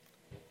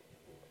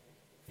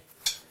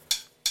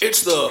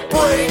It's the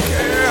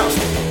Breakcast,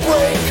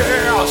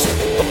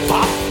 the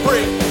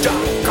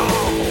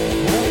popbreak.com.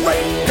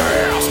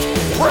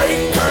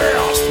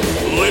 Breakcast,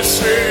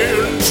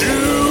 listen to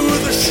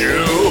the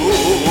show,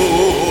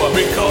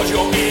 because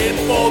you're in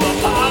for the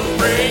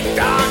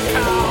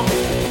popbreak.com.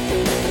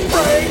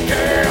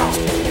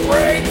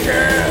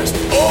 Breakcast,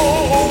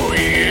 oh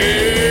yeah.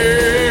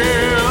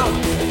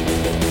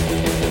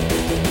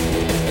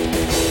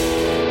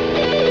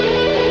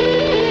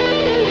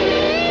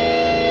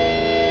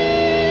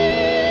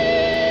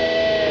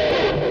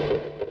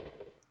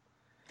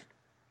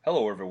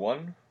 Hello,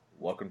 everyone.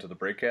 Welcome to the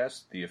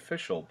Breakcast, the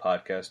official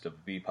podcast of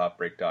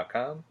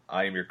thepopbreak.com.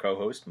 I am your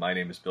co-host. My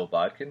name is Bill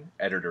Bodkin,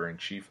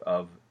 editor-in-chief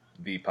of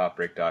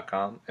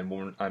thepopbreak.com. And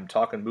when I'm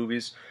talking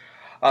movies,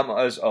 I'm,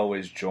 as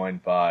always,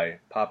 joined by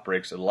Pop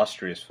Break's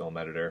illustrious film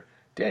editor,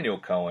 Daniel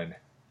Cohen,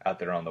 out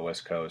there on the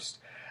West Coast.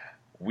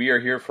 We are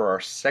here for our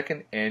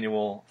second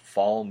annual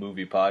fall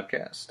movie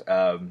podcast.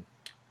 Dan,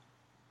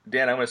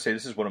 I'm going to say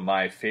this is one of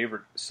my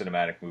favorite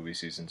cinematic movie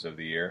seasons of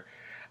the year.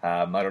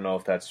 I don't know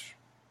if that's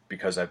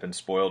because I've been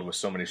spoiled with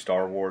so many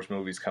Star Wars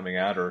movies coming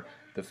out, or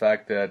the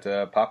fact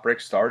that Pop Break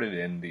started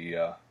in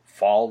the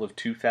fall of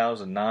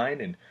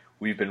 2009, and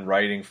we've been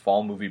writing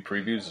fall movie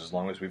previews as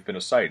long as we've been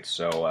a site.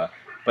 So,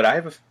 but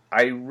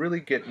I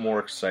really get more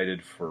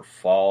excited for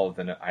fall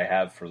than I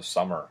have for the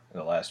summer in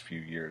the last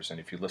few years. And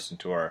if you listen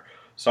to our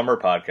summer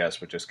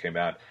podcast, which just came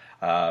out,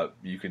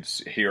 you could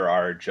hear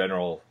our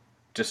general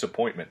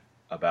disappointment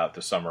about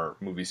the summer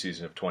movie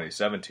season of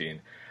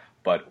 2017.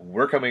 But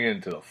we're coming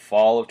into the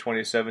fall of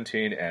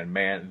 2017, and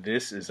man,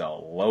 this is a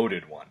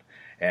loaded one.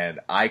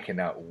 And I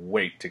cannot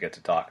wait to get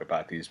to talk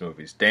about these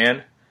movies.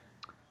 Dan,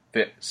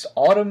 this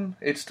autumn,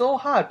 it's still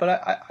hot,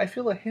 but I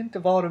feel a hint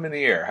of autumn in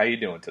the air. How you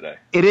doing today?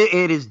 It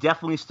is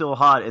definitely still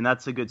hot, and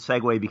that's a good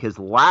segue because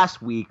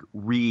last week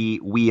we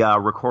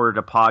recorded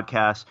a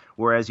podcast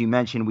where, as you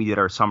mentioned, we did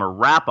our summer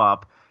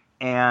wrap-up,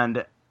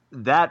 and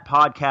that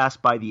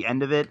podcast, by the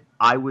end of it,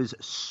 I was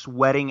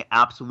sweating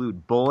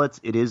absolute bullets.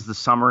 It is the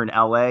summer in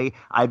LA.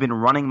 I've been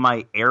running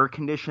my air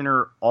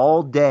conditioner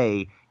all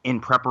day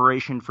in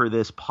preparation for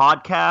this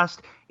podcast.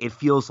 It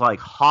feels like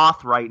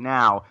Hoth right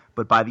now,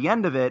 but by the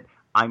end of it,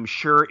 I'm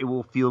sure it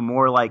will feel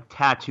more like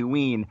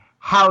Tatooine.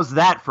 How's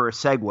that for a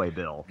segue,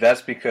 Bill?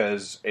 That's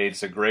because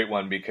it's a great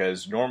one,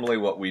 because normally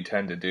what we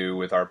tend to do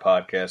with our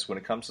podcast when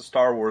it comes to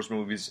Star Wars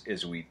movies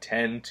is we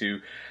tend to,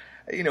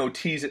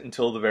 tease it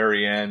until the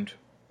very end.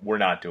 We're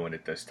not doing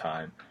it this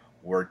time.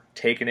 We're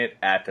taking it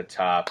at the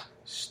top.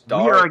 We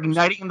are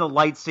igniting the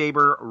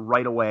lightsaber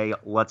right away.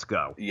 Let's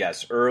go.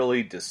 Yes,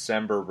 early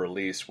December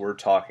release. We're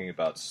talking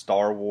about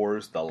Star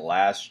Wars: The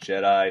Last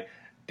Jedi.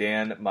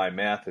 Dan, my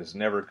math is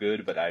never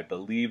good, but I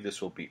believe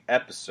this will be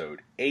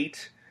episode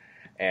 8.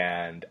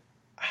 And,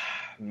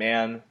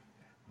 man,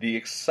 the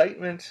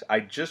excitement. I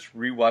just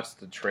rewatched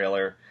the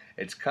trailer.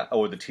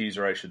 The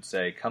teaser, I should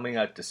say, coming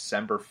out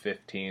December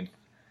 15th.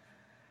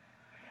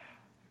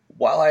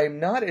 While I'm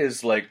not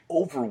as,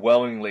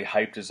 overwhelmingly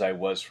hyped as I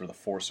was for The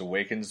Force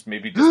Awakens,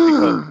 maybe just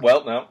because...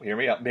 hear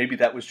me out. Maybe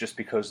that was just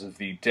because of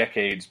the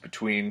decades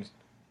between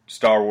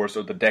Star Wars,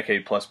 or the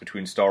decade plus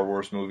between Star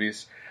Wars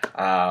movies.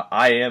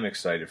 I am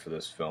excited for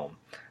this film.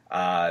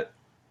 How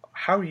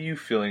are you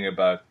feeling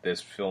about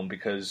this film?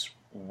 Because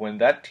when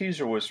that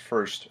teaser was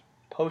first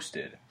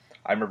posted,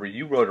 I remember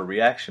you wrote a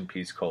reaction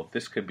piece called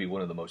 "This Could Be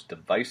One of the Most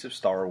Divisive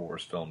Star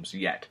Wars Films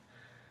Yet."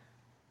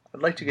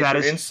 I'd like to get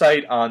your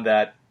insight on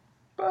that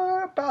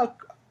about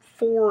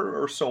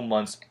 4 or so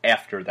months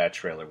after that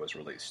trailer was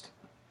released.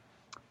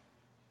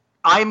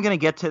 I'm going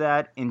to get to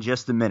that in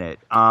just a minute.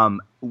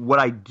 What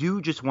I do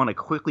just want to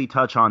quickly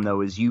touch on,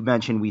 though, is you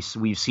mentioned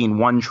we've seen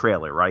one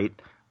trailer, right?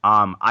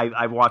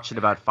 I've watched it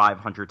about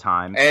 500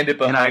 times. And a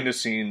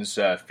behind-the-scenes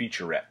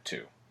featurette,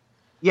 too.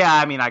 Yeah,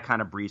 I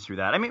kind of breezed through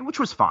that. Which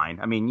was fine.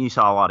 You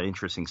saw a lot of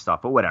interesting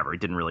stuff, but whatever. It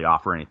didn't really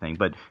offer anything,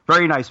 but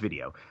very nice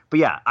video. But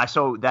yeah,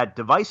 so that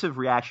divisive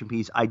reaction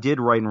piece I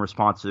did write in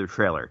response to the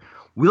trailer.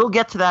 We'll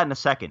get to that in a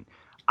second.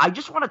 I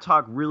just want to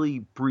talk really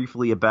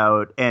briefly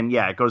about, and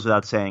yeah, it goes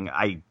without saying,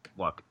 I'm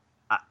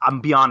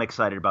beyond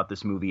excited about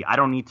this movie. I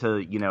don't need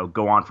to,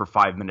 go on for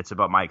 5 minutes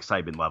about my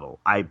excitement level.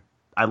 I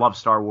love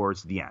Star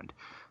Wars, the end.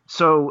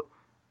 So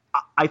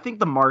I think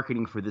the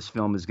marketing for this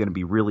film is going to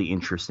be really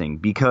interesting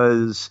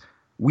because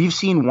we've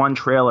seen one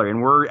trailer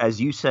and we're, as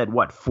you said,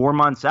 4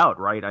 months out,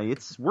 right?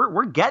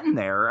 We're getting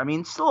there.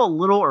 It's still a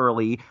little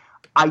early.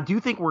 I do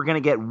think we're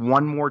going to get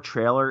one more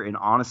trailer, and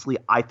honestly,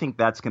 I think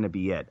that's going to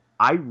be it.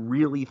 I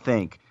really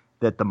think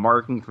that the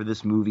marketing for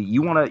this movie,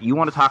 you want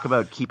to talk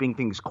about keeping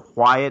things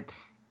quiet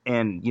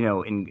and,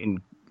 in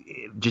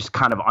just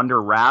kind of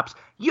under wraps.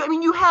 They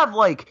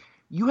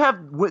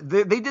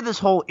did this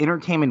whole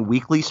Entertainment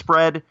Weekly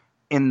spread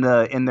in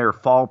their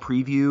fall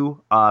preview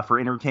for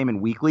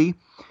Entertainment Weekly.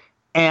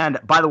 And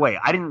by the way,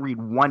 I didn't read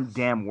one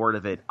damn word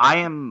of it.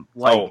 I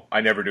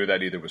never do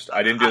that either.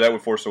 I didn't do that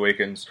with Force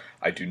Awakens.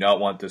 I do not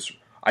want this.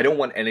 I don't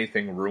want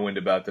anything ruined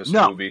about this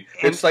movie.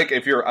 It's like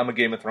I'm a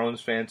Game of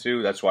Thrones fan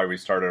too. That's why we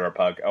started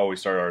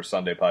our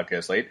Sunday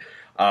podcast late.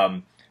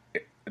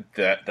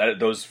 that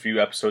those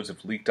few episodes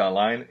have leaked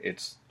online.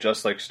 It's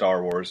just like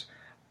Star Wars.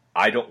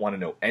 I don't want to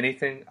know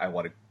anything. I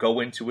want to go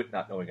into it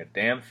not knowing a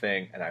damn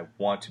thing, and I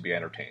want to be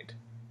entertained.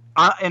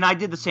 And I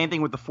did the same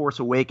thing with The Force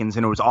Awakens,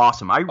 and it was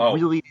awesome. I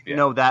really didn't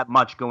know that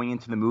much going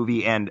into the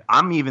movie, and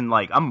I'm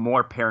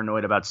more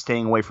paranoid about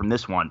staying away from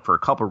this one for a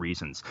couple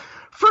reasons.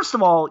 First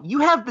of all, you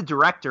have the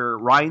director,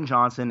 Rian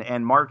Johnson,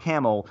 and Mark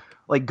Hamill,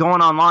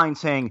 going online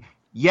saying,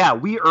 yeah,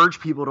 we urge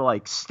people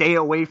to, stay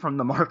away from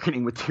the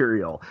marketing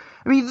material.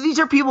 I mean, these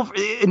are people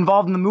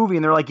involved in the movie,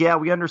 and they're like, yeah,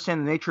 we understand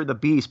the nature of the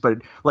beast, but,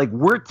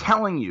 we're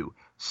telling you,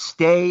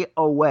 stay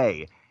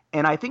away.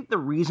 And I think the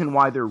reason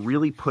why they're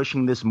really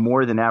pushing this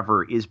more than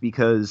ever is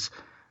because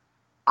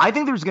I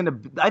think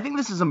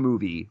this is a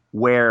movie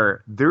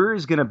where there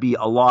is going to be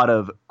a lot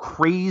of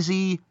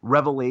crazy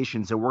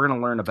revelations that we're going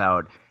to learn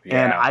about.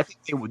 Yeah. And I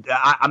think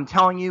I'm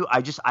telling you,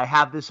 I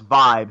have this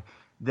vibe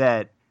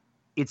that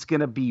it's going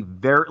to be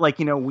very,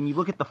 when you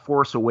look at The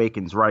Force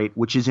Awakens, right,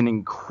 which is an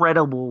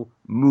incredible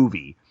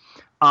movie.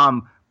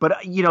 But,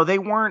 they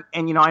weren't,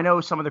 and, I know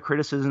some of the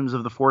criticisms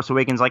of The Force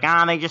Awakens,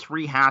 they just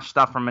rehashed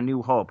stuff from A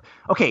New Hope.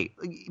 Okay,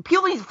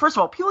 first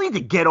of all, people need to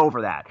get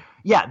over that.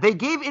 Yeah, they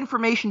gave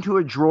information to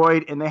a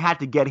droid, and they had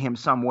to get him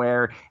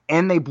somewhere,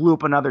 and they blew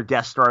up another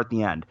Death Star at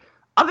the end.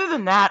 Other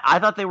than that, I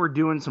thought they were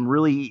doing some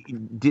really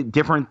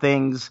different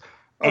things.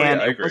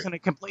 And it wasn't a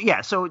complete,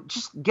 so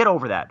just get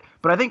over that.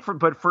 But I think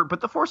but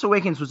The Force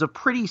Awakens was a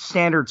pretty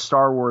standard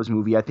Star Wars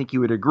movie. I think you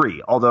would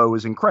agree, although it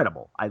was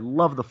incredible. I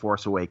love The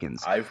Force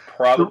Awakens. I've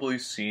probably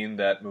seen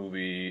that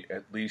movie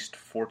at least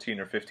 14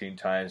 or 15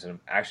 times, and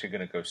I'm actually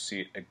going to go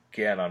see it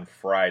again on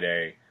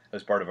Friday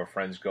as part of a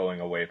friend's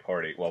going away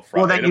party. Well,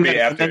 Friday. Then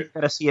you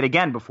got to see it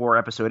again before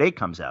Episode 8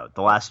 comes out,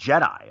 The Last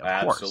Jedi,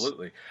 of course.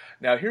 Absolutely.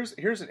 Now, here's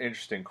an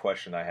interesting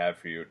question I have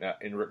for you. Now,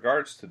 in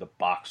regards to the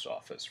box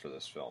office for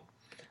this film,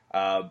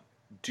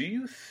 do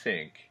you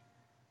think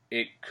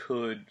it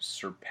could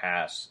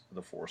surpass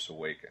The Force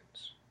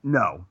Awakens?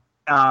 No.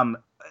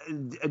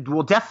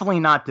 Well,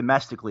 definitely not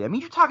domestically. I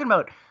mean, you're talking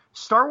about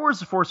Star Wars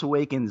The Force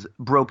Awakens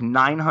broke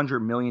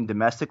 $900 million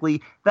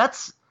domestically.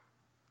 That's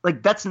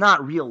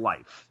not real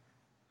life.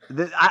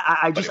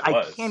 I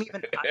can't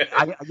even.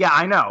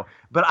 I know,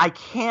 but I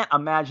can't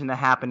imagine that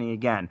happening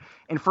again,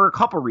 and for a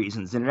couple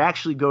reasons. And it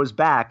actually goes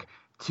back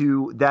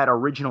to that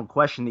original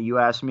question that you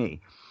asked me.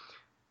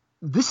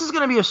 This is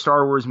going to be a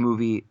Star Wars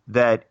movie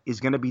that is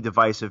going to be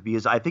divisive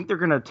because I think they're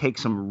going to take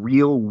some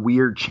real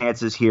weird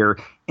chances here,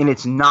 and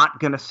it's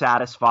not going to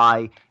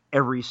satisfy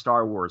every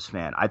Star Wars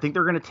fan. I think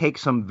they're going to take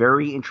some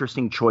very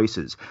interesting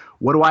choices.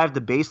 What do I have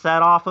to base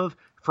that off of?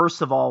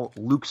 First of all,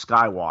 Luke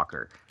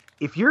Skywalker.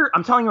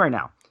 I'm telling you right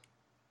now,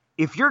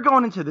 if you're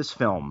going into this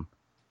film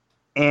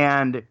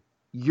and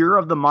you're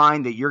of the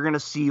mind that you're going to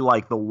see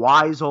the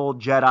wise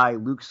old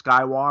Jedi Luke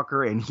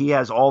Skywalker and he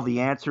has all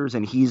the answers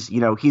and he's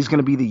going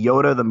to be the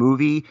Yoda of the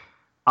movie,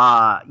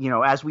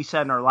 as we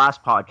said in our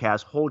last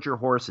podcast, hold your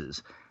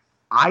horses.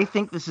 I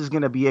think this is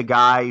going to be a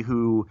guy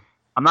who,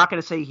 I'm not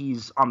going to say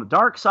he's on the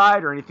dark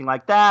side or anything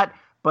like that,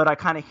 but I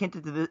kind of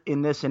hinted to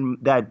in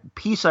that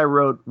piece I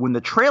wrote when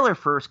the trailer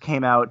first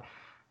came out,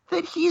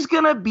 that he's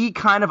going to be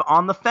kind of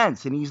on the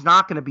fence and he's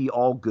not going to be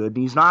all good and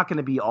he's not going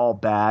to be all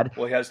bad.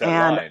 Well, he has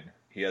that line.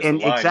 He has the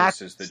line,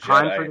 exactly, this is the it's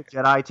time Jedi. for the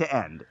Jedi to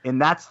end.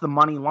 And that's the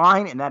money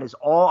line, and that is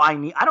all I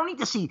need. I don't need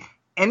to see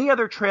any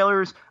other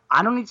trailers.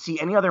 I don't need to see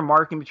any other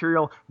marketing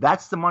material.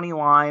 That's the money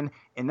line,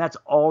 and that's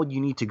all you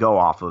need to go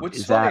off of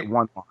that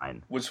one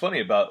line. What's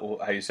funny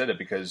about how you said it,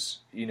 because,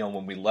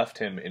 when we left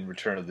him in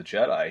Return of the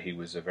Jedi, he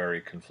was a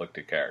very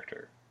conflicted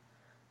character.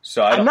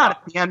 So not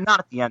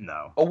at the end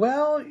though. Oh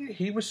well,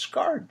 he was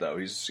scarred though.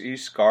 He's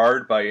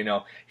scarred by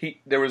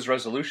there was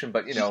resolution,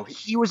 but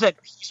he was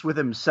at peace with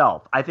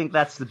himself. I think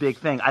that's the big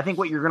thing. I think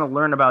what you're going to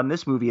learn about in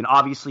this movie, and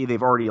obviously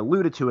they've already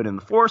alluded to it in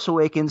The Force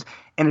Awakens,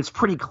 and it's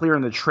pretty clear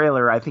in the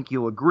trailer. I think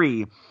you'll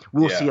agree.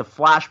 We'll see a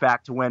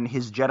flashback to when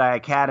his Jedi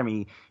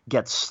Academy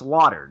gets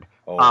slathered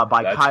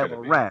by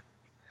Kylo Ren.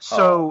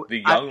 So the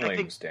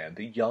younglings, Dan,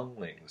 the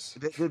younglings.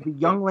 The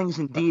younglings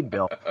indeed,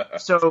 Bill.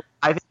 So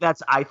I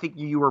think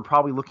you were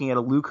probably looking at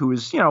a Luke who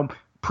is,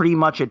 pretty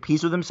much at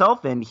peace with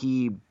himself, and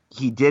he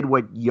did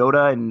what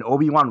Yoda and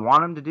Obi-Wan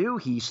want him to do.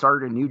 He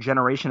started a new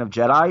generation of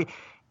Jedi,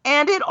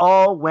 and it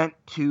all went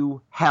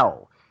to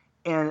hell.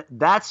 And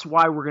that's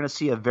why we're going to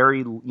see a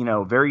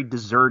very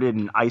deserted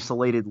and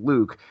isolated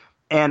Luke.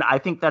 And I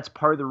think that's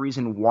part of the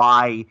reason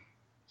why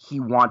he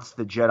wants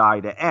the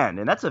Jedi to end.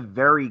 And that's a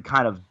very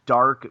kind of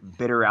dark,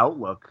 bitter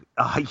outlook,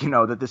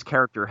 that this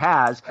character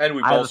has. And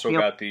we've also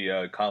got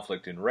the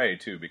conflict in Rey,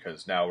 too,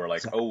 because now we're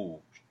like,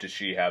 does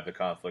she have the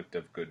conflict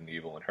of good and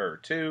evil in her,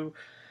 too?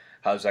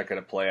 How's that going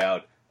to play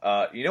out?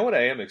 You know what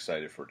I am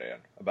excited for, Dan,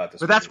 about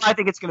this But that's why I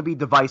think it's going to be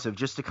divisive,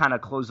 just to kind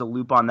of close the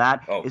loop on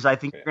that, I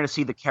think you're going to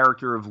see the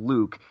character of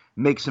Luke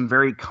make some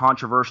very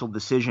controversial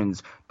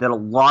decisions that a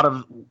lot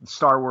of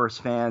Star Wars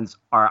fans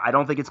I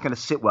don't think it's going to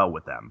sit well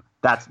with them.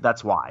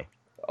 That's why.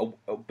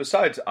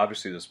 Besides,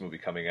 obviously, this movie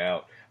coming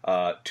out,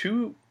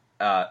 two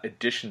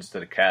additions to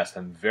the cast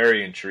I'm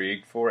very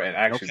intrigued for and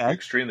actually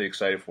extremely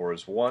excited for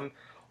is one,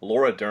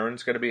 Laura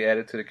Dern's going to be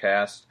added to the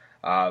cast.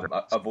 I've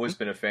always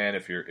been a fan.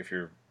 If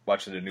you're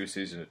watching the new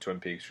season of Twin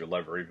Peaks, you'll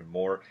love her even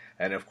more.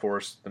 And of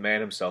course, the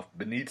man himself,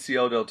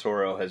 Benicio del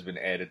Toro, has been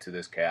added to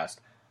this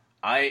cast.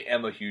 I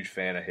am a huge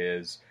fan of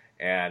his,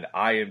 and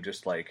I am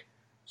just like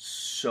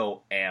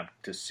so amped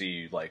to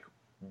see like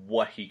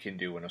what he can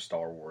do in a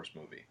Star Wars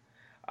movie.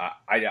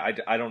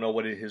 I don't know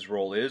what his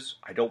role is.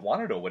 I don't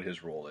want to know what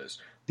his role is.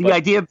 The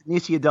idea of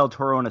Benicio del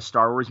Toro in a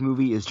Star Wars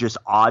movie is just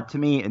odd to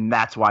me, and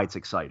that's why it's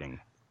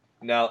exciting.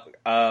 Now,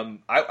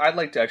 I'd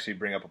like to actually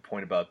bring up a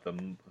point about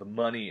the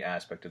money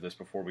aspect of this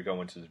before we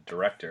go into the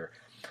director.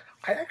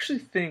 I actually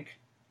think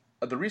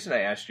the reason I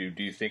asked you,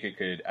 do you think it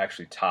could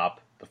actually top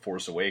The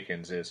Force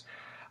Awakens, is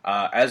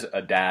as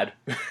a dad,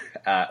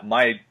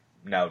 my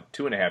now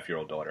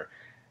 2.5-year-old daughter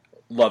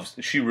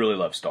really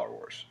loves Star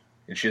Wars.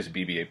 And she has a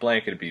BB-8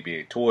 blanket, a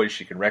BB-8 toy.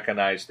 She can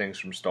recognize things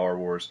from Star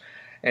Wars.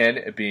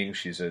 And being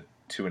she's a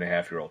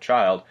 2.5-year-old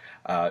child,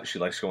 she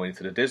likes going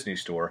to the Disney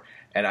store.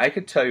 And I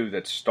could tell you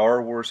that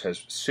Star Wars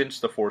has, since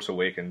The Force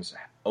Awakens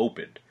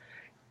opened,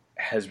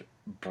 has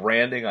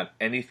branding on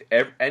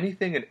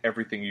anything and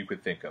everything you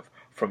could think of.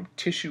 From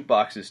tissue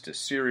boxes to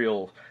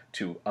cereal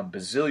to a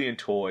bazillion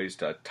toys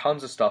to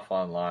tons of stuff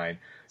online.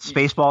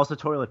 Spaceballs to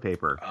toilet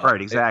paper.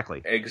 Right,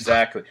 exactly.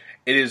 Exactly.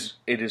 It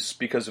is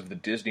because of the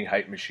Disney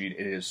hype machine.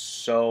 It is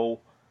so,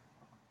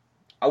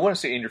 I want to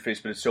say in your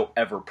face, but it's so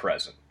ever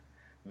present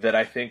that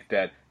I think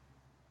that,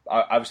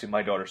 obviously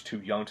my daughter's too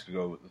young to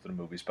go to the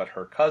movies, but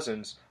her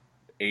cousins,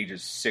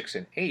 ages 6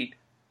 and 8,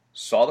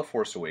 saw The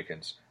Force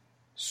Awakens,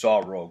 saw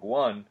Rogue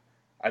One,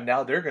 and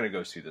now they're going to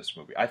go see this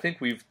movie. I think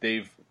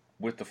they've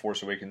with The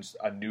Force Awakens,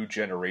 a new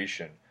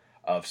generation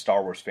of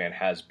Star Wars fan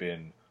has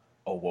been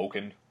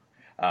awoken.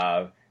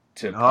 I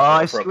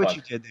see what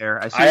you did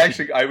there.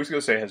 I was going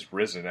to say has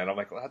risen, and I'm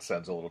like, well, that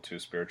sounds a little too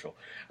spiritual.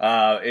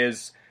 They're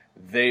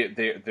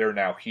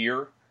now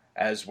here,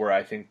 as where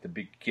I think the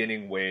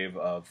beginning wave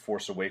of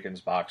Force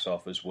Awakens box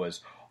office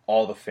was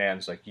all the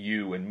fans like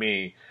you and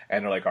me,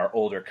 and like our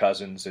older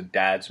cousins and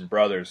dads and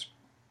brothers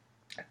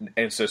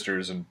and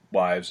sisters and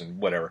wives and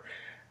whatever.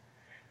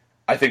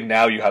 I think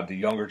now you have the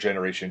younger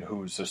generation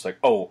who's just like,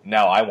 oh,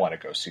 now I want to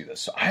go see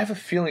this. So I have a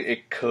feeling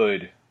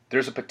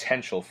there's a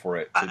potential for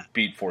it to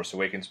beat Force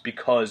Awakens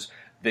because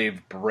they've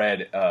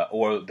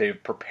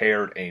they've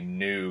prepared a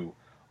new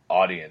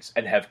audience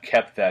and have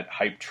kept that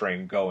hype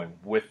train going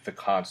with the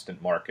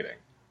constant marketing.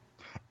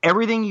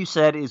 Everything you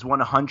said is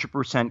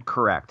 100%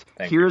 correct.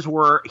 Here is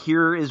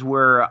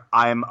where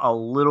I'm a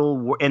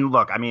little, and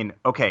look, I mean,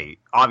 okay,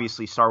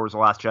 obviously Star Wars: The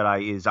Last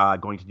Jedi is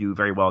going to do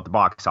very well at the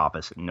box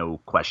office, no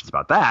questions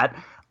about that.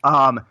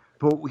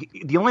 But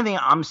the only thing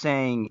I'm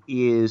saying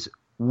is,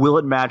 will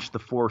it match The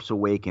Force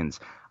Awakens?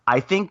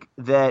 I think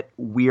that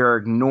we are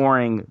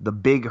ignoring the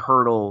big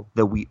hurdle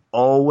that we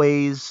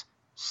always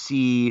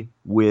see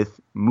with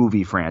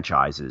movie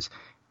franchises,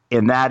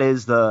 and that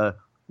is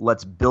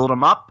let's build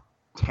them up,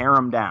 tear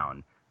them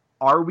down.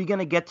 Are we going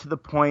to get to the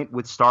point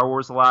with Star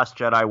Wars: The Last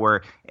Jedi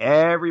where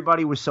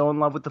everybody was so in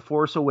love with The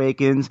Force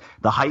Awakens,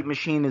 the hype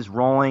machine is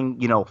rolling,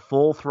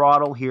 full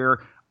throttle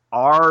here?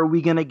 Are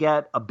we going to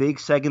get a big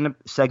segment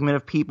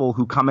of people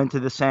who come into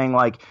this saying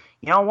like,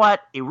 you know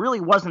what, it really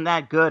wasn't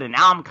that good, and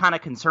now I'm kind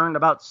of concerned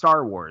about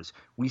Star Wars?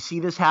 We see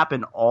this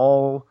happen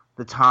all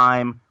the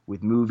time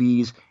with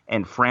movies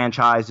and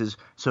franchises,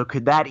 so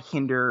could that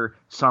hinder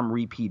some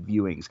repeat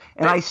viewings?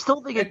 And I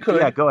still think it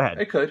could. Yeah, go ahead.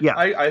 It could. Yeah,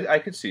 I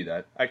could see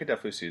that. I could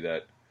definitely see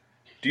that.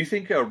 Do you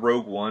think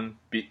Rogue One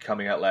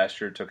coming out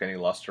last year took any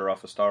luster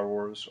off of Star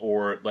Wars,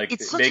 or like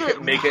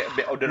make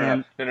it? Oh,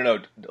 no.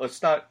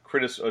 Let's not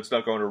criticize. Let's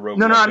not go into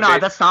Rogue One. No.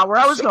 That's not where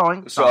I was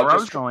going. So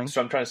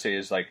I'm trying to say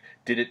is like,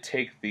 did it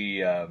take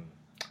the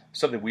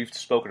something we've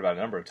spoken about a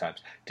number of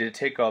times? Did it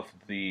take off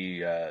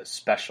the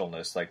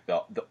specialness, like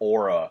the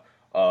aura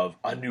of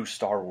a new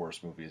Star Wars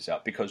movie is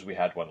out because we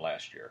had one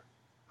last year?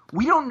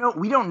 We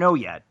don't know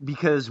yet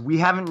because we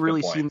haven't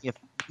really seen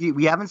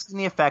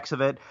the effects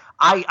of it.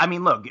 I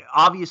mean, look,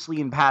 obviously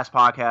in past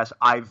podcasts,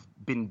 I've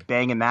been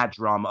banging that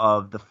drum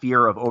of the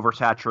fear of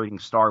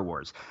oversaturating Star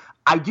Wars.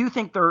 I do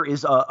think there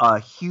is a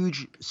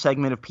huge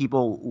segment of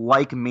people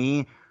like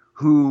me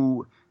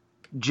who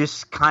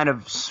just kind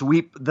of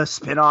sweep the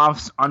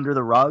spin-offs under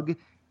the rug.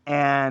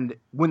 And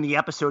when the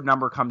episode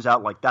number comes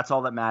out, like, that's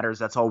all that matters.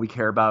 That's all we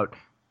care about.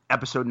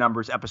 Episode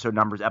numbers,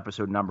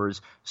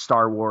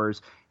 Star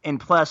Wars. And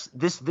plus,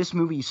 this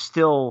movie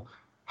still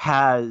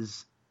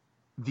has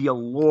the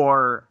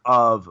allure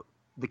of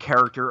the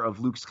character of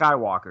Luke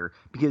Skywalker,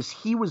 because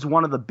he was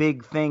one of the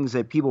big things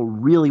that people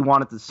really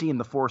wanted to see in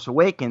The Force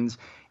Awakens.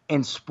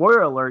 And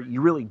spoiler alert,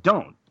 you really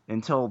don't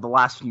until the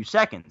last few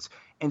seconds.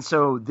 And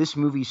so this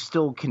movie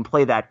still can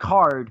play that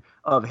card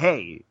of,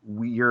 hey,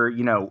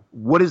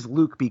 what does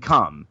Luke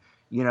become?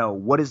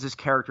 What is this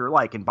character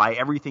like? And by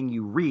everything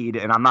you read,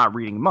 and I'm not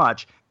reading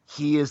much,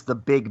 he is the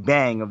big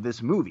bang of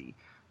this movie.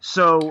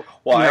 So,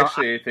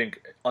 I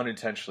think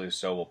unintentionally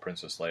so will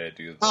Princess Leia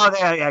do this. Oh,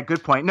 yeah,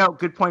 good point. No,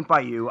 good point by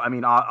you. I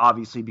mean,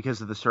 obviously,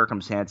 because of the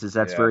circumstances,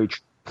 that's very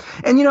true.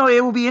 And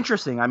it will be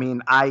interesting. I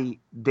mean, I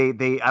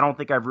don't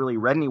think I've really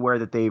read anywhere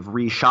that they've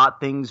reshot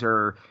things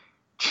or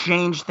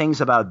changed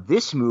things about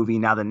this movie.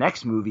 Now the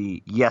next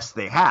movie, yes,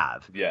 they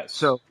have. Yes.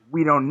 So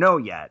we don't know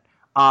yet.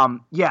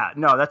 Yeah,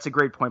 no, that's a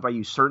great point by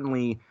you.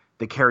 Certainly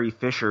the Carrie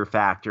Fisher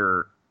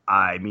factor,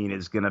 I mean,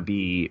 is going to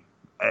be.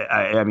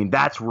 I mean,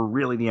 that's where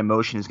really the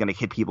emotion is going to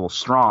hit people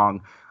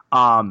strong.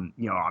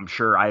 I'm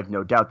sure, I have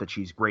no doubt that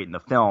she's great in the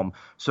film.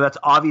 So that's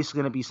obviously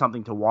going to be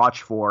something to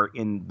watch for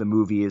in the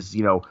movie. Is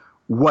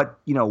what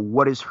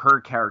is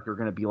her character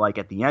going to be like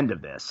at the end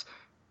of this?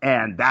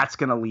 And that's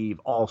going to leave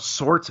all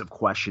sorts of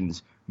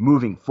questions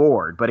moving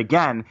forward. But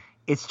again,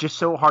 it's just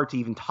so hard to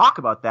even talk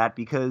about that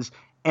because,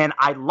 and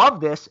I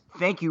love this.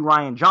 Thank you,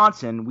 Ryan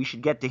Johnson. We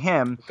should get to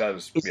him.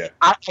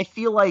 I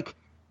feel like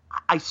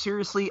I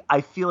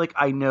feel like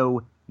I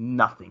know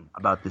nothing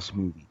about this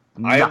movie.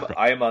 Nothing.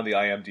 I am on the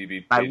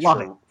IMDb page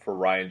for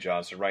Ryan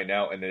Johnson right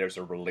now, and there's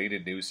a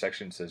related news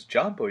section that says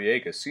John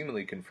Boyega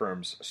seemingly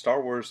confirms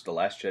Star Wars The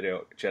Last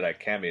Jedi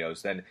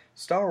cameos, then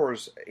Star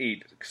Wars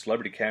 8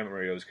 celebrity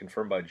cameos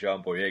confirmed by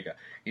John Boyega.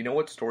 You know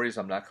what stories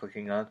I'm not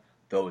clicking on?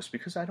 Those,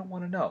 because I don't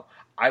want to know.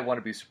 I want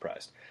to be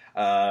surprised.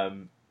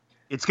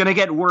 It's going to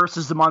get worse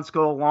as the months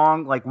go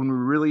along. Like, when we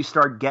really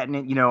start getting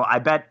it, I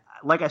bet,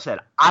 like I said,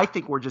 I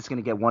think we're just going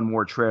to get one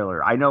more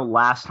trailer. I know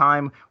last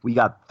time we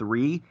got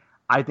 3.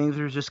 I think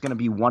there's just going to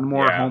be one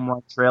more home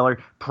run trailer.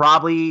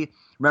 Probably,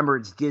 remember,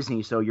 it's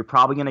Disney, so you're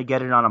probably going to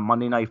get it on a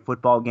Monday Night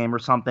Football game or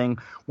something,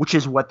 which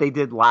is what they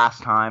did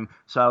last time.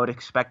 So I would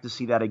expect to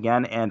see that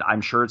again, and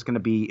I'm sure it's going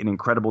to be an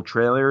incredible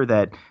trailer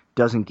that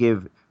doesn't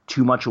give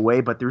too much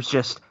away. But there's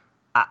just,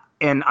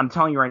 and I'm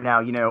telling you right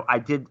now, I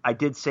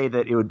did say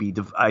that it would be.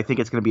 I think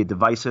it's going to be a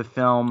divisive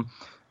film,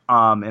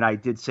 and I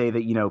did say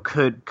that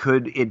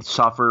could it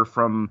suffer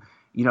from.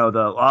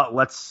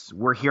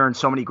 We're hearing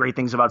so many great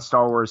things about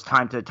Star Wars.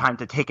 Time to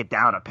take it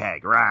down a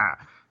peg. Rah.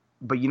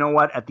 But you know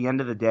what? At the end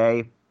of the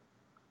day,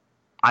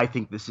 I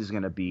think this is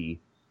going to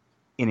be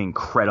an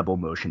incredible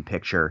motion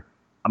picture.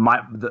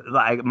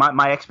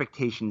 My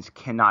expectations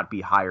cannot be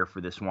higher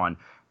for this one.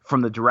 From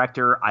the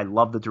director, I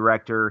love the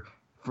director.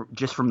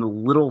 Just from the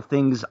little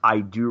things I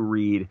do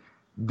read,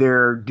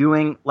 they're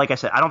doing, like I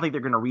said, I don't think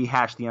they're going to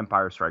rehash The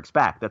Empire Strikes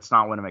Back. That's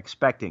not what I'm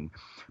expecting.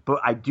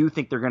 But I do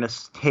think they're going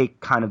to take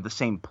kind of the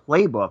same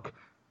playbook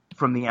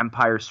from The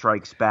Empire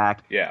Strikes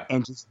Back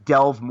and just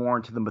delve more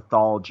into the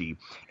mythology.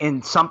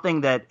 And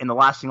something that, and the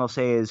last thing I'll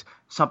say is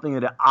something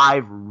that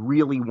I've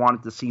really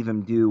wanted to see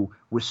them do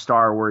with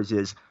Star Wars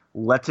is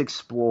let's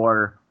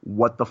explore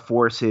what the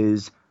Force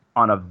is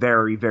on a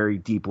very, very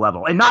deep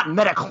level. And not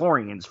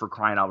metachlorians for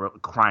crying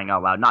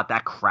out loud, not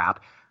that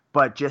crap,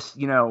 but just,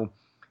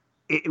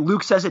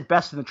 Luke says it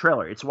best in the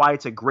trailer. It's why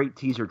it's a great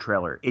teaser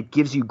trailer. It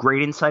gives you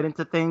great insight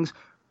into things,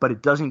 but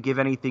it doesn't give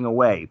anything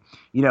away.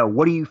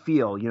 What do you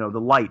feel?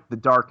 The light, the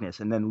darkness.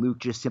 And then Luke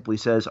just simply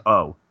says,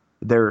 oh,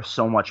 there's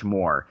so much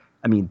more.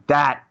 I mean,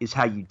 that is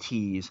how you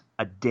tease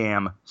a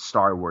damn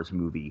Star Wars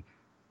movie.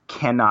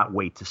 Cannot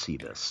wait to see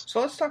this. So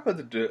let's talk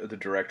about the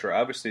director.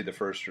 Obviously, the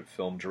first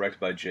film directed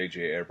by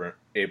J.J.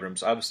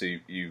 Abrams.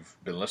 Obviously, you've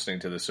been listening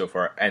to this so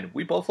far, and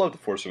we both love The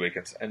Force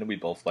Awakens, and we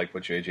both like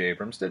what J.J.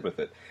 Abrams did with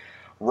it.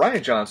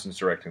 Ryan Johnson's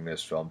directing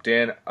this film.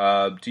 Dan,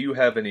 do you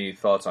have any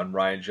thoughts on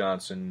Ryan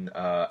Johnson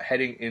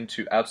heading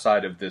into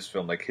outside of this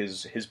film, like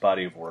his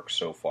body of work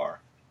so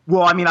far?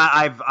 Well, I mean,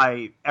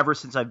 I ever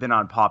since I've been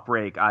on Pop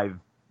Break, I've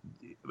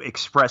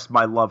expressed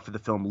my love for the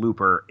film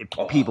Looper.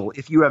 People,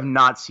 if you have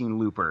not seen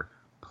Looper,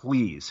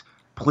 please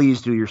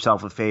do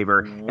yourself a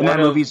favor. And that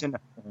movie's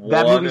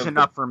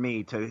enough for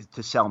me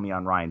to sell me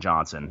on Ryan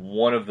Johnson.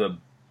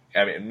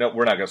 No,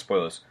 we're not going to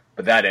spoil this,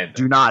 but that ending.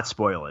 Do not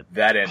spoil it.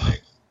 That ending.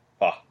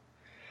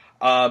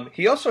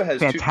 He also has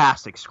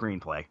fantastic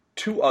screenplay.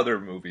 2 other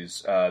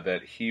movies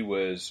that he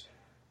was.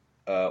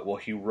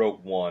 He wrote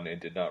one and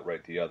did not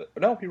write the other.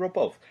 No, he wrote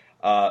both.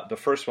 The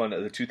first one,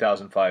 the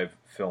 2005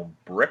 film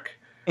Brick.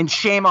 And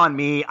shame on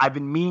me. I've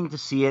been meaning to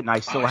see it, and I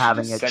still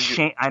haven't yet.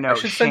 I know. I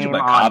should send you my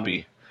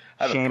copy.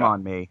 Shame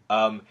on me.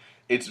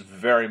 It's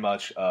very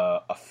much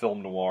a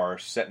film noir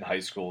set in high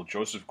school.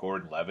 Joseph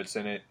Gordon-Levitt's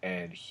in it,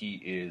 and he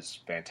is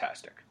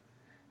fantastic.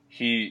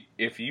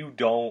 If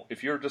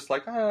you're just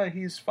like,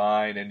 he's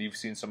fine, and you've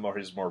seen some of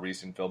his more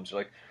recent films,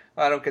 you're like,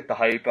 I don't get the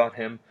hype on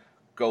him,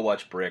 go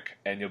watch Brick,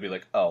 and you'll be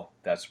like, oh,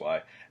 that's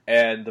why.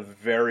 And the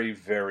very,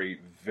 very,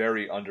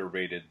 very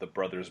underrated The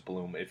Brothers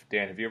Bloom.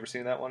 Dan, have you ever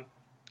seen that one?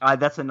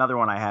 That's another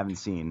one I haven't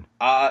seen.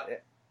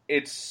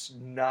 It's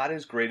not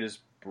as great as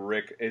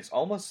Brick. It's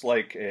almost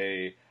like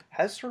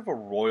has sort of a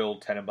Royal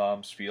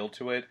Tenenbaums feel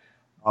to it.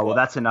 Oh, well,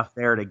 that's enough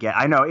there to get.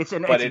 I know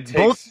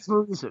both these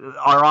movies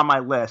are on my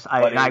list,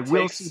 and I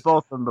will see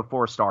both of them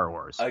before Star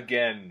Wars.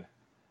 Again,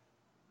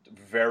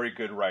 very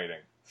good writing.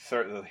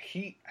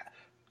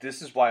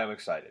 This is why I'm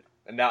excited,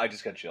 and now I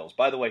just got chills.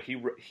 By the way, did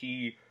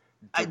he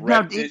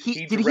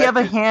have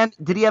a hand?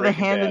 Did he have a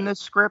hand in this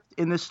script,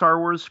 in this Star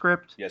Wars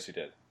script? Yes, he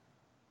did.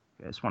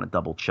 I just want to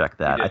double check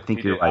that. I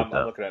think you're right.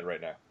 I'm looking at it right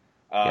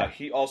now.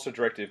 He also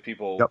directed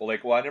people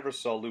like, I never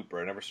saw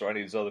Looper. I never saw any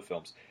of these other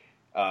films.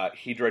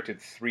 He directed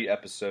 3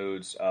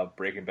 episodes of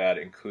Breaking Bad,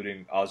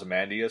 including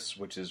Ozymandias,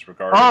 which is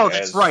regarded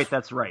That's as right.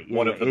 That's right.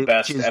 one of the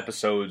best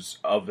episodes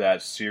of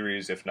that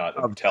series, if not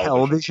of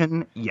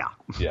television. Yeah.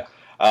 Yeah.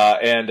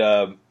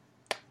 And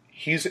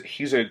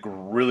he's a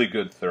really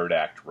good third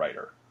act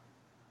writer,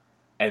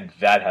 and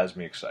that has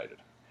me excited.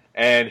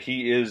 And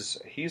he's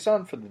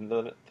on for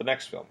the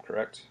next film,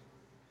 correct?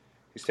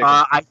 He's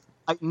taking.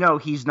 No,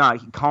 he's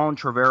not. Colin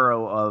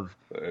Trevorrow of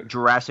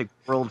Jurassic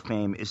World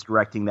fame is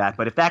directing that.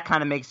 But if that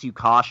kind of makes you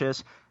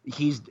cautious,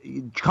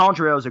 Colin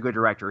Trevorrow is a good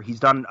director. He's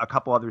done a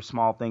couple other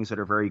small things that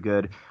are very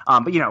good.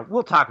 But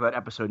we'll talk about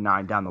episode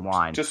 9 down the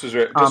line.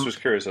 Was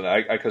curious,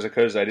 and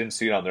because I didn't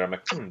see it on there, I'm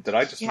like, did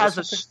I just miss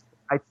something?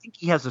 I think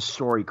he has a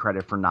story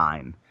credit for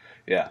 9.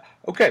 Yeah.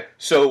 Okay.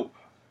 So,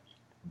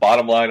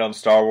 bottom line on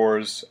Star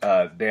Wars,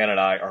 Dan and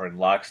I are in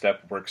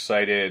lockstep. We're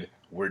excited.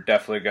 We're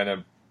definitely going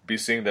to be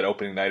seeing that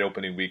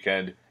opening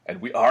weekend, and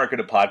we are going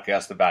to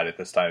podcast about it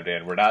this time,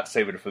 Dan. We're not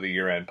saving it for the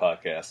year-end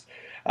podcast.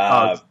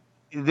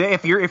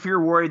 If you're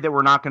worried that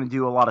we're not going to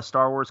do a lot of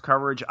Star Wars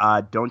coverage,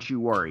 don't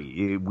you worry.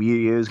 It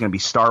is going to be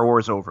Star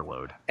Wars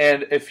overload.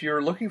 And if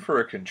you're looking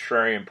for a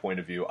contrarian point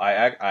of view,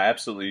 I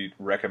absolutely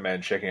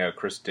recommend checking out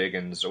Chris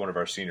Diggins, one of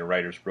our senior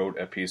writers, wrote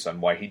a piece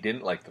on why he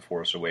didn't like The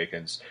Force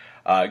Awakens.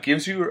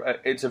 Gives you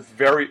it's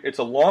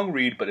a long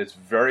read, but it's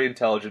very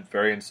intelligent,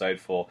 very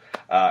insightful.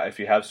 If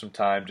you have some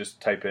time, just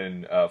type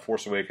in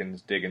Force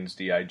Awakens Diggins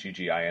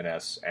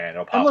Diggins, and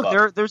it'll pop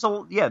up. There's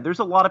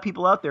a lot of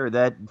people out there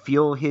that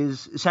feel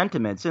his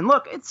sentiments, and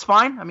look, it's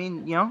fine. I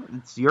mean,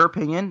 it's your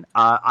opinion.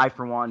 I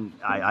for one,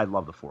 I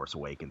love The Force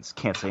Awakens.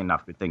 Can't say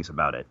enough good things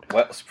about it.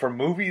 Well, for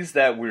movies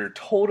that we're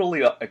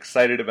totally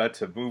excited about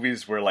to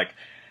movies we're like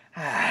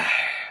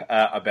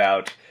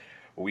about,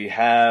 we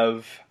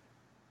have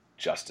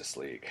Justice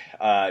League.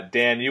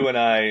 Dan, you and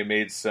I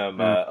made some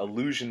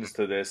allusions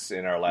to this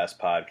in our last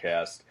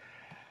podcast.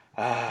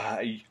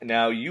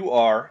 Now, you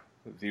are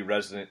the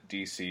resident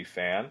DC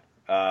fan.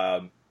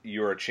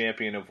 You're a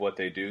champion of what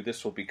they do.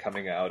 This will be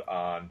coming out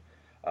on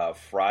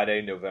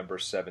Friday, November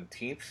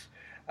 17th.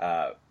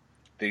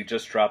 They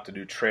just dropped a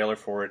new trailer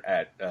for it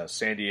at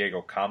San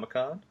Diego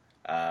Comic-Con.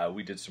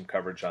 We did some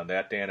coverage on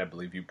that, Dan. I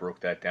believe you broke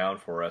that down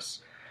for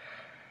us.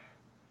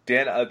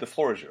 Dan, the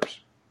floor is yours.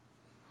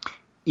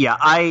 Yeah,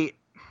 I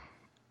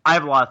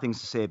have a lot of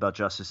things to say about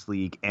Justice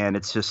League, and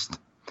it's just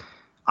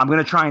I'm going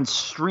to try and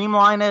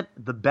streamline it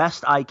the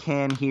best I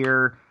can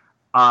here.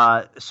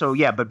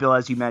 But Bill,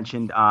 as you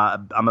mentioned,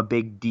 I'm a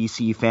big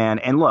DC fan,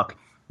 and look,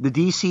 the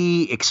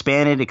DC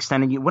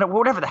extended,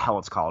 whatever the hell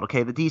it's called,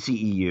 okay, the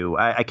DCEU,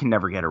 I can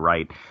never get it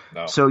right.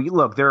 No. So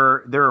look,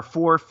 there are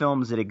 4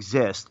 films that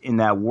exist in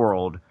that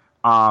world,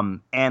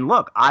 and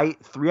look,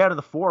 3 out of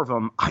the 4 of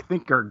them I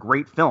think are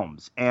great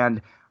films,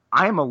 and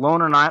I am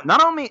alone on an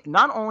island.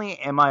 Not only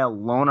am I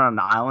alone on an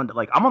island,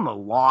 like I'm on the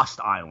Lost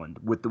Island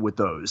with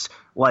those.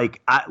 Like,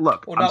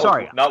 I'm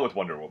sorry, not with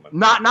Wonder Woman.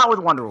 Not with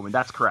Wonder Woman.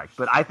 That's correct.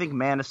 But I think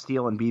Man of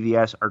Steel and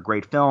BVS are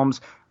great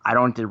films. I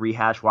don't have to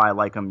rehash why I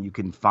like them. You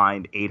can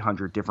find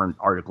 800 different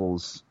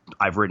articles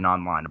I've written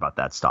online about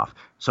that stuff.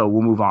 So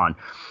we'll move on.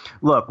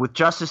 Look, with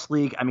Justice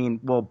League, I mean,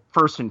 well,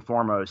 first and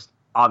foremost,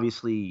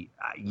 obviously,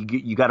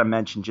 you got to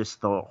mention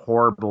just the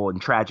horrible and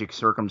tragic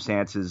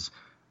circumstances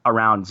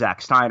around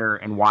Zack Snyder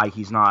and why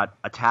he's not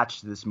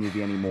attached to this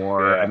movie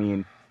anymore. Yeah. I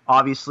mean,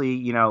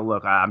 obviously,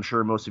 look, I'm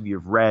sure most of you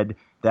have read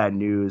that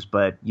news,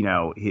 but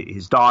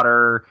his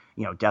daughter,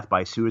 death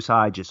by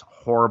suicide, just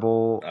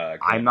horrible.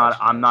 I'm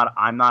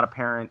not a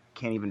parent,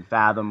 can't even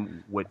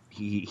fathom what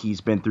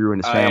he's been through in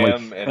his family. I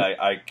am, and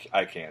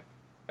I can't,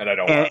 and I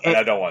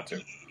don't want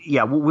to.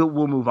 Yeah,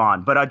 we'll move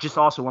on. But just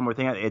also one more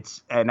thing.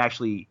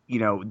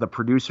 The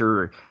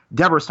producer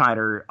Deborah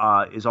Snyder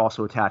is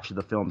also attached to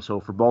the film. So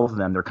for both of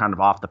them, they're kind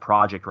of off the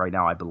project right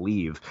now, I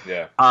believe.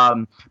 Yeah.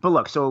 But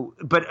look,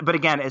 but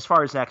again, as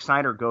far as Zack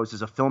Snyder goes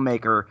as a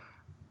filmmaker,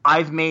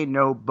 I've made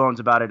no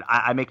bones about it.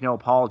 I make no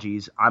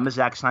apologies. I'm a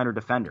Zack Snyder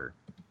defender.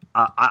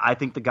 I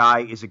think the guy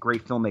is a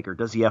great filmmaker.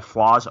 Does he have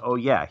flaws? Oh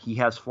yeah, he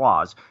has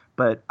flaws.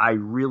 But I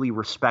really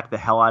respect the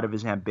hell out of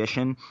his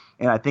ambition,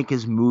 and I think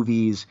his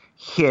movies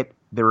hit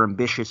their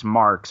ambitious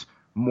marks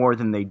more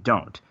than they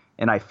don't.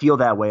 And I feel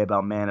that way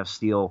about Man of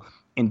Steel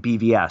and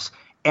BVS.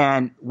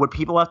 And what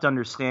people have to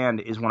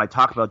understand is when I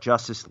talk about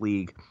Justice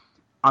League,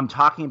 I'm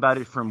talking about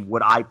it from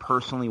what I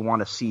personally want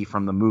to see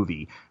from the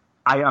movie.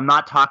 I'm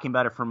not talking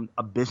about it from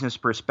a business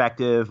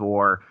perspective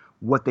or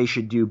what they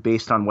should do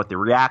based on what the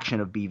reaction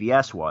of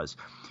BVS was.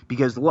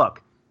 Because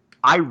look,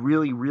 I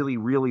really, really,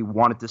 really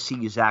wanted to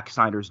see Zack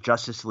Snyder's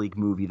Justice League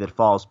movie that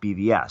follows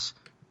BVS.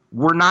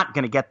 We're not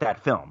going to get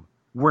that film.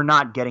 We're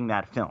not getting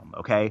that film,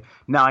 okay?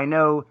 Now, I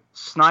know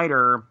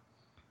Snyder,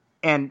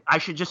 and I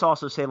should just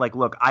also say, like,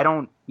 look, I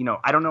don't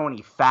know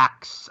any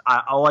facts.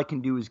 All I can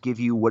do is give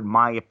you what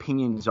my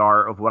opinions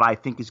are of what I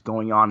think is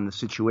going on in the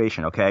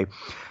situation, okay?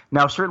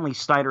 Now, certainly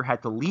Snyder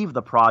had to leave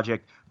the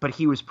project, but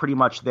he was pretty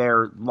much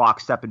there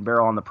lock, step, and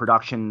barrel on the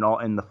production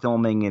and the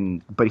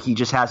filming, but he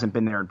just hasn't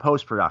been there in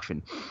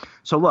post-production.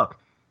 So, look,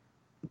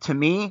 to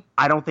me,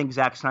 I don't think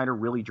Zack Snyder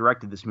really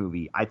directed this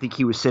movie. I think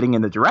he was sitting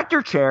in the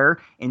director chair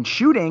and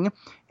shooting,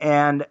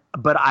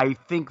 but I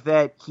think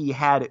that he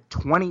had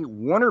 20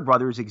 Warner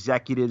Brothers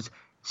executives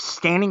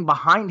standing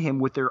behind him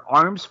with their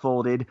arms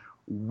folded,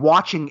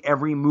 watching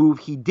every move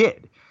he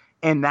did.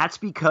 And that's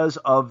because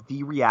of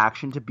the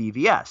reaction to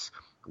BVS.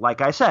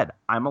 Like I said,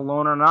 I'm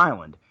alone on an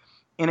island.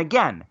 And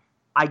again,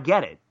 I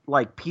get it.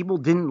 Like, people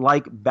didn't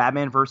like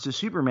Batman versus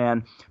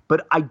Superman,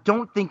 but I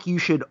don't think you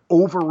should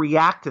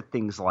overreact to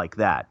things like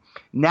that.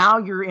 Now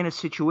you're in a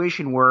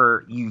situation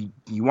where you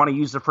want to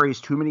use the phrase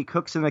too many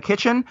cooks in the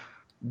kitchen.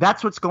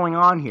 That's what's going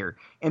on here.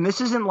 And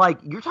this isn't like,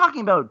 you're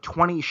talking about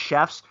 20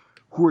 chefs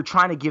who are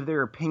trying to give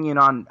their opinion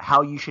on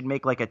how you should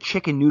make like a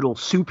chicken noodle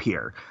soup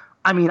here.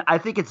 I mean, I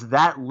think it's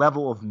that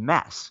level of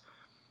mess.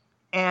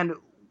 And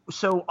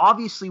so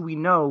obviously we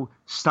know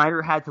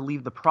Snyder had to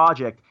leave the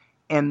project,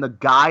 and the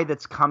guy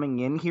that's coming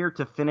in here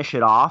to finish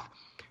it off,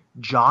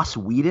 Joss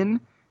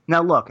Whedon.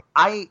 Now look,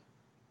 I'm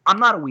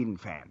not a Whedon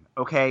fan,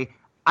 okay?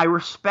 I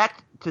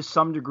respect to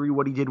some degree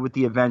what he did with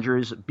the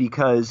Avengers,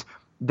 because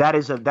that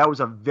was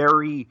a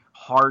very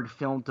hard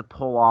film to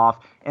pull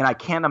off, and I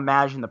can't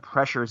imagine the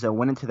pressures that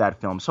went into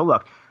that film. So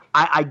look,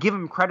 I give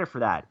him credit for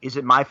that. Is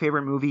it my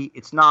favorite movie?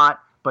 It's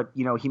not, but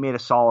he made a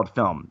solid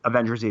film.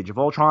 Avengers: Age of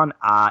Ultron,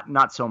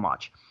 not so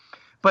much.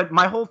 But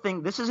my whole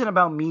thing, this isn't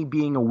about me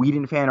being a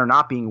Whedon fan or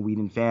not being a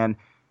Whedon fan.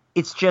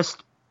 It's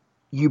just,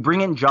 you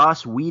bring in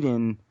Joss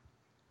Whedon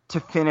to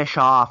finish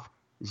off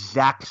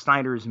Zack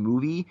Snyder's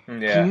movie.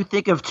 Yeah. Can you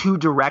think of two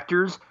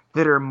directors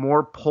that are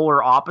more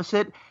polar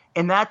opposite?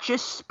 And that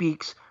just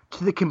speaks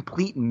to the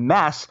complete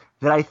mess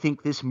that I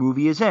think this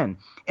movie is in.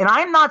 And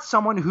I'm not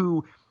someone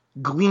who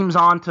gleams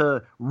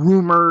onto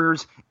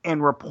rumors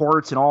and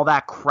reports and all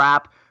that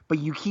crap, but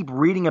you keep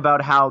reading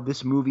about how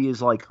this movie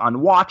is like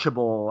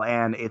unwatchable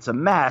and it's a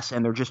mess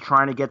and they're just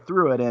trying to get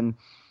through it. And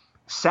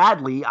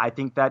sadly, I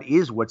think that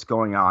is what's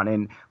going on.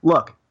 And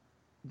look,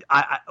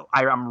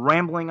 I'm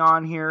rambling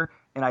on here,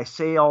 and I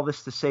say all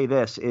this to say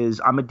this is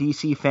I'm a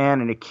DC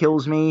fan and it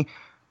kills me,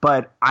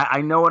 but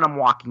I know what I'm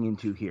walking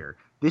into here.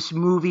 This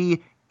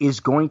movie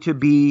is going to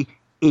be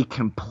a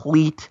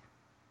complete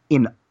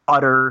and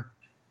utter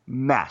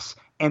mess.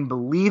 And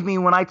believe me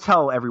when I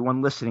tell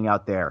everyone listening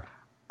out there,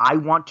 I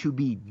want to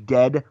be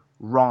dead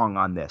wrong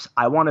on this.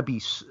 I want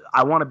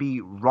to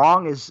be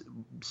wrong as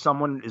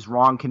someone as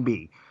wrong can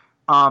be.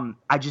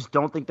 I just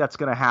don't think that's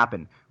going to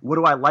happen. What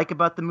do I like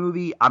about the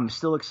movie? I'm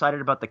still excited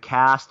about the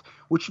cast,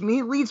 which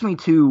leads me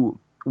to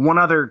one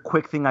other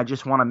quick thing I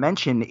just want to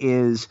mention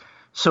is,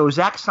 so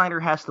Zack Snyder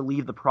has to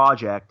leave the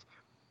project.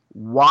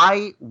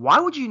 Why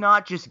would you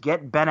not just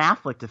get Ben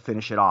Affleck to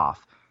finish it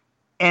off?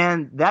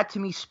 And that to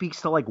me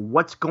speaks to like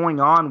what's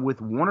going on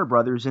with Warner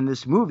Brothers in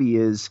this movie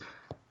is,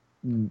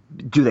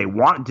 did they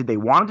want him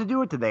to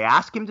do it? Did they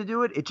ask him to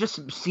do it? It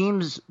just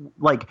seems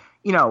like,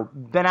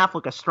 Ben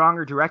Affleck, a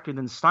stronger director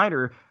than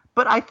Snyder,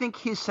 but I think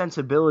his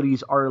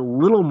sensibilities are a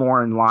little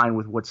more in line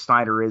with what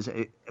Snyder is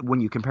when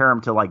you compare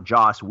him to like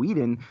Joss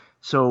Whedon.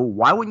 So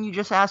why wouldn't you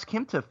just ask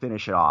him to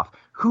finish it off?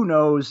 Who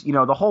knows?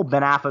 The whole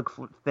Ben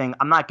Affleck thing,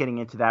 I'm not getting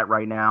into that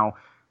right now.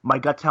 My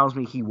gut tells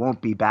me he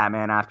won't be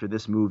Batman after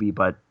this movie,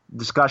 but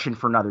discussion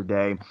for another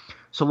day.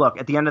 So look,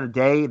 at the end of the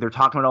day, they're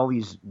talking about all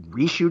these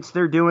reshoots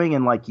they're doing,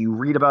 and like you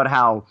read about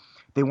how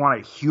they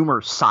want to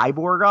humor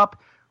Cyborg up,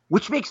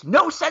 which makes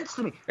no sense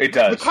to me. It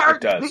does.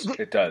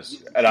 It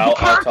does. And I'll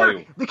tell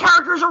you. The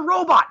character is a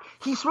robot.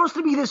 He's supposed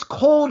to be this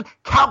cold,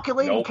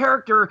 calculating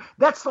character.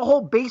 That's the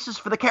whole basis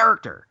for the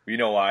character. You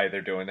know why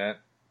they're doing that?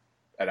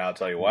 And I'll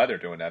tell you why they're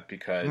doing that.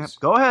 Because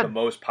Go ahead. The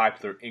most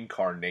popular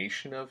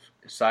incarnation of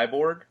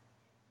Cyborg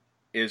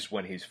is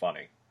when he's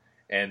funny.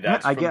 And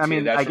that's I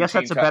guess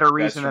that's a better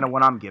reason than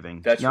what I'm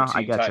giving. That's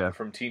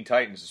from Teen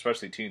Titans,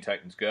 especially Teen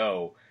Titans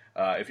Go.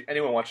 If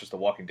anyone watches The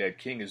Walking Dead,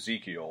 King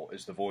Ezekiel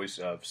is the voice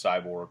of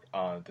Cyborg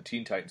on the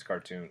Teen Titans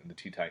cartoon and the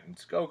Teen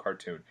Titans Go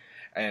cartoon.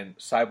 And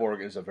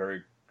Cyborg is a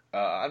very,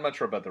 I'm not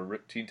sure about the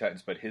Teen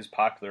Titans, but his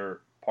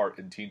popular part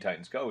in Teen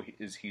Titans Go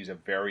is he's a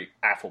very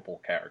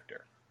affable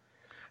character.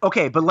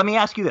 Okay, but let me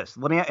ask you this.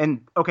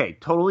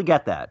 Totally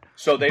get that.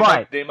 So they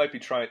might be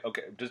trying.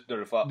 Okay, just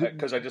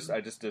because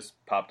I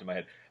just popped in my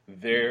head.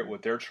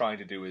 What they're trying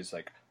to do is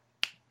like,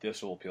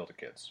 this will appeal to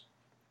kids.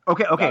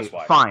 Okay,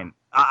 fine.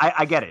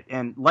 I get it.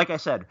 And like I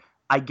said,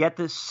 I get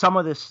some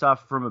of this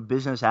stuff from a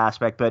business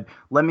aspect, but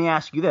let me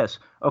ask you this.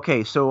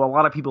 Okay, so a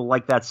lot of people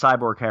like that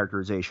Cyborg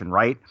characterization,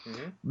 right?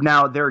 Mm-hmm.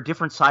 Now, there are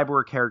different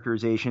Cyborg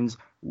characterizations.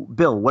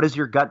 Bill, what does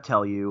your gut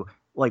tell you?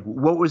 Like,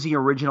 what was the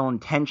original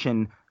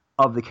intention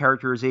of the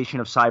characterization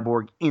of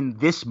Cyborg in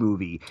this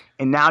movie?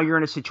 And now you're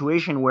in a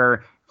situation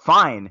where,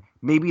 fine,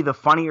 maybe the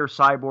funnier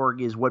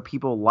Cyborg is what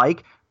people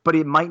like, but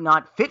it might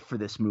not fit for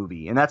this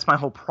movie, and that's my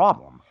whole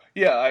problem.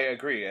 Yeah, I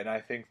agree, and I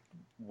think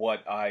one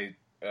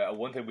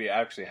thing we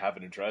actually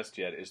haven't addressed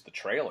yet is the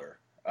trailer.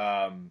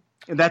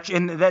 That's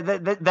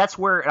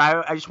where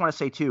I just want to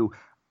say too,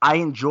 I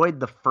enjoyed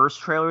the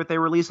first trailer that they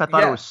released. I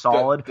thought it was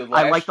solid.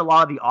 I liked a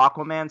lot of the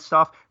Aquaman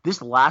stuff.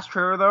 This last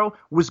trailer though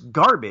was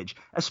garbage,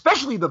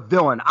 especially the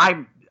villain.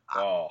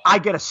 I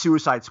get a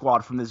Suicide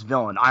Squad from this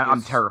villain.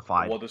 I'm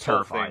terrified. Well, this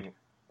terrified. whole thing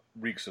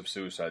reeks of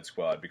Suicide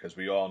Squad because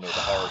we all know the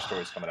horror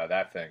stories coming out of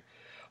that thing.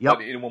 Yep.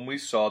 But when we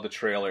saw the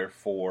trailer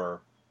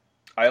for...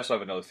 I also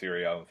have another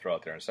theory I'll throw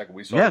out there in a second.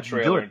 We saw the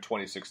trailer in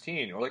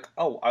 2016. And we're like,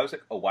 I was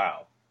like, oh,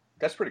 wow.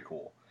 That's pretty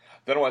cool.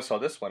 Then when I saw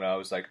this one, I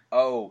was like,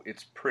 oh,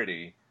 it's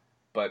pretty.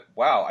 But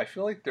wow, I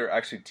feel like they're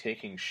actually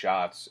taking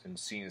shots and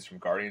scenes from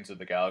Guardians of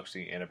the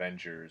Galaxy and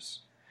Avengers.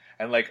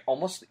 And like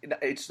almost,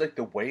 it's like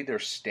the way they're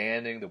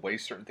standing, the way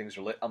certain things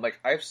are lit. I'm like,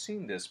 I've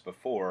seen this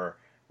before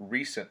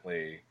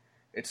recently.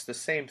 It's the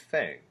same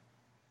thing.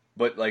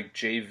 But like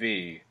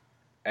JV,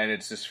 and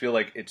it's just feel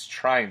like it's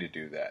trying to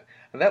do that.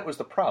 And that was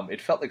the problem.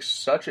 It felt like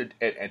such a,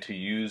 and to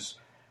use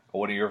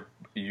one of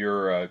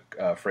your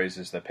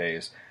phrases that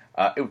pays,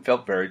 it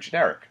felt very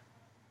generic.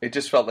 It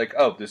just felt like,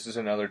 oh, this is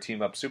another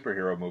team-up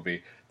superhero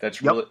movie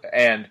that's really...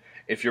 And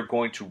if you're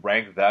going to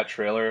rank that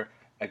trailer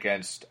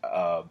against,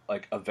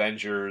 like,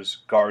 Avengers,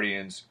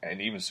 Guardians,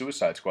 and even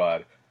Suicide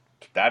Squad,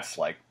 that's,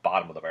 like,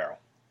 bottom of the barrel.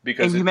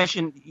 Because you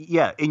mentioned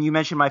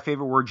my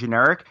favorite word,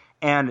 generic,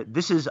 and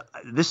this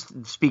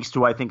speaks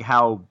to, I think,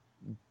 how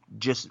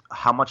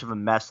much of a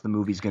mess the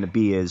movie's going to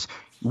be is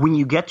when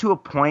you get to a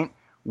point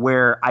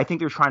where I think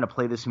they're trying to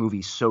play this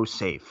movie so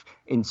safe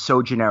and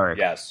so generic.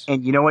 Yes.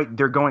 And you know what?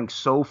 They're going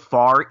so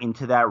far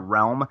into that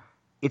realm,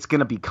 it's going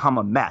to become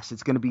a mess.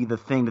 It's going to be the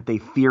thing that they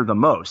fear the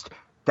most.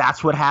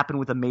 That's what happened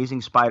with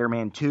Amazing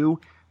Spider-Man 2.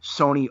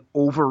 Sony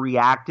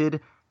overreacted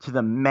to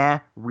the meh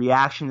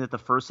reaction that the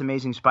first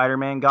Amazing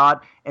Spider-Man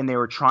got, and they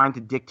were trying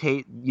to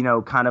dictate,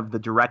 kind of the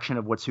direction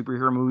of what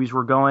superhero movies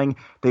were going.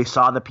 They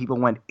saw that people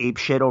went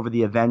apeshit over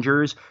the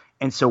Avengers,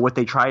 and so what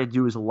they try to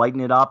do is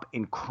lighten it up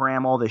and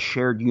cram all the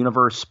shared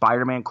universe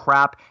Spider-Man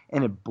crap,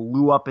 and it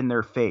blew up in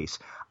their face.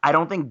 I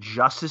don't think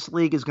Justice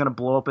League is going to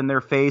blow up in their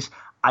face.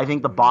 I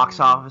think the box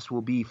office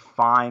will be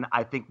fine.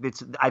 I think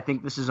this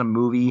is a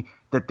movie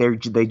that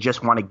they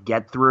just want to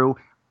get through.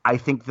 I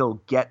think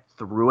they'll get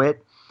through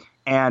it.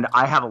 And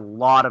I have a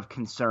lot of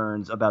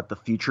concerns about the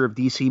future of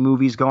DC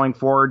movies going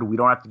forward. We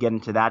don't have to get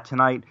into that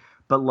tonight.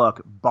 But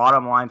look,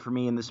 bottom line for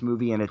me in this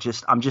movie, and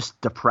I'm just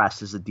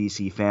depressed as a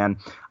DC fan.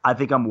 I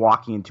think I'm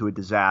walking into a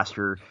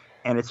disaster,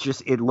 and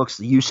it looks,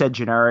 you said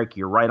generic,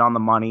 you're right on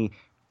the money.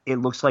 It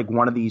looks like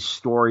one of these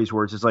stories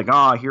where it's just like,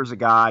 oh, here's a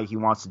guy, he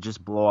wants to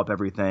just blow up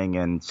everything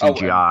and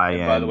CGI.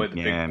 And by the way,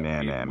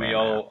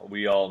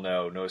 we all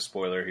know, no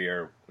spoiler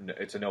here,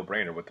 it's a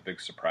no-brainer what the big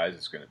surprise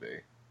is going to be.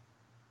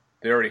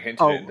 They already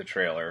hinted it in the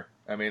trailer.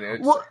 I mean, we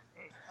know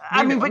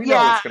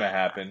what's going to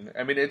happen.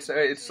 I mean, it's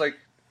like,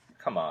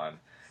 come on.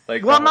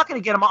 Like, I'm not going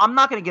to get him. I'm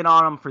not going to get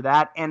on him for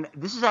that. And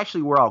this is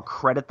actually where I'll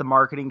credit the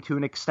marketing to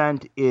an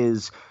extent.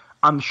 Is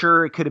I'm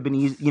sure it could have been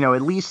easy.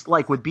 At least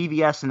like with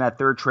BVS in that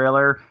third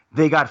trailer,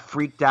 they got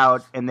freaked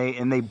out and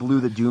they blew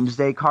the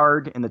Doomsday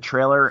card in the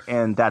trailer,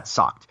 and that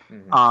sucked.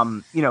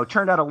 Mm-hmm.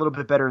 Turned out a little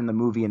bit better in the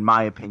movie, in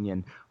my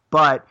opinion.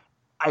 But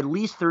at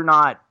least they're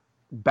not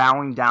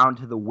bowing down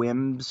to the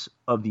whims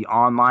of the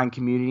online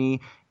community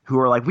who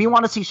are like, we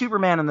want to see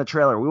Superman in the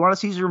trailer. We want to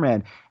see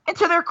Superman. And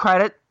to their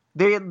credit,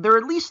 they're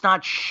at least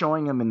not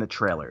showing him in the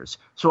trailers.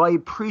 So I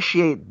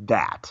appreciate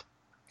that.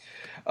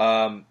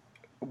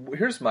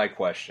 Here's my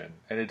question,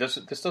 and this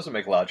doesn't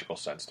make logical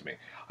sense to me.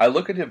 I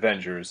look at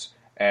Avengers,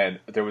 and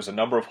there was a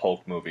number of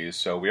Hulk movies,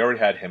 so we already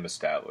had him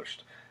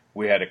established.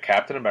 We had a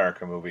Captain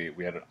America movie,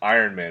 we had an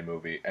Iron Man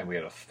movie, and we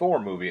had a Thor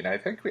movie, and I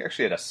think we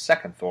actually had a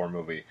second Thor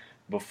movie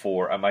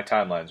before. My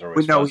timelines are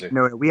always fuzzy.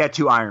 No, we had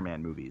 2 Iron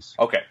Man movies.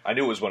 Okay, I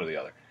knew it was one or the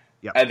other.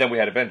 Yep. And then we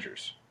had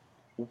Avengers.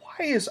 Why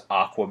is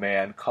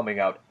Aquaman coming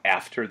out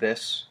after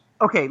this?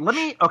 Okay,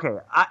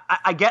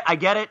 I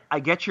get it. I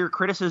get your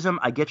criticism.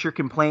 I get your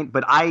complaint.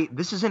 But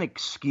this is an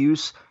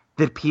excuse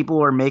that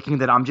people are making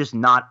that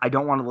I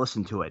don't want to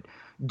listen to it.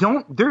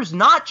 There's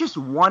not just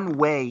one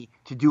way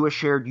to do a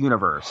shared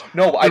universe.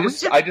 No, I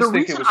just think it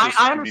was just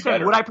I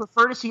understand. Would I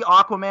prefer to see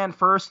Aquaman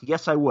first?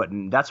 Yes, I would.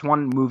 And that's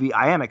one movie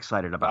I am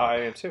excited about.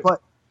 I am too.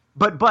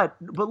 But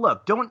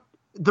look,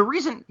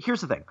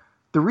 here's the thing.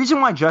 The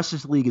reason why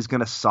Justice League is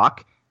going to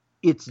suck,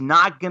 it's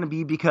not going to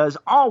be because,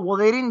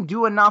 they didn't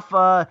do enough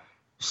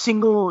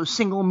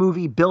single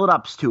movie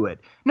build-ups to it.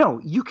 No,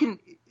 you can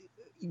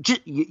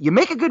you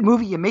make a good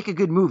movie, you make a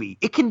good movie.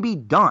 It can be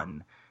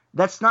done.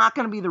 That's not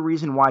going to be the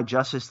reason why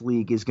Justice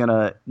League is going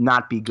to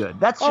not be good.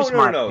 That's just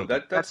my opinion.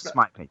 That's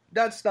my opinion.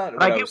 That's not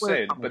what I was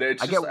saying. But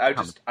it's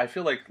I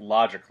feel like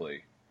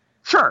logically,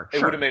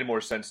 it would have made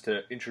more sense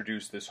to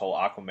introduce this whole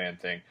Aquaman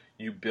thing.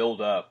 You build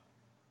up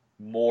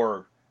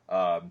more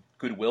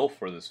goodwill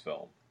for this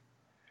film,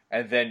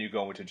 and then you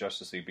go into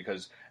Justice League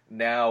because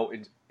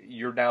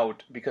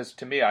because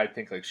to me, I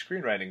think like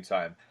screenwriting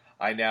time.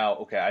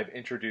 I've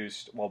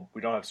introduced. Well,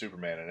 we don't have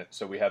Superman in it,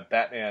 so we have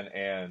Batman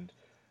and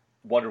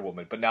Wonder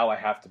Woman, but now I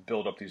have to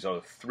build up these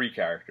other 3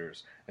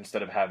 characters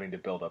instead of having to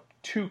build up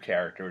 2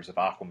 characters if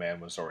Aquaman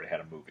was already had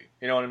a movie.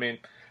 You know what I mean?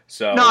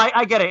 So no,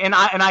 I get it, and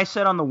I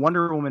said on the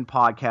Wonder Woman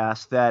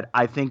podcast that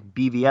I think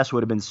BVS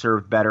would have been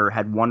served better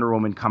had Wonder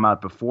Woman come out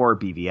before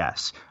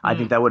BVS. I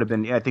think that would have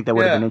been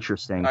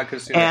interesting. I could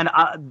see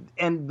that.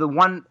 And the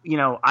one,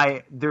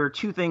 there are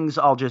 2 things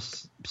I'll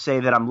just say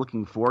that I'm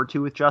looking forward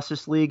to with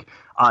Justice League.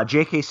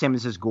 J.K.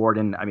 Simmons as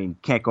Gordon. I mean,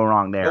 can't go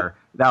wrong there. Nope.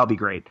 That'll be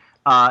great.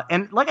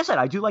 And like I said,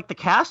 I do like the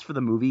cast for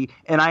the movie,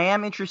 and I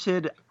am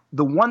interested.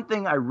 The one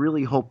thing I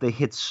really hope they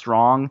hit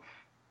strong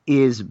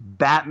is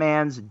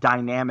Batman's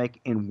dynamic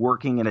in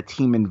working in a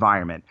team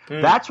environment.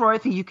 That's where I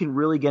think you can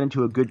really get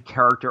into a good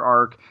character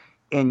arc,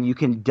 and you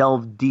can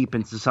delve deep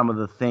into some of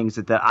the things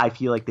that I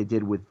feel like they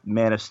did with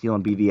Man of Steel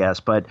and BVS.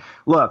 But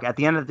look, at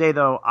the end of the day,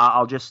 though,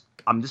 I'm just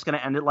going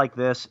to end it like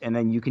this, and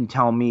then you can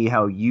tell me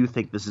how you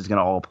think this is going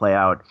to all play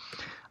out.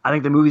 I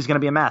think the movie's going to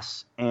be a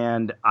mess,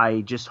 and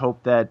I just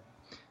hope that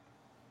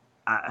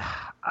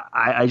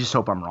I just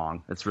hope I'm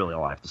wrong. That's really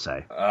all I have to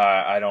say.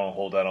 I don't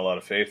hold out a lot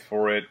of faith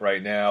for it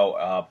right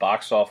now.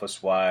 Box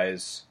office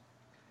wise,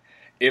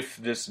 if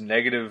this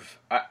negative,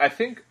 I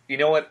think you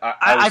know what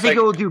I think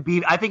it will do.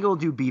 I think it will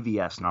do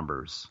BVS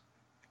numbers.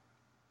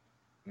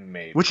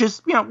 Maybe, which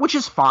is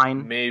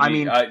fine. Maybe. I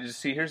mean,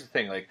 see, here's the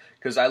thing,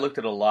 because I looked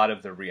at a lot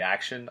of the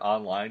reaction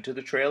online to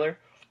the trailer,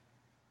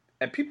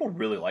 and people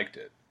really liked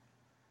it,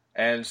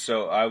 and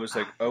so I was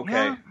like, okay.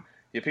 Yeah.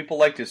 Yeah, people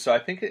liked it, so I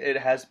think it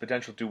has the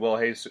potential to do well.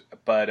 Hey,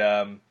 but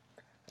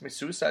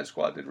Suicide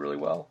Squad did really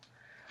well.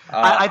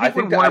 I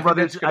think Warner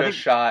Brothers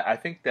shot. I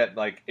think that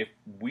if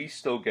we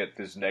still get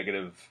this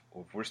negative,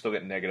 if we're still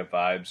getting negative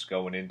vibes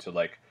going into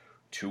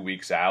 2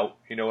 weeks out,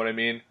 you know what I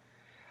mean?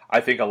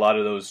 I think a lot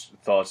of those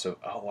thoughts of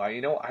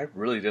I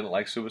really didn't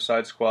like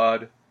Suicide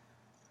Squad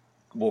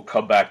will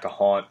come back to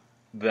haunt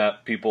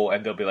that people,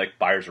 and they'll be like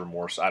buyer's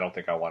remorse. I don't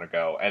think I want to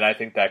go, and I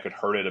think that could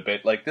hurt it a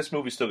bit. This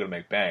movie's still going to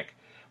make bank.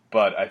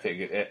 But I think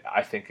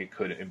it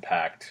could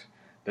impact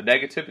the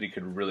negativity.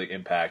 Could really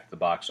impact the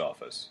box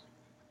office.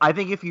 I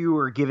think if you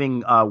were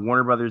giving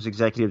Warner Brothers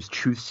executives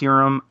truth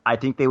serum, I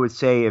think they would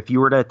say if you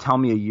were to tell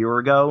me a year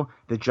ago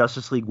that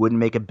Justice League wouldn't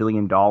make $1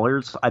 billion,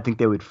 I think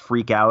they would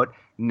freak out.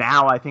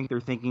 Now I think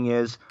their thinking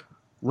is,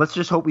 let's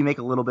just hope we make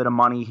a little bit of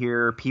money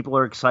here. People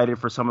are excited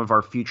for some of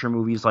our future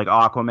movies like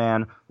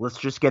Aquaman. Let's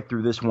just get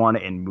through this one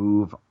and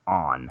move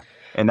on.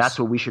 And that's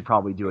what we should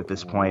probably do at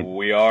this point.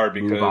 We are,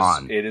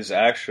 because it is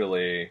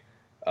actually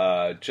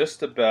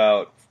just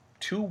about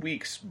 2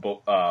 weeks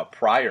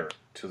prior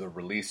to the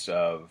release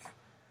of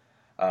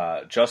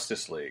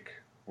Justice League.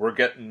 We're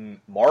getting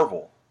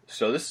Marvel.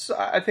 So this is,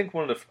 I think,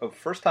 one of the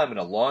first time in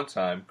a long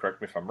time, correct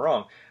me if I'm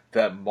wrong,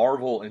 that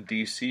Marvel and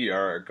DC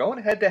are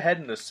going head-to-head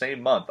in the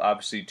same month.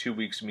 Obviously, 2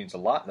 weeks means a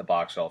lot in the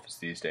box office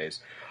these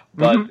days.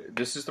 But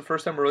this is the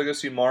first time we're really going to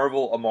see a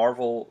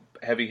Marvel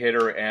heavy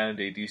hitter and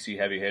a DC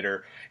heavy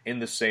hitter in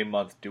the same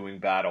month doing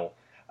battle.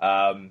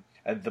 And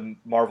the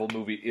Marvel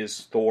movie is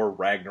Thor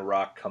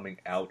Ragnarok, coming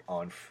out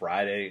on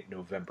Friday,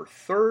 November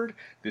 3rd.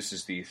 This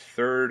is the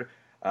 3rd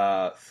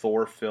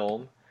Thor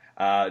film.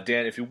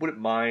 Dan, if you wouldn't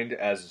mind,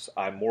 as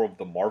I'm more of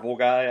the Marvel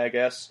guy, I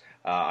guess,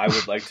 I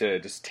would like to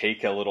just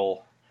take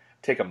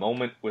a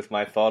moment with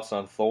my thoughts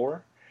on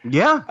Thor.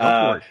 Yeah,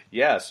 go for it.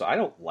 Yeah, so I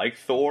don't like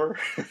Thor.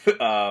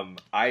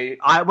 Wait,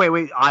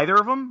 either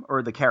of them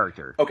or the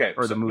character? Okay,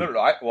 or the movie? No.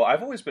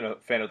 I've always been a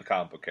fan of the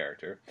comic book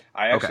character.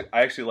 I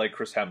actually like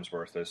Chris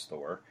Hemsworth as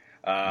Thor.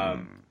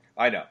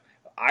 I know.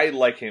 I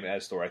like him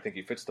as Thor. I think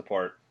he fits the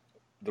part.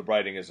 The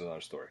writing is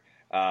another story.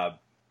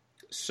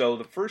 So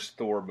the first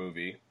Thor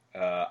movie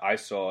I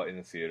saw in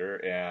the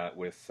theater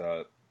with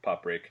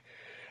Pop Break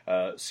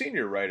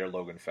senior writer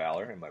Logan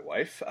Fowler and my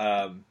wife.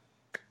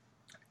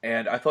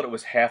 And I thought it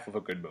was half of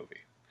a good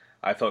movie.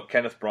 I thought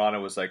Kenneth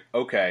Branagh was like,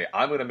 okay,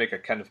 I'm going to make a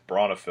Kenneth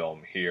Branagh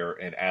film here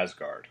in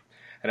Asgard.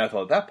 And I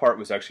thought that part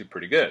was actually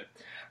pretty good.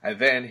 And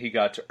then he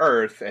got to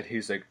Earth, and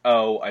he's like,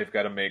 oh, I've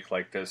got to make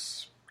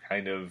this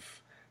kind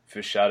of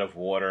fish out of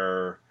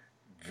water,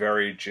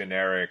 very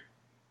generic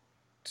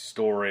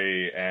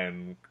story,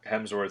 and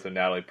Hemsworth and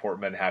Natalie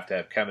Portman have to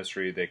have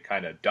chemistry. They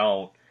kind of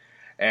don't.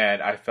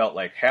 And I felt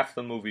like half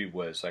the movie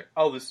was like,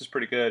 oh, this is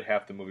pretty good.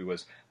 Half the movie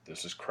was,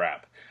 this is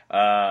crap.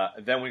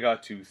 Then we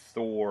got to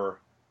Thor,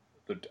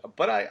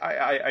 but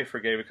I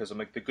forgave it because I'm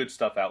like, the good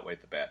stuff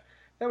outweighed the bad.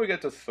 Then we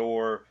get to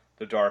Thor,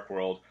 The Dark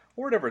World,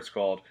 or whatever it's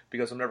called,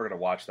 because I'm never going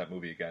to watch that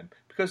movie again,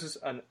 because it's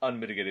an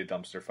unmitigated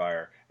dumpster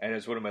fire, and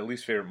it's one of my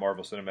least favorite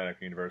Marvel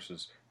Cinematic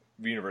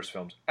Universe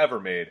films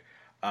ever made.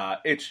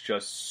 It's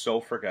just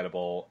so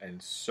forgettable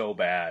and so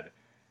bad.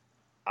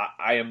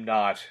 I am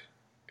not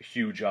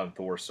huge on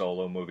Thor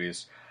solo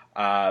movies.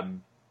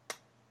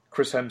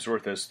 Chris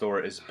Hemsworth as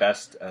Thor is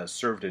best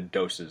served in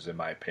doses, in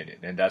my opinion,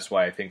 and that's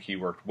why I think he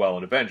worked well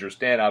in Avengers.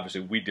 Dan, obviously,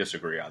 we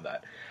disagree on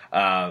that.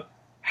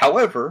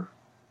 However,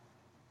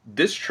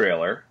 this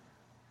trailer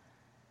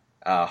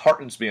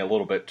heartens me a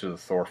little bit to the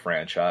Thor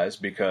franchise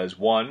because,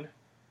 one,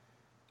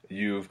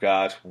 you've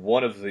got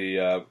one of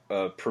the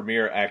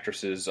premier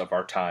actresses of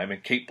our time,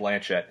 and Cate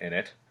Blanchett in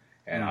it,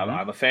 and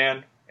I'm a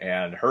fan.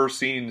 And her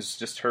scenes,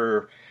 just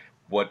her,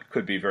 what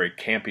could be very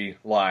campy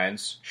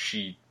lines,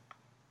 she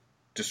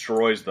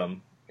destroys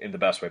them in the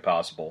best way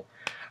possible.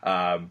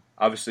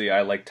 Obviously,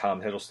 I like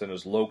Tom Hiddleston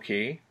as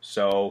Loki,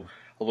 so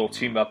a little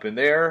team up in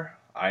there,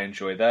 I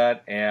enjoy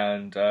that.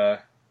 And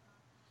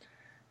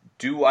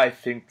do I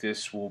think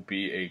this will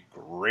be a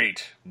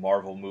great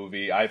Marvel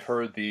movie? I've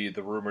heard the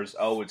rumors,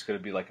 it's going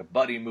to be like a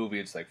buddy movie.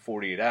 It's like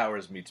 48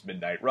 Hours meets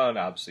Midnight Run,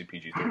 obviously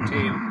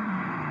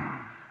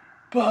PG-13.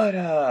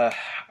 But,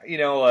 you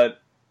know what?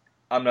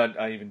 I'm not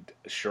even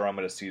sure I'm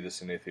going to see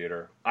this in a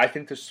theater. I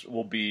think this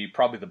will be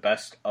probably the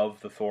best of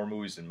the Thor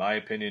movies, in my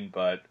opinion,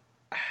 but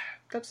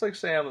that's like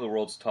saying I'm the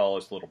world's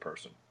tallest little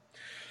person.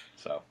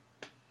 So...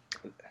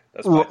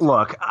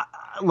 Look.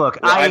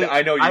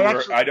 I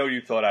know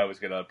you thought I was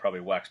gonna probably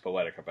wax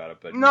poetic about it,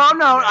 but no.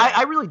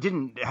 I really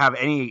didn't have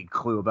any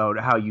clue about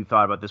how you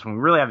thought about this one.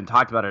 We really haven't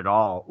talked about it at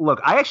all. Look,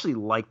 I actually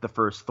like the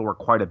first Thor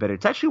quite a bit.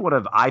 It's actually one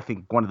of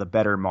the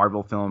better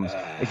Marvel films.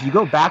 If you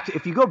go back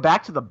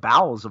to the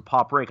bowels of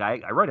Pop Break, I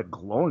write a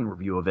glowing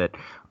review of it.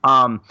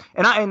 And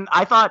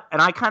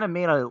I kind of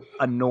made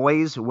a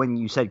noise when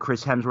you said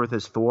Chris Hemsworth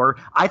as Thor.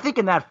 I think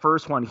in that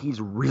first one he's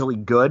really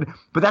good,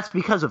 but that's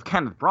because of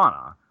Kenneth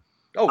Branagh.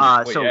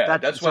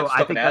 That's why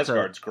stuff in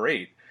Asgard's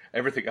great.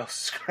 Everything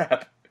else is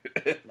crap.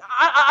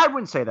 I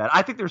wouldn't say that.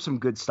 I think there's some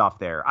good stuff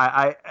there.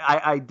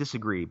 I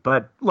disagree.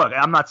 But look,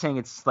 I'm not saying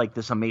it's like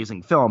this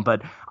amazing film,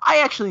 but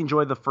I actually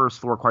enjoyed the first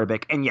Thor quite a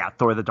bit. And yeah,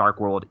 Thor: The Dark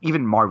World,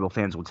 even Marvel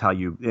fans will tell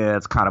you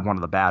it's kind of one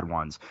of the bad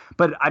ones.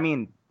 But I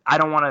mean, I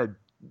don't want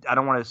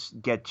to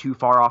get too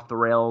far off the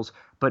rails,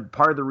 but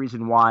part of the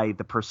reason why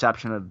the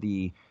perception of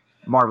the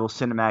Marvel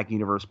Cinematic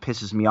Universe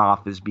pisses me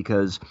off is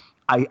because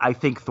I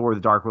think Thor: The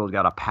Dark World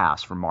got a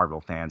pass from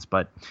Marvel fans.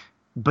 But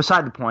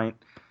beside the point,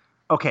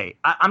 okay,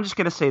 I'm just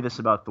going to say this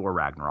about Thor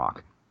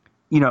Ragnarok.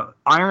 You know,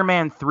 Iron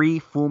Man 3,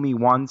 fool me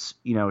once,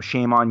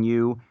 shame on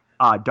you.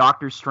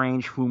 Doctor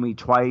Strange, fool me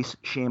twice,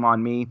 shame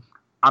on me.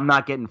 I'm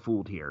not getting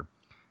fooled here.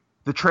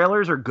 The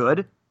trailers are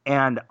good,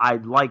 and I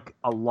like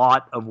a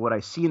lot of what I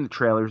see in the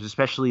trailers,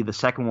 especially the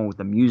second one with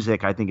the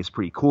music. I think is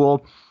pretty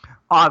cool.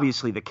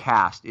 Obviously, the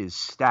cast is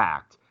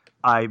stacked.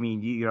 I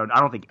mean,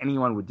 I don't think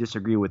anyone would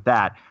disagree with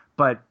that.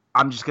 But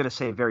I'm just going to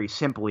say very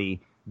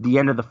simply, the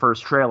end of the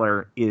first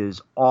trailer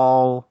is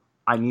all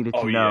I needed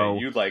to know.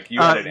 You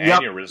had an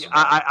aneurysm.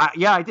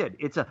 I did.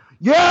 It's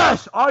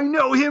yes, I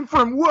know him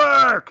from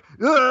work.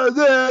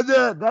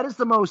 That is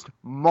the most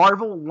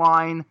Marvel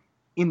line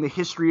in the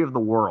history of the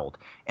world.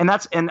 And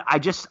I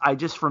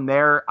just from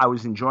there, I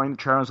was enjoying the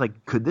trailer. I was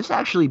like, could this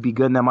actually be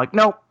good? And I'm like,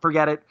 nope,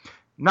 forget it.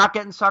 Not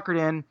getting suckered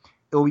in.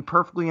 It'll be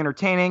perfectly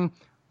entertaining.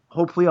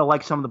 Hopefully I'll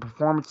like some of the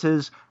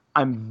performances.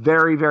 I'm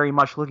very, very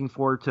much looking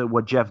forward to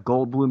what Jeff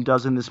Goldblum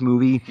does in this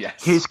movie.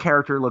 Yes. His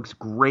character looks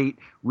great,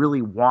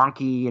 really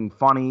wonky and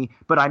funny,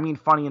 but I mean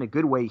funny in a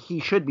good way.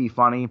 He should be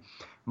funny.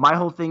 My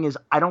whole thing is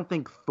I don't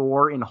think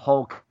Thor and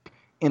Hulk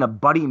in a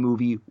buddy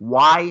movie,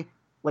 why,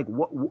 like,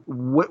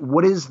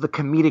 what is the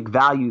comedic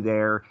value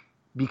there?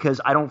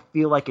 Because I don't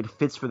feel like it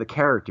fits for the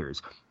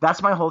characters.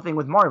 That's my whole thing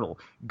with Marvel.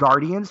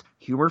 Guardians,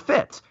 humor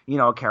fits.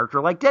 A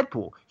character like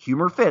Deadpool,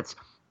 humor fits.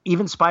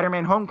 Even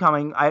Spider-Man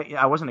Homecoming,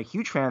 I wasn't a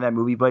huge fan of that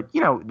movie, but,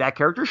 that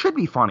character should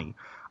be funny.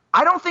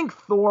 I don't think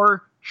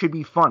Thor should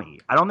be funny.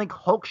 I don't think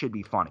Hulk should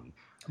be funny.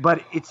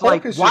 But it's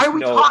Hulk like, why are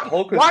we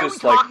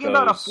talking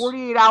about a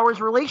 48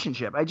 hours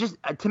relationship?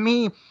 To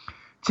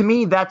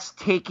me, that's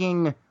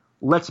taking,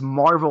 let's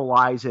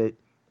Marvelize it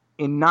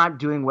and not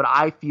doing what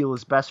I feel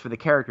is best for the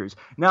characters.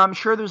 Now, I'm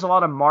sure there's a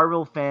lot of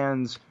Marvel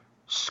fans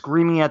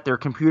screaming at their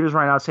computers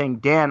right now saying,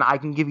 Dan, I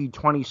can give you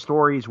 20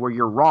 stories where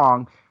you're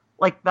wrong.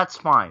 Like, that's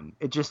fine.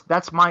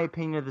 That's my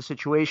opinion of the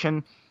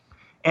situation.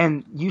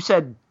 And you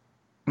said,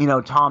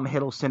 Tom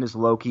Hiddleston is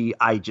Loki.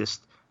 I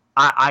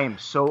am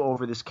so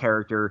over this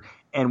character.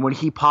 And when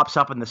he pops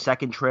up in the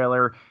second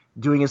trailer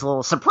doing his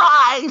little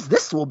surprise,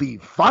 this will be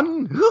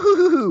fun.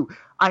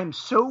 I'm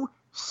so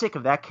sick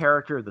of that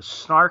character, the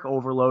snark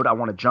overload. I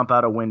want to jump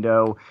out a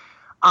window.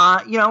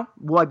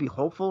 Will I be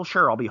hopeful?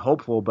 Sure, I'll be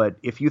hopeful. But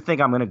if you think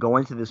I'm going to go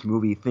into this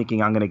movie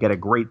thinking I'm going to get a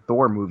great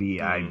Thor movie,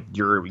 not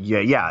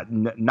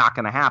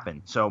going to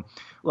happen. So,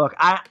 look,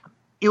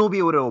 it will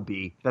be what it will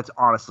be. That's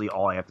honestly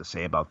all I have to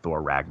say about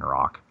Thor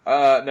Ragnarok.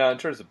 Now, in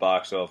terms of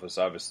box office,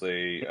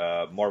 obviously,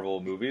 Marvel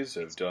movies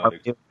have done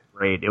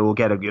great. It will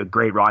get a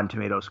great Rotten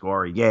Tomato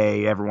score.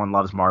 Yay! Everyone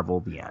loves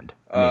Marvel. The end.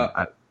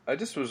 I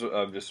just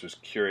was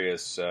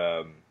curious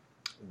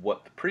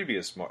what the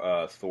previous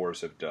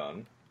Thors have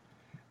done.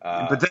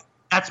 But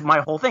that's my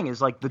whole thing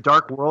is like The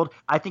Dark World.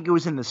 I think it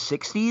was in the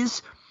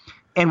 60s.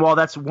 And while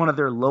that's one of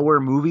their lower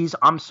movies,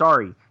 I'm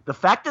sorry. The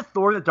fact that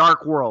Thor: The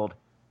Dark World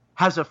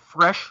has a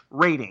fresh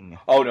rating.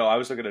 Oh no, I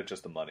was looking at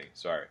just the money.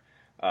 Sorry.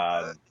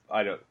 I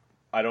don't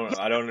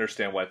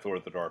understand why Thor: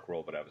 The Dark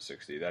World would have a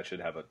 60. That should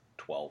have a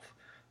 12.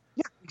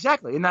 Yeah,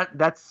 exactly. And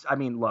that's I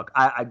mean, look,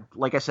 I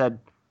like I said,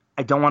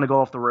 I don't want to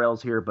go off the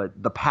rails here, but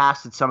the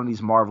pass that some of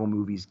these Marvel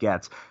movies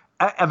gets.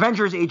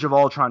 Avengers Age of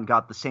Ultron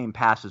got the same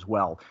pass as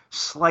well.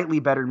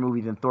 Slightly better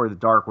movie than Thor: The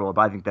Dark World,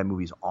 but I think that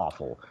movie's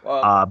awful.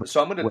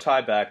 So I'm going to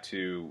tie back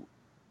to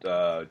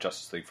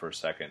Justice League for a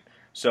second.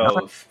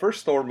 So,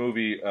 first Thor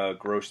movie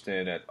grossed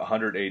in at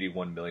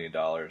 $181 million.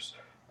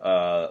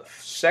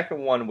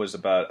 Second one was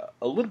about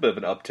a little bit of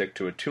an uptick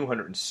to a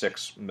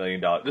 $206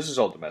 million. This is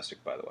all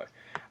domestic, by the way.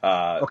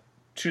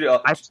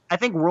 I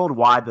think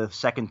worldwide the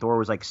second Thor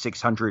was like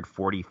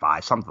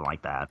 645, something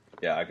like that.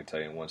 Yeah, I can tell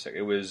you in 1 second.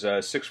 It was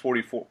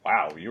 644.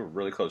 Wow, you were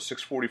really close.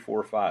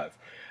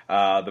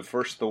 644.5. The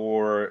first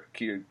Thor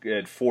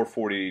had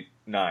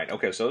 449.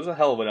 Okay, so it was a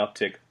hell of an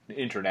uptick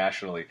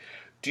internationally.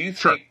 Do you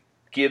think,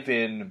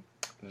 given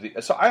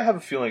so I have a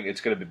feeling it's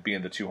going to be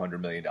in the $200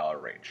 million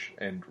range,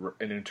 and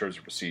in terms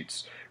of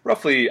receipts,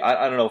 roughly.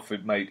 I don't know if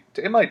it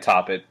might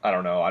top it. I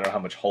don't know. I don't know how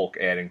much Hulk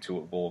adding to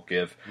it will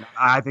give.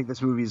 I think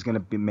this movie is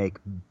going to make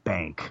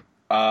bank.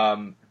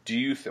 Do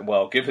you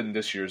well, given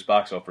this year's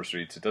box office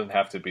receipts, it doesn't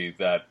have to be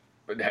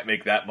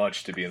make that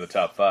much to be in the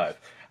top 5.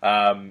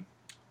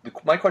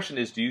 My question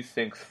is, do you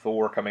think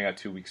Thor coming out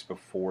 2 weeks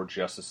before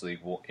Justice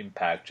League will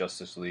impact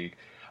Justice League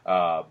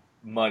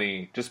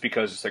money, just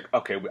because it's like,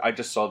 okay, I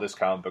just saw this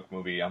comic book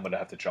movie, I'm going to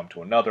have to jump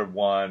to another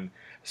one,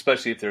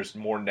 especially if there's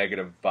more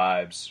negative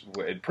vibes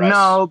in press?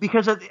 No,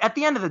 because at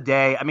the end of the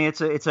day, I mean,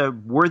 it's a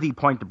worthy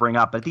point to bring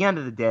up. At the end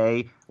of the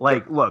day,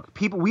 look,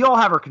 we all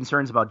have our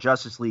concerns about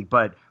Justice League,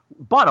 but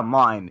bottom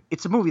line,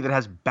 it's a movie that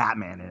has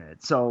Batman in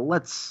it. So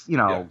let's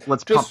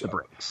pump the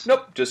brakes.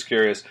 Nope, just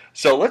curious.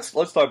 So let's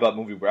talk about a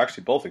movie we're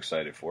actually both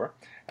excited for,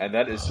 and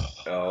that is,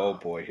 oh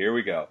boy, here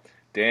we go.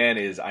 Dan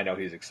I know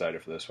he's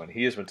excited for this one.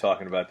 He has been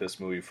talking about this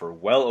movie for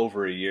well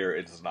over a year.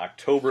 It is an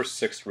October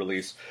 6th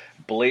release,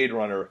 Blade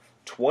Runner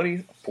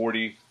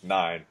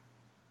 2049.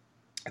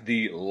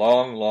 The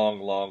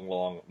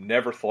long,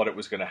 never thought it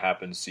was going to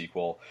happen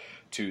sequel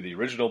to the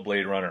original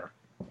Blade Runner.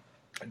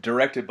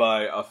 Directed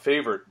by a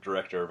favorite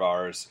director of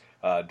ours,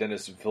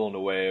 Denis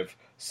Villeneuve,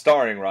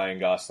 starring Ryan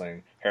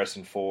Gosling,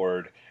 Harrison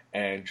Ford,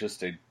 and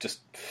just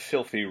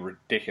filthy,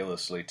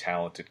 ridiculously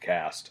talented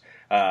cast.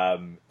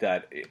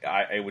 That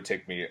it would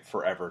take me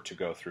forever to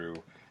go through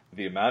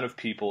the amount of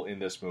people in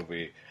this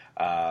movie,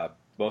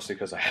 mostly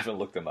because I haven't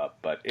looked them up,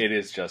 but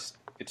it's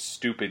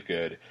stupid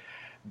good.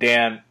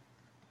 Dan,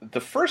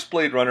 the first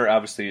Blade Runner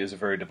obviously is a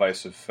very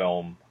divisive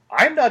film.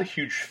 I'm not a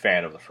huge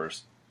fan of the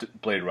first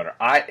Blade Runner.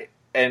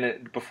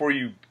 Before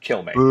you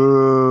kill me,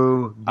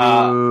 boo.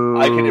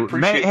 I can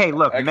appreciate.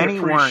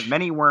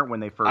 Many weren't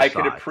when they first. I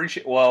could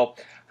appreciate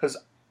because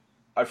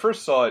I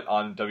first saw it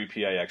on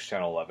WPIX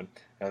Channel 11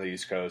 on the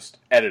East Coast,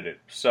 edited,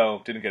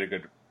 so didn't get a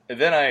good.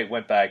 And then I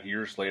went back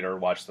years later,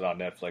 watched it on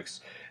Netflix,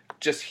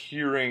 just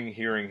hearing,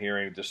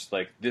 just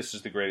like, this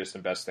is the greatest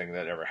and best thing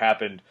that ever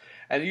happened.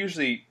 And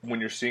usually, when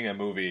you're seeing a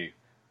movie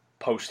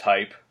post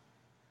hype,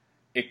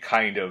 it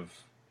kind of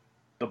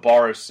the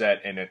bar is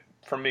set, and it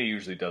for me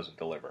usually doesn't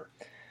deliver.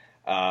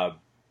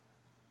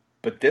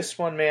 But this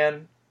one,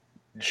 man,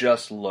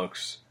 just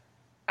looks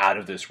out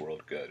of this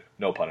world good.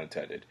 No pun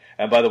intended.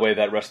 And by the way,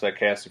 that rest of that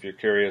cast, if you're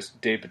curious,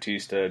 Dave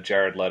Bautista,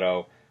 Jared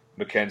Leto,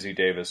 Mackenzie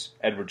Davis,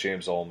 Edward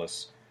James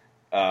Olmos,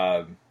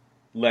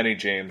 Lenny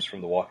James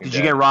from The Walking Dead. Did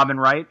you get Robin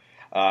Wright?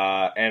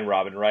 And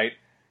Robin Wright.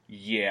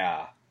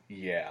 Yeah.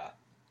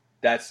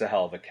 That's a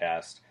hell of a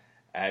cast.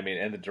 I mean,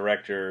 and the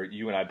director,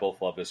 you and I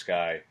both love this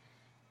guy.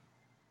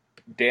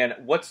 Dan,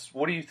 what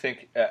do you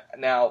think?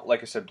 Now,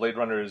 like I said, Blade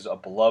Runner is a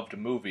beloved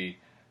movie.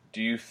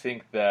 Do you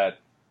think that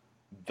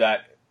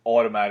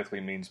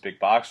automatically means big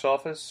box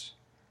office?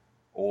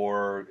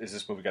 Or is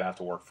this movie going to have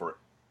to work for it?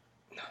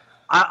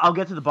 I'll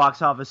get to the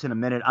box office in a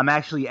minute. I'm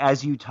actually,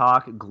 as you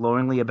talk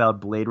glowingly about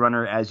Blade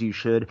Runner, as you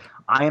should,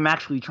 I am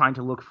actually trying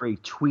to look for a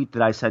tweet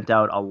that I sent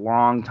out a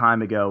long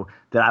time ago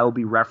that I will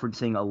be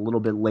referencing a little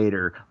bit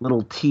later.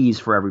 Little tease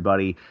for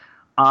everybody.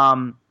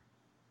 I'm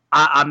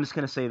just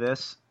going to say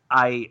this.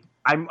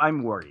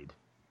 I'm worried.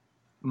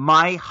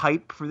 My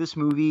hype for this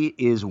movie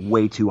is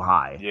way too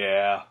high.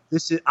 Yeah.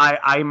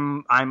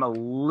 I'm a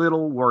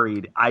little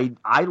worried.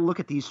 I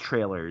look at these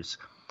trailers,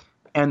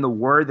 and the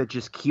word that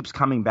just keeps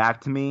coming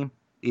back to me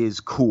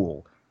is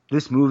cool.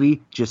 This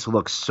movie just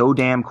looks so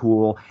damn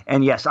cool.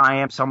 And yes, I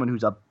am someone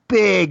who's a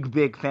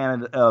big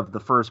fan of the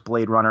first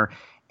Blade Runner.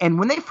 And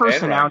when they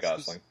first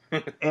announced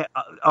this,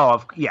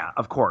 of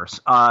course.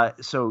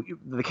 So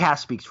the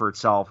cast speaks for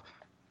itself.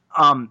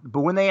 But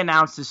when they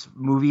announced this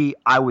movie,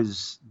 I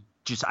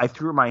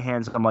threw up my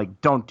hands. I'm like,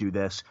 don't do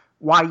this.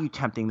 Why are you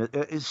tempting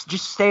this?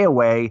 Just stay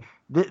away.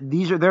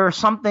 There are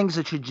some things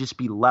that should just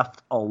be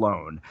left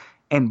alone.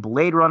 And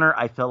Blade Runner,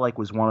 I felt like,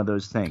 was one of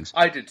those things.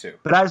 I did too.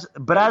 But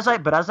as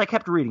I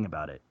kept reading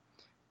about it,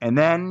 and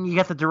then you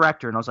get the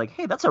director, and I was like,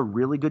 hey, that's a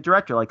really good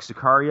director. Like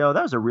Sicario,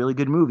 that was a really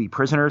good movie.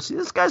 Prisoners,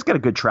 this guy's got a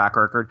good track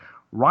record.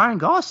 Ryan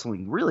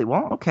Gosling, really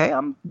well. Okay,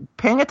 I'm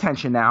paying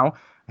attention now.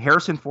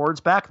 Harrison Ford's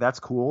back. That's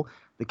cool.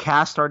 The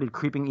cast started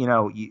creeping.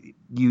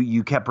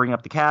 You kept bringing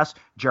up the cast.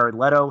 Jared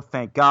Leto,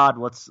 thank God.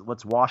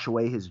 Let's wash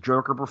away his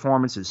Joker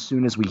performance as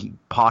soon as we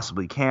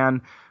possibly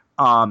can.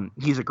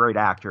 He's a great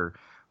actor,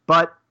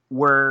 but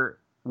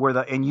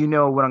and you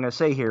know what I'm going to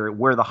say here,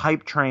 where the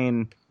hype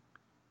train,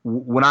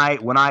 when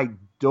I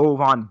dove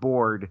on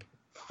board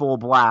full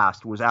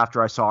blast, was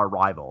after I saw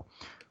Arrival.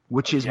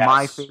 which is Yes.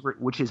 my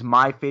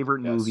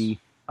favorite Yes. movie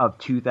of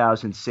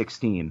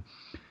 2016.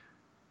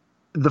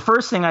 The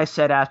first thing I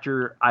said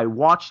after I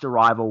watched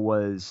Arrival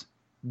was,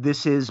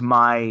 this is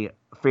my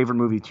favorite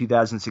movie of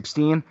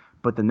 2016.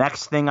 But the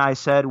next thing I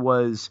said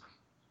was,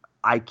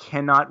 I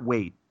cannot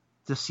wait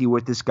to see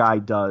what this guy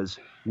does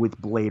with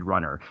Blade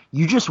Runner.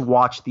 You just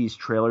watch these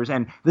trailers,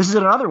 and this is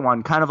another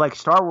one, kind of like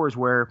Star Wars,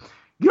 where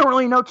you don't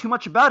really know too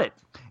much about it.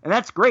 And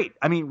that's great.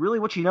 I mean, really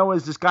what you know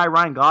is this guy,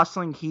 Ryan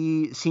Gosling,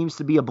 he seems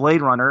to be a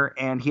Blade Runner,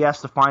 and he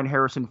has to find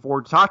Harrison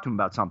Ford to talk to him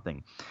about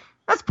something.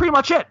 That's pretty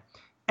much it.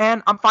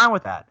 And I'm fine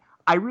with that.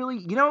 I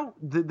really,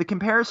 the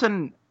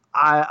comparison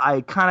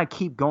I kind of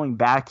keep going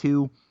back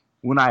to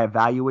when I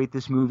evaluate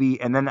this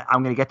movie, and then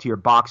I'm going to get to your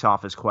box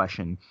office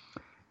question,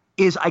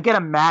 is I get a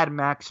Mad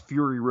Max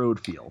Fury Road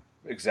feel.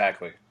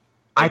 Exactly.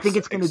 I think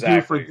it's going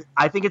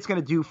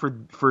to do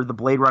for the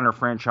Blade Runner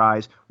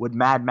franchise what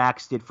Mad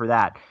Max did for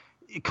that.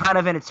 Kind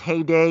of in its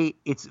heyday,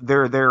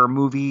 there are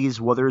movies.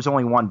 Well, there's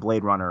only one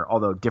Blade Runner,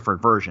 although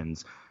different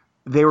versions.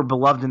 They were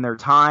beloved in their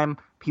time.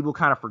 People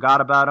kind of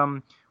forgot about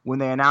them. When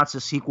they announced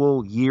a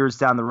sequel years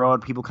down the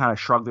road, people kind of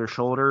shrugged their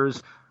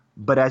shoulders.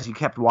 But as you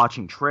kept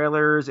watching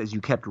trailers, as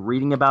you kept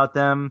reading about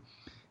them,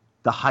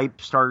 the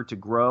hype started to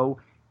grow.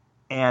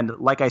 And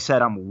like I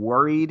said, I'm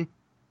worried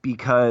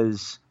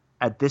because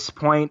at this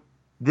point,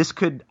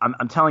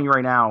 I'm telling you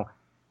right now,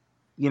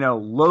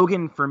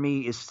 Logan for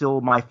me is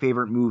still my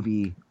favorite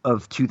movie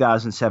of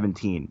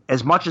 2017.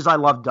 As much as I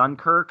love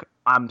Dunkirk,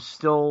 I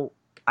still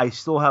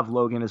have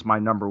Logan as my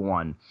number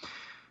one.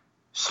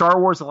 Star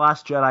Wars: The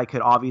Last Jedi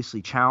could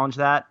obviously challenge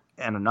that,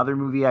 and another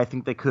movie I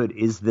think they could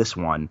is this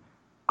one.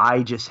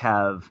 I just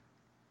have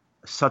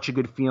such a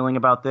good feeling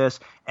about this,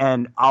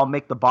 and I'll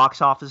make the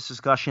box office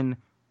discussion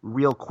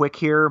real quick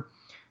here.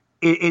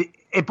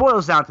 It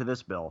boils down to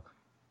this, Bill.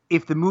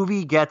 If the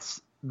movie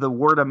gets the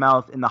word of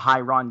mouth and the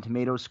high Rotten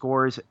Tomato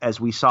scores as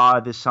we saw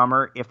this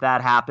summer, if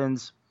that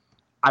happens,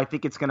 I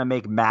think it's going to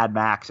make Mad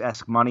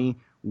Max-esque money,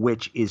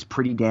 which is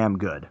pretty damn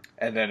good.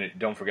 And then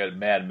don't forget,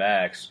 Mad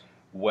Max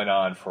went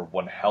on for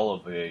one hell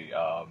of a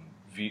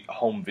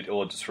home video,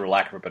 well, just for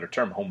lack of a better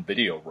term, home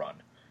video run.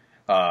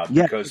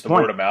 Because the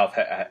word of mouth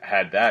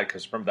had that.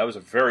 Because remember, that was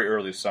a very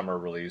early summer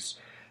release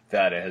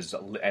that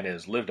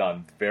has lived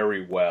on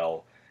very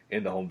well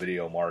in the home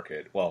video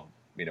market. Well,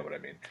 you know what I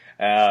mean.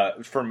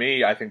 For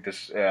me, I think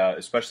this,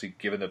 especially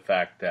given the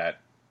fact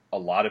that a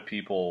lot of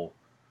people,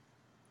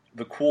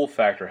 the cool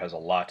factor has a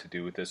lot to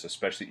do with this,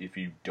 especially if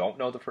you don't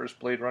know the first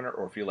Blade Runner,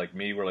 or if you like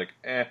me, we're like,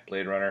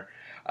 Blade Runner.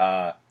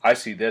 I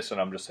see this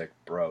and I'm just like,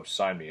 bro,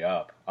 sign me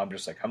up. I'm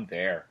just like, I'm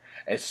there.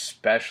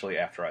 Especially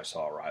after I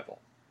saw Arrival.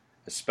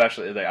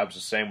 Especially, I was the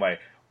same way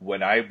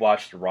when I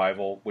watched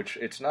Arrival, which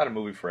it's not a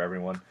movie for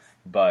everyone,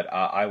 but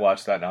I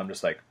watched that and I'm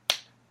just like,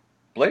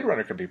 Blade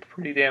Runner could be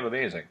pretty damn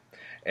amazing.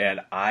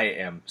 And I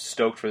am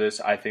stoked for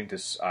this. I think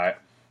this,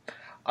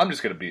 I'm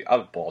just going to be,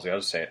 I'm ballsy, I'll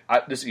just say it.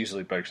 This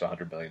easily breaks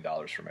 $100 million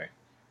for me.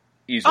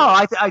 Easily.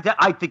 Oh,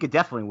 I think it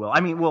definitely will.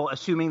 I mean, well,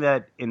 assuming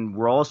that, and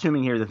we're all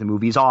assuming here that the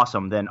movie's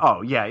awesome, then,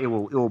 oh, yeah, it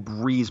will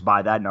breeze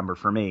by that number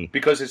for me.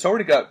 Because it's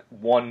already got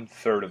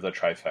 1/3 of the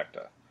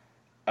trifecta.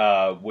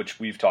 Which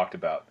we've talked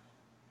about.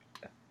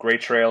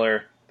 Great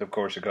trailer, of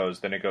course it goes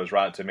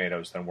Rotten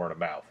Tomatoes, then word of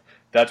mouth.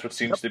 That's what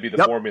seems to be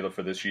the formula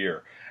for this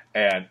year.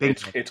 And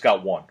it's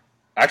got one.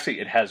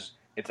 Actually,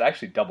 it's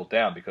actually doubled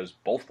down because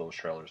both those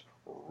trailers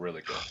were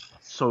really good.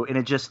 So, and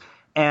it just,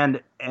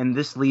 and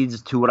this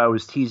leads to what I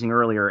was teasing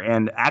earlier,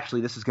 and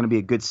actually this is going to be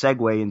a good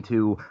segue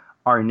into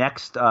our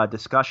next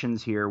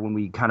discussions here when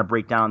we kind of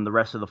break down the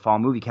rest of the fall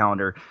movie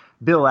calendar.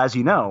 Bill, as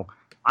you know,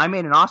 I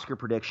made an Oscar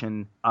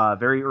prediction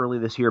very early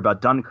this year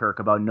about Dunkirk,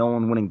 about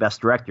Nolan winning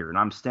Best Director, and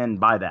I'm standing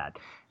by that.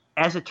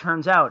 As it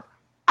turns out,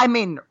 I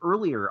made an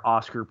earlier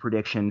Oscar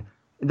prediction.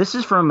 This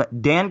is from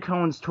Dan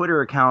Cohen's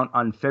Twitter account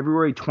on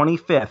February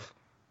 25th,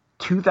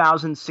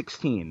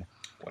 2016.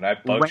 When I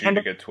bugged you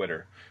to get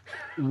Twitter.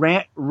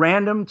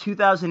 Random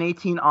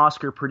 2018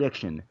 Oscar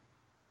prediction.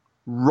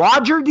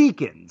 Roger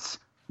Deakins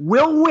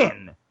will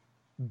win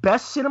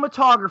Best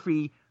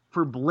Cinematography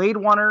for Blade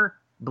Runner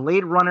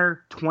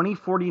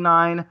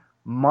 2049.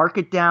 Mark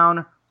it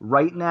down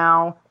right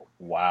now.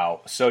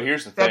 Wow. So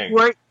here's the thing.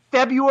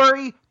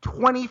 February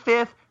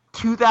 25th,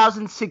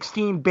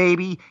 2016,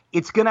 baby.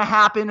 It's going to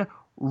happen.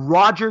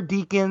 Roger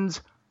Deakins,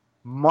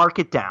 mark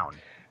it down.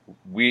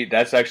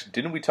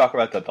 Didn't we talk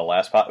about that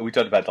we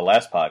talked about the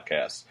last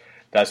podcast.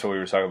 That's what we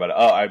were talking about.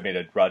 Oh, I made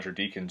a Roger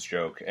Deakins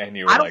joke, and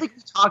you were I don't think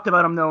we talked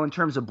about him, though, in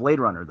terms of Blade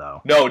Runner,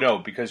 though. No,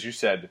 because you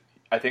said,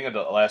 I think in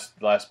the last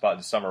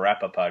the summer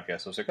wrap-up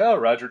podcast, I was like, oh,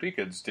 Roger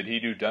Deakins, did he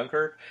do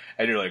Dunkirk?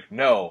 And you're like,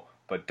 no,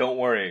 but don't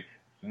worry.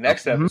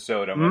 Next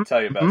episode, I'm going to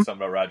tell you about something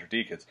about Roger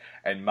Deakins.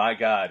 And my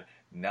God,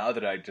 now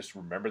that I just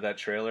remember that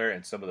trailer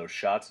and some of those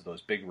shots of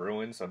those big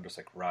ruins, I'm just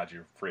like,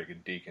 Roger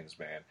friggin' Deakins,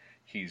 man.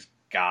 He's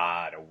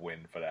got to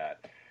win for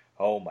that.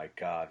 Oh, my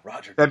God.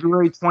 Roger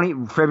February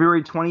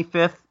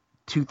 25th,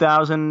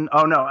 2000.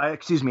 Oh, no,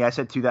 excuse me. I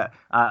said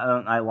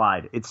I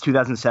lied. It's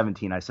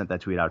 2017. I sent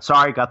that tweet out.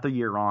 Sorry, got the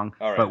year wrong.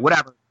 All right. But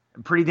whatever.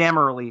 pretty damn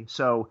early.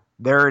 So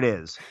there it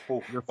is.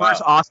 Oof, Your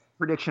first wow. Oscar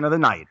prediction of the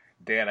night.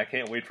 Dan, I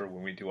can't wait for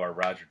when we do our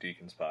Roger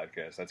Deakins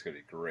podcast. That's going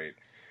to be great.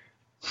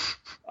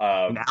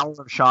 An hour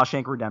of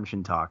Shawshank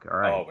Redemption talk. All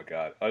right. Oh, my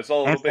God. That's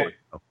all And it'll be.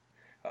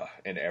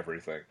 And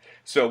everything.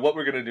 So what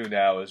we're going to do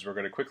now is we're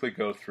going to quickly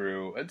go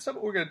through, and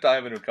we're going to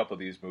dive into a couple of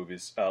these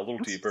movies a little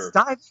deeper.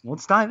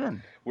 Let's dive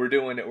in. We're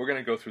going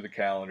to go through the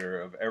calendar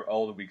of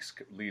all the weeks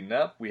leading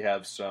up. We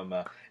have some.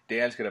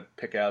 Dan's going to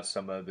pick out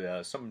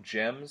some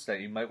gems that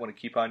you might want to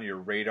keep on your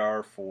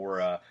radar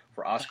for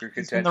Oscar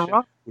contention. In the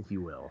rough, if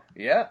you will.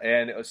 Yeah,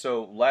 and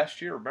so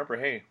last year, remember,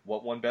 hey,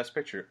 what won Best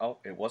Picture? Oh,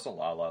 it wasn't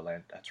La La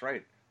Land. That's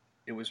right,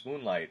 it was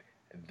Moonlight.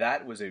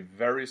 That was a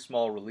very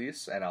small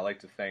release, and I'd like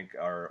to thank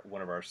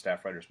one of our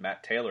staff writers,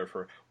 Matt Taylor,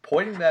 for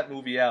pointing that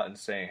movie out and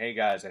saying, hey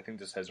guys, I think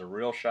this has a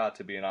real shot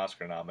to be an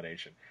Oscar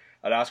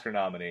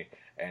nominee,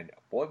 and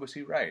boy was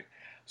he right.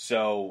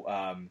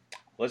 So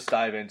let's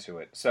dive into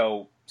it.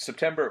 So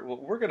September,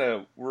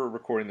 we're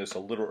recording this a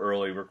little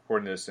early. We're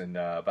recording this in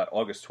about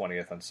August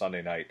 20th on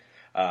Sunday night.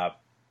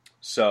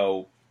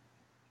 So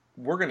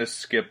we're going to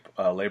skip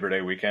Labor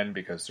Day weekend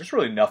because there's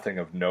really nothing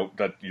of note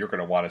that you're going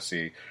to want to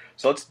see.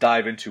 So let's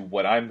dive into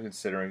what I'm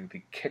considering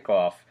the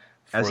kickoff.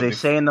 As they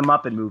say in the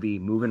Muppet movie,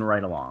 moving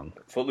right along.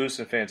 Footloose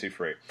and Fancy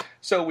Free.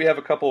 So we have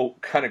a couple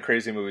kind of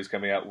crazy movies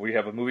coming out. We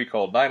have a movie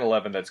called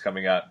 9/11 that's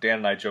coming out. Dan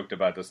and I joked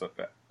about this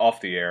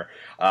off the air.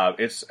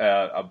 It's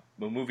a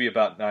movie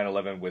about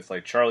 9/11 with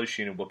like Charlie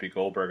Sheen and Whoopi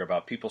Goldberg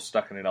about people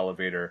stuck in an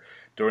elevator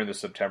during the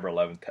September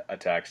 11th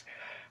attacks.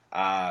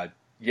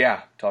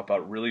 Yeah, talk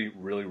about really,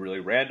 really, really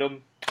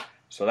random.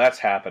 So that's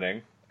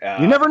happening.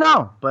 You never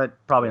know, but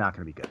probably not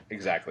going to be good.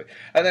 Exactly.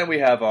 And then we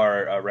have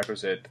our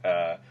requisite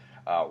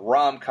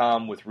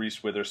rom-com with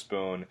Reese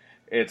Witherspoon.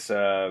 It's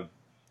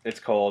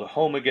called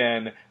Home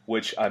Again,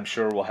 which I'm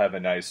sure will have a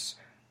nice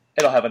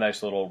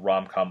little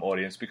rom-com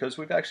audience because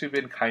we've actually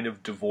been kind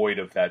of devoid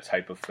of that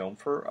type of film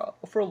for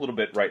a little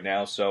bit right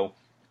now. So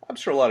I'm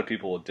sure a lot of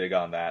people will dig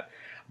on that.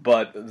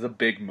 But the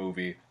big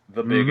movie.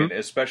 And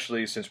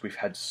especially since we've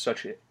had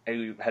such an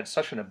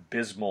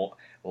abysmal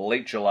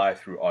late July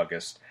through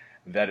August,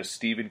 that is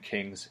Stephen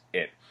King's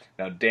It.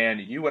 Now, Dan,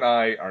 you and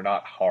I are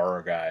not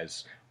horror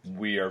guys.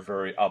 We are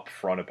very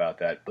upfront about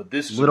that. But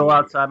this is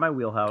outside my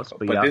wheelhouse.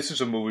 But yeah. This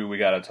is a movie we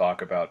got to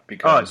talk about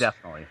because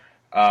definitely.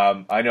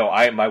 I know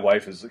my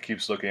wife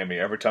keeps looking at me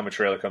every time a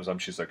trailer comes on.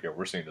 She's like, "Yo,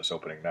 we're seeing this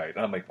opening night,"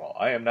 and I'm like, "Well,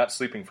 I am not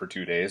sleeping for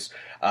 2 days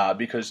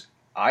because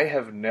I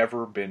have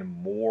never been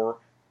more."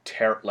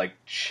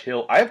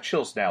 Chill. I have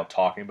chills now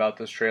talking about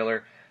this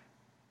trailer.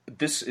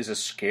 This is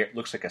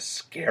looks like a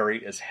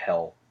scary as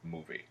hell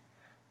movie.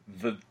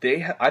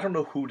 I don't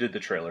know who did the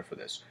trailer for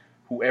this.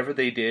 Whoever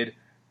they did,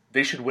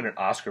 they should win an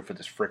Oscar for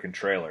this freaking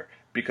trailer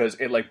because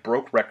it like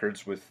broke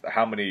records with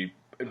how many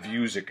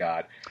views it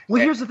got.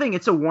 Well, here's the thing: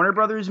 it's a Warner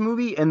Brothers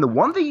movie, and the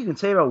one thing you can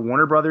say about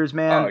Warner Brothers,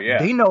 man,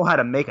 they know how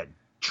to make a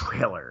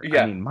trailer.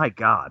 Yeah. I mean, my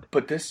God.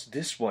 But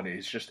this one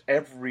is just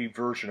every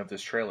version of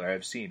this trailer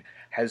I've seen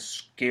has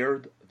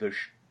scared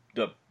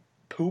the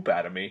poop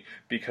out of me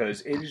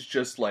because it is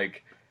just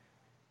like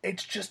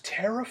it's just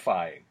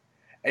terrifying.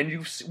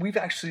 And we've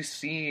actually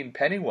seen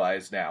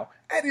Pennywise now,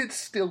 and it's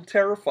still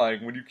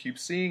terrifying when you keep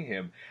seeing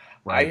him.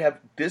 Right.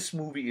 This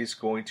movie is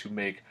going to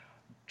make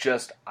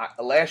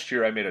last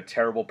year I made a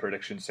terrible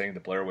prediction saying the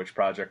Blair Witch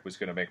Project was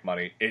going to make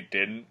money. It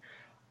didn't.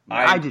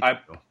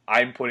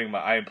 I'm planting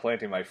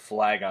my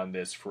flag on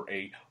this for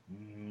a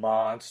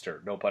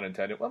monster, no pun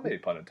intended, well maybe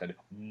pun intended,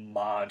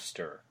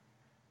 monster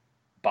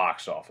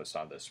box office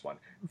on this one.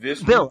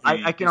 This movie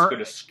is going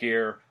to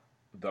scare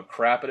the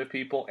crap out of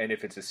people, and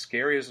if it's as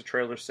scary as the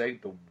trailers say,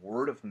 the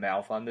word of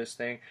mouth on this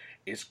thing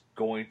is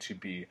going to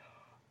be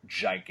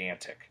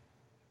gigantic.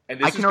 And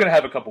this is going to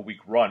have a couple week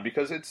run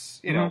because it's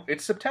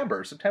it's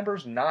September.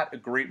 September's not a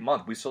great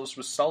month. We saw this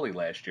with Sully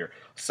last year.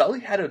 Sully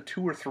had a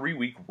 2 or 3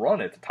 week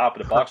run at the top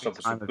of the box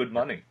office with good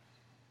money.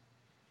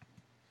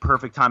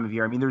 Perfect time of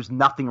year. I mean, there's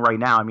nothing right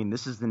now. I mean,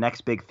 this is the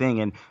next big thing.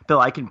 And Bill,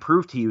 I can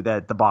prove to you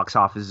that the box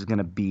office is going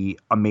to be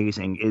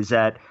amazing. Is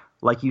that,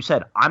 like you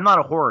said, I'm not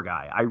a horror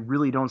guy. I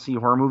really don't see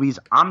horror movies.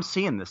 I'm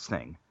seeing this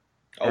thing.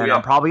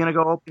 I'm probably going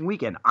to go opening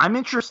weekend. I'm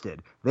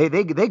interested.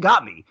 They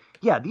got me.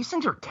 Yeah, these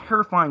things are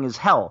terrifying as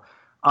hell.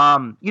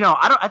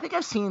 I think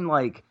I've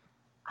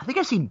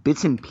seen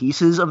bits and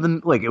pieces of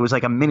them. Like it was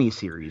like a mini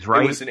series,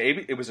 right?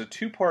 It was a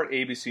 2-part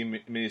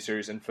ABC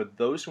miniseries, and for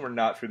those who are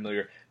not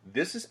familiar,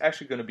 this is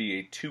actually going to be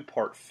a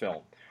 2-part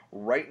film.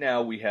 Right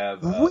now, we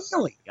have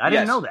really. I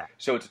didn't know that.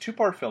 So it's a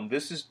 2-part film.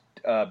 This is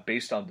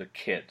based on The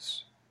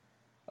Kids,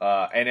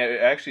 and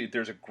actually,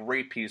 there's a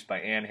great piece by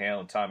Ann Hale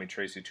and Tommy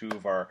Tracy, 2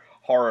 of our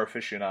horror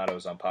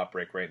aficionados on Pop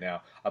Break right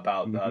now,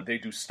 about they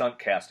do stunt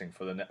casting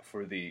for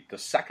the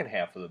second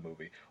half of the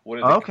movie.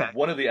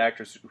 One of the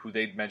actors who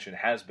they mentioned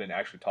has been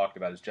actually talked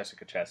about is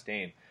Jessica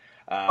Chastain.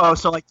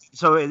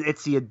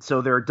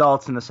 So they're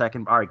adults in the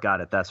second. All right, got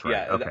it. That's right.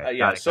 Yeah,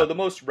 okay. The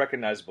most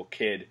recognizable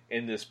kid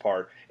in this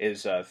part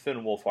is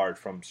Finn Wolfhard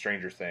from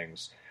Stranger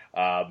Things.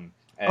 And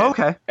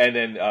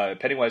then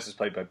Pennywise is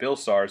played by Bill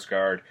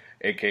Skarsgård,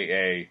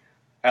 a.k.a.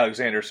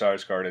 Alexander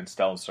Skarsgård and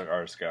Stellan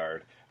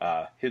Skarsgård.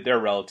 Their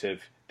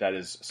relative, that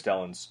is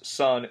Stellan's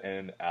son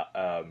and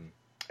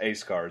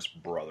Askar's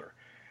brother.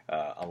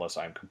 Unless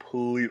I'm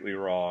completely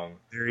wrong.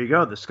 There you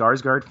go, the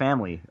Skarsgård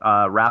family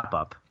wrap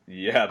up.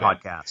 Yeah,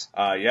 podcast.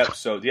 Yep.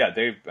 So yeah,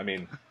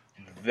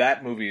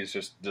 that movie is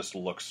just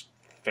looks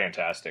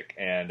fantastic,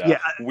 and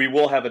we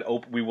will have a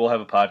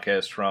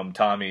podcast from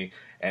Tommy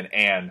and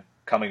Ann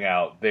coming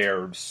out.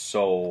 They're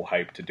so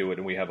hyped to do it,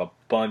 and we have a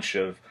bunch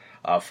of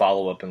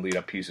follow up and lead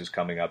up pieces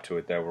coming up to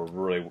it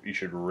that you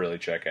should really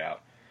check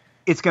out.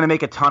 It's going to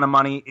make a ton of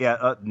money.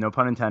 Yeah, no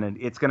pun intended.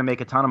 It's going to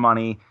make a ton of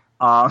money.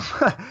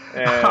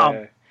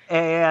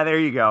 Yeah, there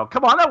you go.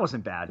 Come on, that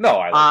wasn't bad. No,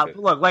 I liked it.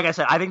 Look, like I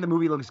said, I think the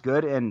movie looks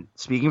good. And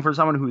speaking for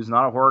someone who's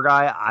not a horror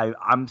guy,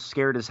 I'm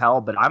scared as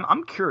hell. But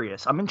I'm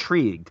curious. I'm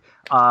intrigued.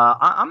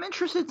 I'm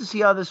interested to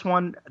see how this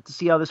one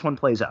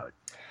plays out.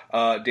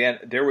 Dan,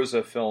 there was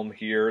a film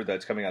here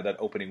that's coming out that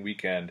opening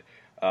weekend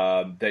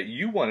that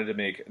you wanted to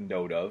make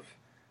note of.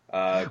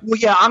 Well,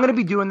 yeah, I'm going to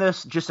be doing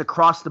this just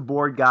across the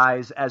board,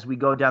 guys, as we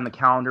go down the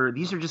calendar.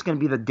 These are just going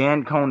to be the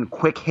Dan Cohn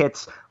quick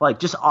hits, like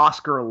just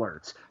Oscar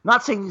alerts.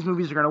 Not saying these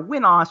movies are going to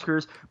win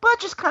Oscars, but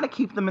just kind of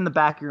keep them in the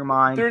back of your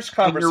mind. There's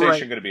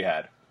conversation going to be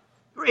had.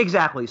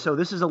 Exactly. So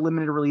this is a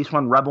limited release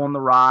one, Rebel in the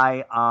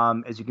Rye.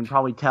 As you can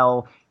probably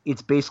tell,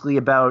 it's basically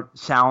about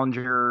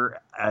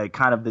Salinger,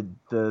 kind of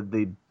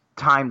the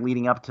time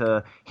leading up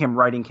to him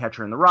writing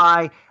Catcher in the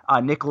Rye.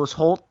 Nicholas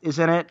Hoult is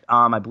in it.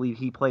 I believe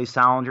he plays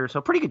Salinger,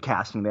 so pretty good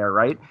casting there,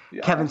 right?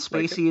 Yeah, Kevin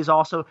Spacey's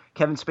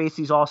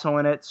also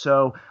in it.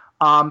 So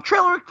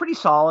trailer looked pretty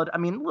solid. I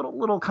mean,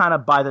 little kind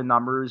of by the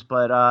numbers,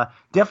 but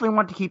definitely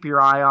want to keep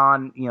your eye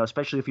on,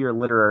 especially if you're a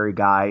literary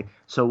guy.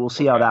 So we'll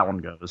see how that one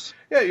goes.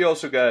 Yeah, you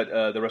also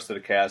got the rest of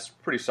the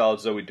cast. Pretty solid.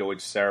 Zoe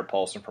Deutsch, Sarah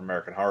Paulson from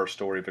American Horror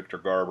Story, Victor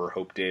Garber,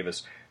 Hope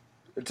Davis.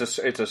 It's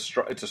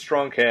a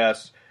strong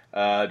cast.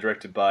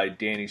 Directed by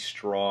Danny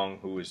Strong,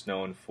 who is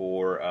known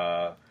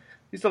for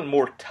he's done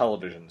more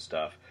television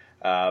stuff,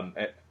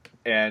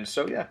 and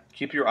so yeah,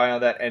 keep your eye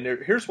on that. And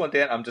here's one,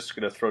 Dan. I'm just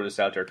going to throw this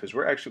out there because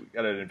we're actually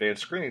got an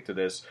advanced screening to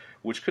this,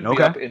 which could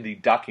be up in the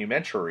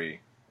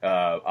documentary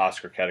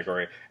Oscar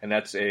category, and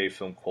that's a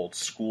film called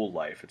School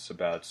Life. It's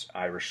about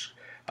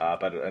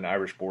an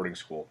Irish boarding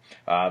school.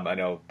 I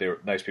know they're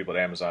nice people at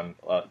Amazon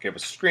gave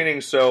us a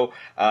screening, so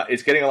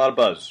it's getting a lot of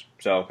buzz.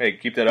 So hey,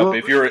 keep that up. Well,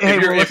 if you're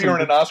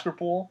in an Oscar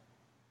pool,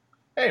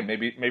 hey,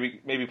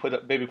 maybe put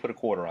a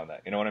quarter on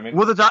that. You know what I mean?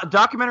 Well, the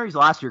documentaries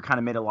last year kind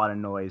of made a lot of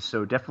noise,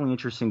 so definitely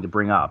interesting to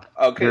bring up.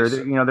 Okay,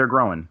 they're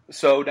growing.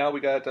 So now we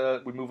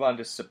move on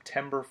to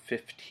September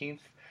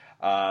 15th.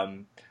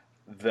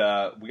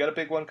 We got a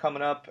big one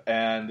coming up,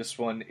 and this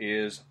one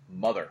is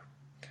Mother.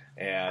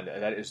 And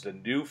that is the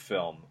new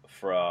film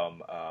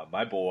from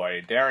my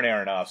boy, Darren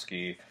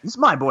Aronofsky. He's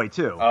my boy,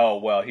 too. Oh,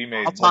 well, he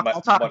made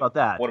I'll talk about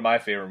that. One of my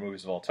favorite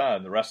movies of all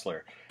time, The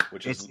Wrestler.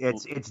 Which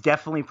it's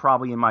definitely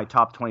probably in my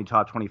top 20,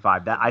 top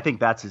 25. I think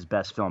that's his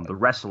best film. The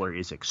Wrestler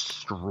is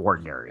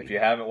extraordinary. If you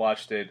haven't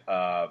watched it,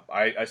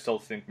 I still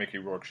think Mickey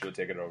Rourke should have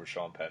taken it over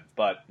Sean Penn.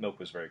 But Milk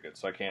was very good,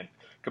 so I can't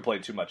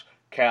complain too much.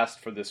 Cast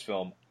for this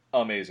film,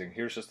 amazing.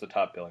 Here's just the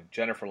top billing.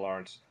 Jennifer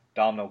Lawrence,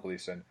 Domhnall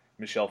Gleeson,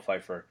 Michelle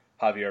Pfeiffer,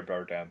 Javier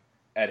Bardem,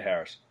 Ed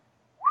Harris.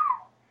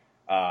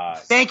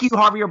 Thank you,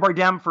 Javier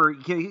Bardem,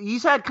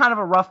 he's had kind of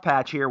a rough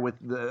patch here with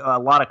a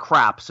lot of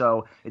crap,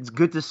 so it's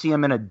good to see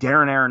him in a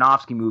Darren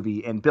Aronofsky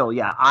movie. And Bill,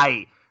 yeah,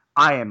 I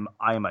am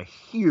a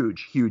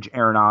huge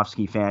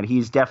Aronofsky fan.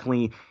 He's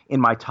definitely in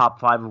my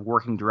top 5 of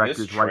working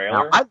directors right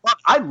now.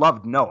 I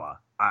loved Noah.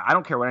 I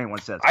don't care what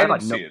anyone says. I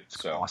didn't see it.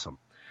 So awesome.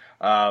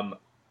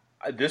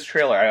 This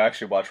trailer I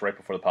actually watched right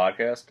before the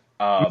podcast.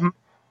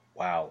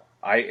 Wow,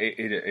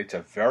 it's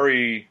a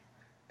very.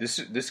 This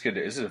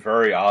is a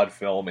very odd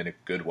film in a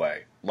good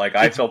way. Like,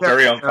 I felt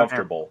very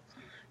uncomfortable.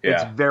 Yeah.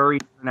 It's very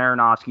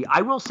Aronofsky.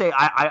 I will say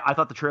I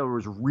thought the trailer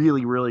was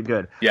really, really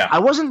good. Yeah. I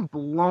wasn't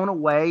blown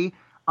away.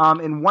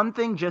 And one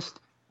thing,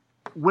 just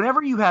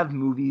whenever you have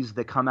movies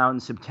that come out in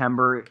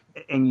September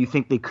and you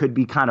think they could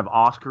be kind of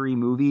Oscar-y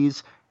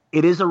movies,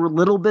 it is a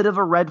little bit of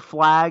a red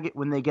flag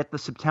when they get the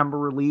September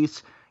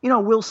release.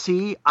 We'll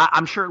see.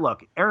 I'm sure,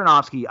 look,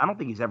 Aronofsky, I don't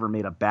think he's ever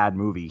made a bad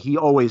movie. He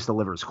always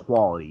delivers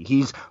quality.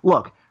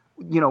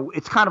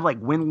 It's kind of like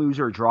win, lose,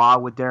 or draw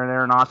with Darren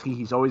Aronofsky.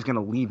 He's always going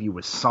to leave you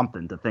with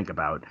something to think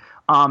about.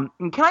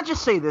 And can I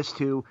just say this,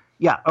 too?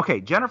 Yeah,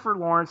 okay, Jennifer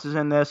Lawrence is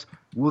in this.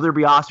 Will there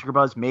be Oscar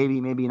buzz? Maybe,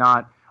 maybe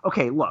not.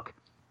 Okay, look,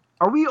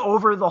 are we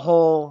over the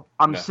whole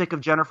I'm sick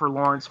of Jennifer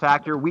Lawrence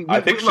factor? I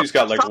think she's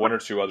got like one or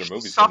two other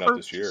movies coming out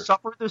this year.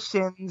 Suffer the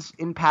sins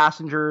in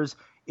Passengers.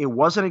 It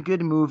wasn't a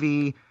good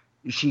movie.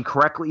 She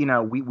correctly,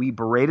 we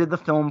berated the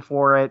film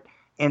for it.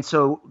 And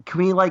so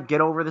can we,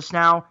 get over this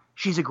now?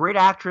 She's a great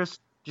actress.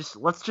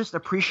 Let's just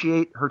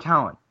appreciate her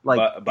talent. By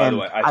the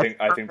way,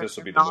 I think this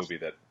will be the movie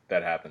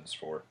that happens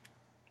for.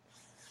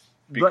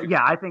 But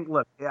yeah, I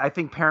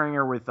think pairing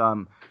her with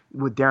Darren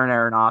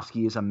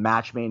Aronofsky is a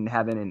match made in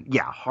heaven. And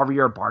yeah,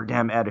 Javier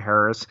Bardem, Ed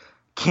Harris,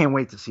 can't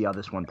wait to see how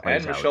this one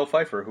plays and out. Michelle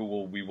Pfeiffer,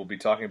 who we will be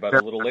talking about a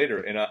little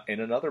later in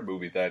another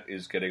movie that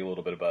is getting a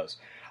little bit of buzz.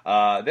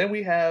 Then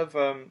we have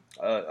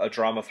a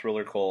drama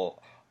thriller called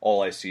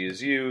All I See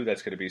Is You.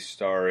 That's going to be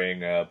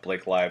starring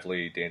Blake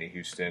Lively, Danny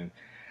Houston.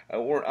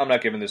 I'm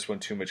not giving this one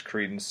too much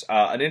credence.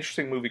 An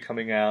interesting movie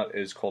coming out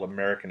is called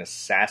American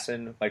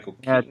Assassin. Michael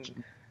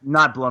Keaton.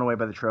 Not blown away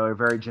by the trailer.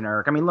 Very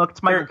generic. I mean, look,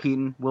 it's Michael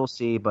Keaton. We'll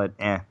see, but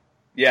eh.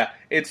 Yeah,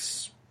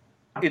 it's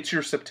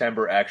your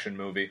September action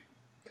movie.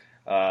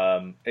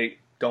 Hey,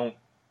 don't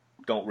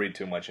read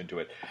too much into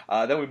it.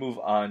 Then we move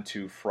on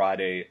to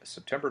Friday,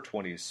 September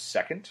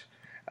 22nd,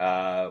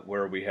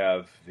 where we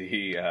have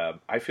the.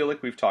 I feel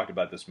like we've talked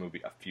about this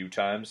movie a few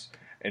times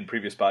in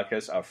previous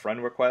podcasts. A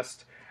Friend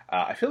Request.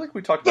 I feel like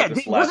we talked about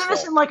this last wasn't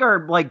this fall. in like our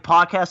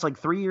podcast like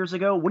 3 years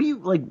ago? What do you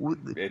like?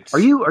 Are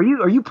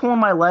you pulling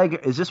my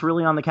leg? Is this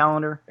really on the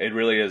calendar? It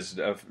really is.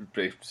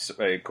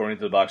 According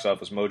to the Box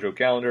Office Mojo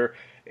calendar,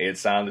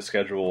 it's on the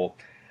schedule.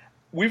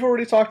 We've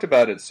already talked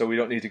about it, so we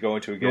don't need to go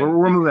into it again.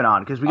 We're moving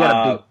on because we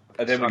got a big.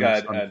 And then we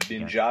got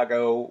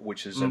Ninjago,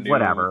 which is a new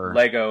whatever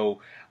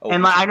Lego.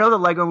 And I know the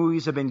Lego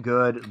movies have been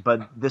good,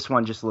 but this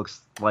one just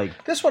looks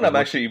like... This one I'm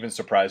actually even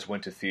surprised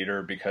went to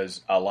theater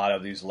because a lot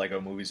of these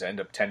Lego movies end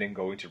up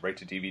going to right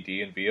to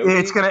DVD and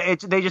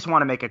VOD. They just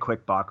want to make a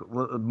quick buck.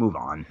 Move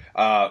on.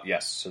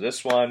 Yes, so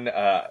this one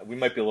we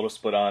might be a little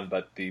split on,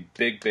 but the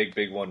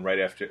big one right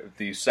after...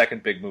 The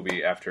second big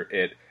movie after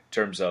it, in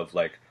terms of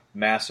like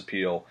mass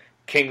appeal...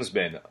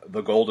 Kingsman,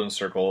 the golden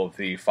circle,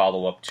 the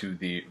follow-up to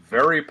the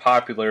very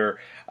popular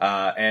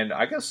and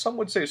I guess some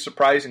would say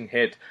surprising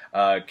hit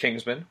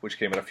Kingsman, which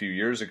came out a few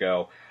years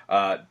ago.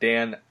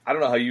 Dan, I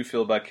don't know how you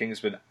feel about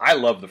Kingsman. I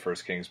love the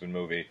first Kingsman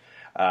movie.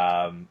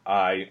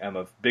 I am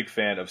a big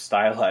fan of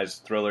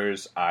stylized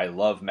thrillers. I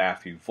love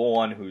Matthew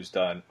Vaughn, who's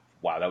done...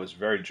 Wow, that was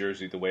very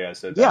Jersey the way I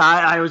said that. Yeah,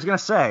 I was going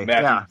to say.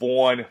 Matthew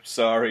Vaughn,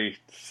 sorry.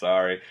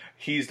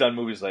 He's done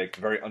movies like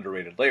very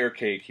underrated Layer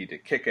Cake. He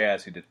did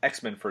Kick-Ass. He did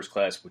X-Men First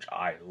Class, which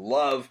I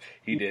love.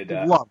 He did...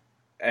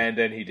 And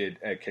then he did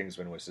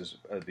Kingsman, which is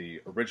the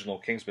original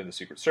Kingsman, The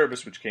Secret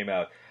Service, which came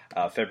out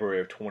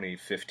February of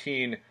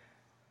 2015.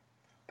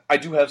 I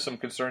do have some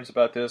concerns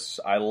about this.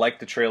 I like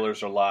the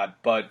trailers a lot,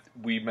 but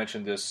we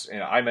mentioned this,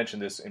 and I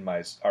mentioned this in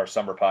our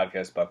summer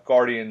podcast about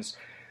Guardians.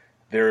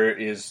 There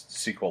is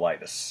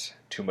sequelitis.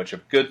 Too much of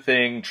a good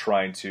thing,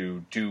 trying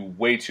to do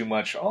way too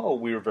much. Oh,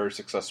 we were very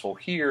successful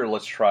here.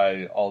 Let's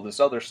try all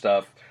this other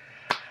stuff.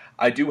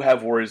 I do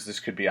have worries this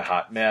could be a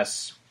hot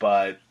mess,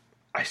 but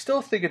I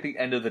still think at the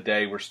end of the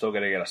day, we're still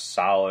going to get a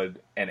solid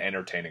and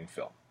entertaining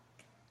film.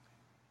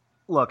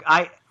 Look,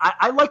 I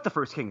like the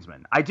first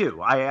Kingsman. I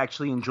do. I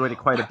actually enjoyed it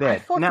quite a bit. I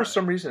thought for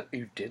some reason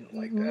you didn't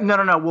like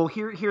that. No. Well,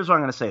 here's what I'm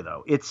going to say,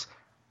 though.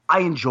 I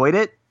enjoyed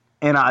it,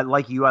 and I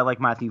like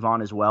Matthew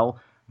Vaughn as well.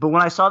 But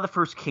when I saw the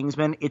first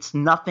Kingsman, it's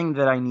nothing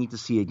that I need to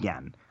see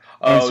again.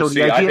 I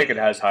think it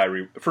has high...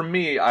 For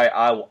me,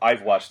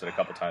 I've watched it a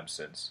couple times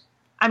since.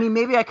 I mean,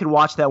 maybe I could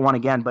watch that one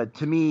again, but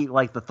to me,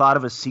 like, the thought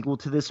of a sequel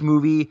to this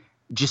movie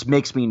just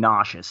makes me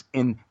nauseous.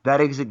 And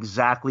that is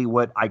exactly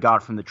what I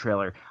got from the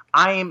trailer.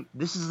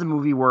 This is the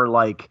movie where,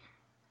 like,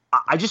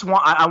 I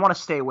want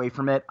to stay away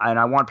from it, and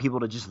I want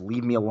people to just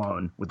leave me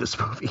alone with this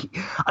movie.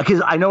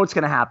 Because I know it's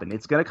going to happen.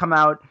 It's going to come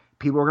out.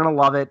 People are going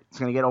to love it. It's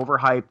going to get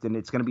overhyped, and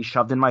it's going to be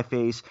shoved in my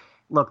face.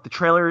 Look, the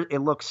trailer,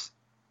 it's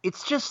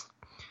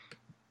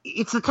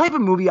the type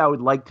of movie I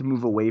would like to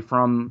move away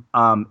from.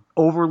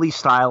 Overly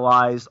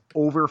stylized,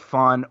 over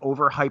fun,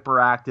 over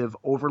hyperactive,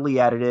 overly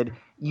edited.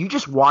 You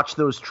just watch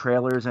those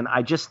trailers, and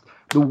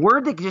the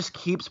word that just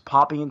keeps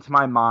popping into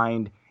my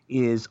mind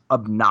is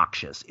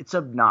obnoxious. It's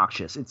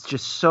obnoxious. It's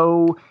just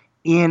so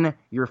in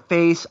your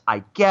face.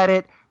 I get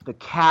it. The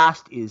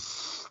cast is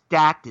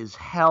stacked as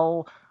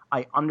hell.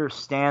 I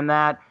understand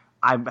that.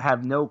 I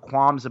have no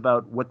qualms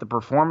about what the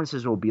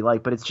performances will be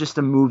like, but it's just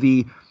a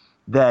movie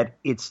that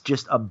it's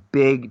just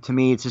to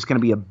me, it's just going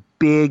to be a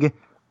big,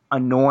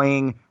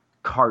 annoying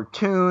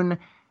cartoon.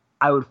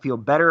 I would feel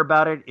better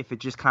about it if it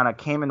just kind of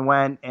came and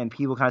went and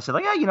people kind of said,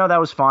 like, yeah, that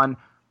was fun.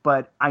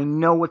 But I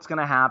know what's going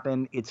to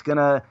happen. It's going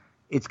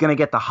to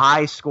get the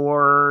high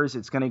scores.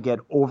 It's going to get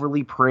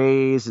overly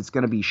praised. It's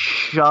going to be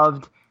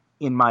shoved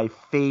in my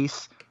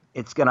face.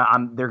 People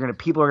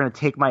are going to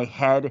take my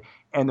head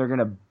and they're going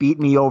to beat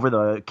me over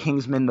the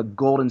Kingsman, the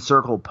Golden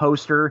Circle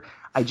poster.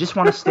 I just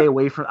want to stay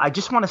away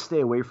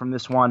from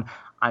this one.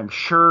 I'm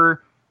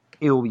sure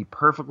it will be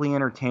perfectly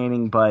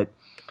entertaining, but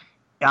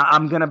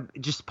I'm going to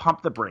just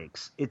pump the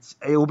brakes. It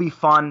will be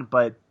fun,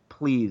 but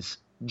please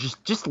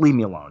just leave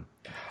me alone.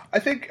 I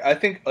think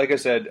like I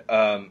said,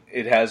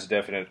 it has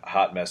definite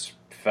hot mess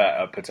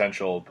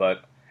potential,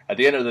 but at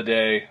the end of the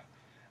day,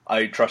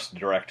 I trust the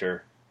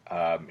director.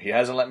 He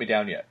hasn't let me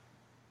down yet.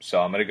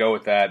 So I'm going to go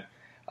with that.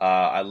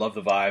 I love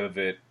the vibe of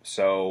it,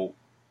 so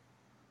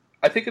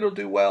I think it'll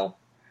do well.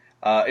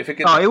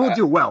 It will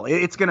do well.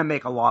 It's going to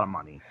make a lot of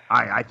money.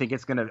 I think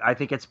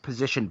it's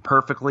positioned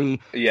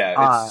perfectly.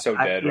 Yeah, it's so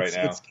dead right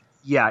now.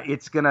 yeah,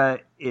 it's gonna,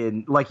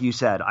 like you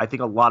said, I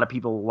think a lot of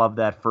people love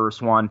that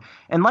first one.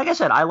 And like I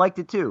said, I liked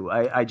it too.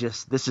 I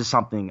just, this is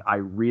something I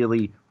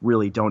really,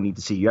 really don't need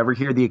to see. You ever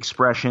hear the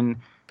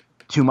expression,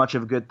 too much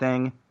of a good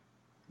thing?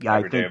 Yeah,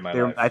 Every day of my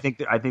life. I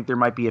think there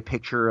might be a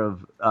picture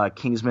of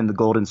Kingsman: The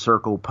Golden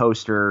Circle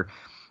poster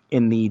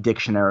in the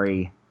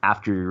dictionary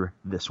after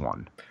this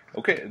one.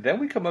 Okay, then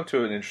we come up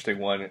to an interesting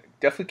one.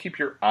 Definitely keep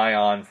your eye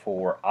on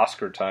for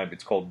Oscar time.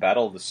 It's called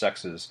Battle of the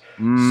Sexes,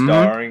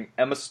 starring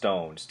Emma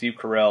Stone, Steve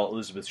Carell,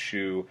 Elizabeth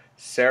Shue,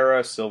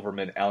 Sarah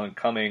Silverman, Alan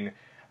Cumming,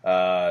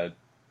 and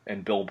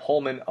Bill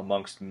Pullman,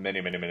 amongst many,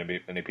 many,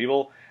 many, many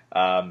people.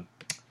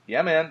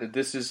 Yeah, man,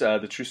 this is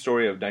the true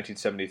story of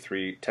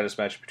 1973 tennis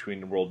match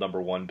between world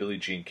number one Billie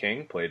Jean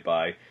King, played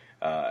by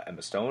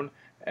Emma Stone,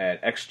 and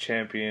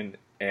ex-champion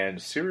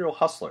and serial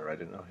hustler. I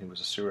didn't know he was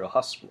a serial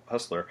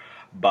hustler.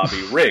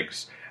 Bobby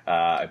Riggs.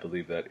 I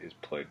believe that is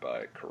played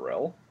by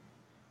Carell.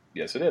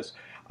 Yes, it is.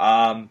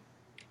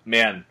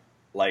 Man,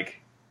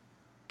 like,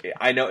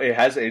 I know it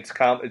has it's a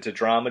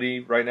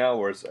dramedy right now.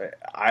 Whereas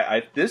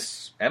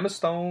this Emma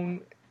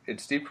Stone and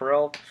Steve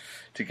Carell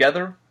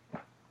together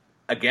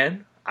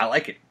again. I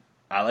like it.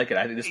 I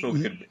think this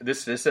movie could.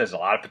 This has a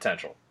lot of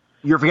potential.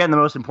 You're forgetting the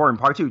most important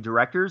part too.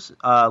 Directors,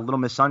 Little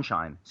Miss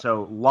Sunshine.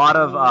 So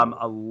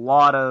a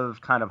lot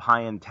of kind of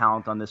high end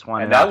talent on this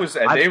one. And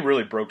they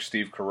really broke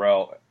Steve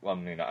Carell. I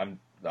mean,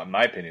 in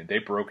my opinion, they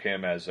broke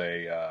him as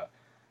a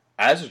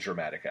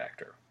dramatic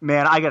actor.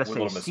 Man, I gotta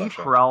say, Steve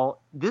Carell,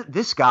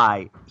 this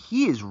guy,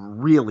 he has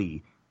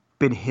really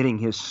been hitting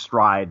his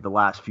stride the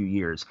last few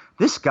years.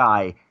 This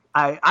guy,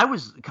 I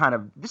was kind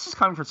of. This is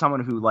coming from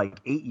someone who like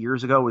 8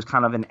 years ago was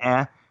kind of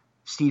an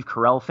Steve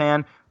Carell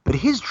fan. But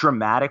his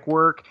dramatic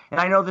work, and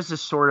I know this is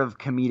sort of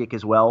comedic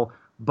as well,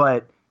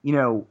 but, you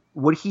know,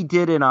 what he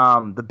did in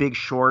The Big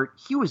Short,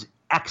 he was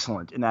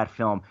excellent in that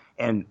film.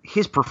 And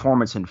his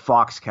performance in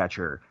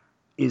Foxcatcher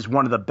is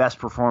one of the best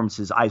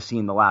performances I've seen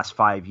in the last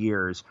 5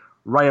 years,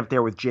 right up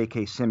there with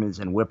J.K. Simmons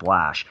and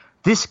Whiplash.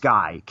 This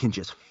guy can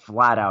just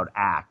flat out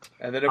act.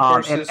 And then, of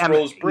course, this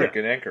Rose Brick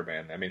in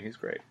Anchorman. I mean, he's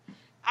great.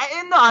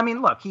 I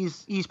mean, look,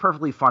 he's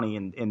perfectly funny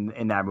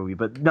in that movie,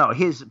 but no,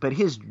 his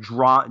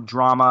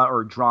drama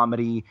or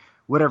dramedy,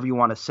 whatever you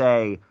want to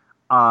say,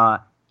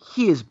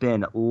 he has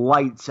been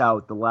lights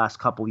out the last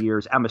couple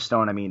years. Emma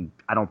Stone, I mean,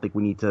 I don't think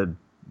we need to.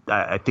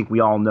 I think we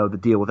all know the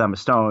deal with Emma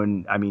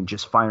Stone. I mean,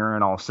 just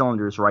firing all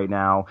cylinders right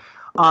now.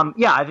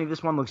 Yeah, I think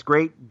this one looks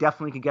great.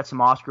 Definitely could get some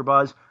Oscar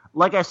buzz.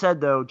 Like I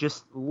said, though,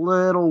 just a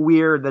little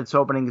weird that it's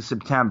opening in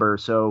September.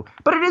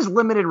 But it is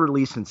limited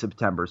release in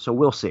September, so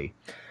we'll see.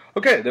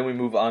 Okay, then we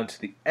move on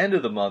to the end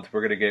of the month. We're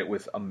going to get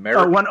with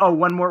American.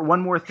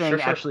 One more thing. Sure.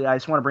 Actually, I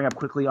just want to bring up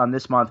quickly on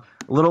this month.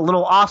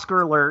 Little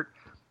Oscar alert.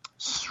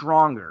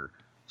 Stronger.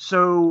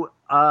 So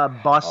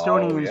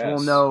Bostonians will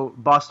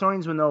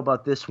know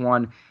about this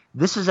one.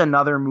 This is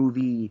another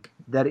movie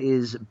that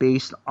is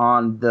based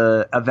on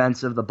the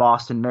events of the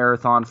Boston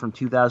Marathon from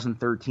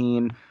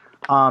 2013.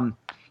 You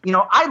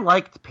know, I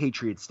liked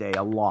Patriots Day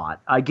a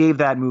lot. I gave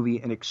that movie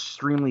an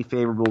extremely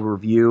favorable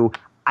review.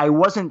 I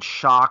wasn't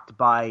shocked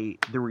by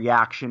the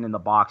reaction in the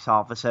box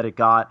office that it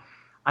got.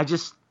 I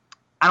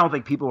don't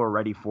think people were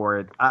ready for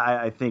it.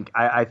 I think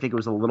it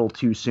was a little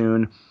too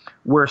soon.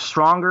 Where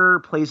Stronger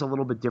plays a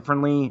little bit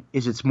differently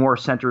is it's more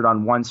centered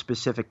on one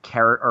specific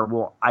character.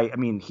 I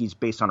mean, he's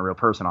based on a real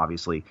person,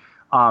 obviously.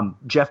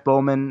 Jeff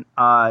Bowman,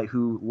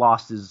 who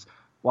lost his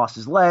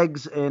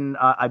legs in,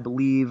 I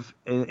believe,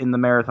 in the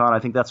marathon. I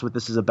think that's what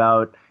this is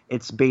about.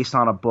 It's based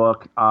on a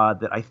book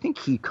that I think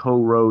he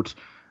co-wrote.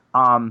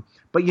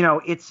 But, you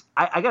know,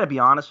 I got to be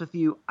honest with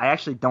you. I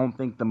actually don't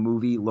think the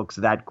movie looks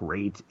that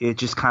great. It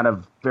just kind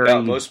of very...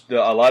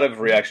 Yeah, a lot of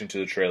reaction to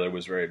the trailer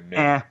was very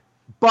meh.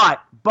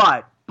 But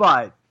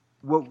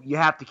what you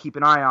have to keep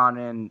an eye on,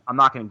 and I'm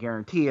not going to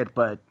guarantee it,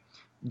 but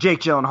Jake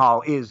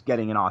Gyllenhaal is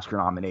getting an Oscar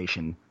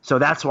nomination. So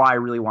that's why I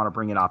really want to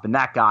bring it up. And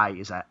that guy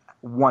is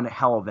one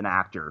hell of an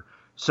actor.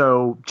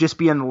 So just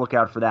be on the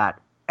lookout for that.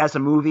 As a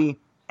movie,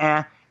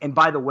 And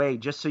by the way,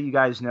 just so you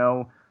guys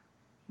know,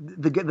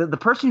 the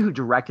person who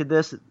directed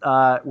this,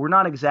 we're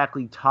not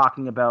exactly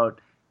talking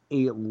about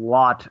a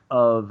lot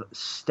of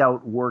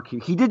stout work here.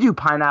 He did do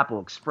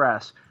Pineapple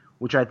Express,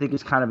 which I think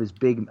is kind of his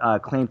big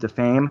claim to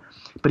fame.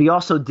 But he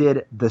also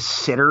did The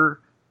Sitter,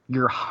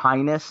 Your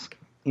Highness,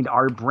 and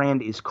Our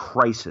Brand is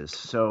Crisis.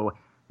 So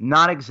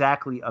not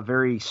exactly a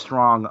very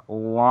strong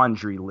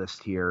laundry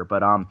list here.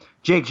 But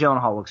Jake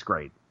Gyllenhaal looks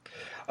great.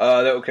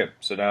 Okay,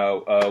 so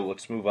now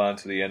let's move on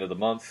to the end of the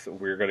month.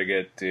 We're going to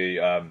get the...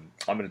 I'm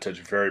going to touch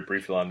very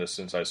briefly on this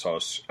since I saw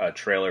a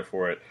trailer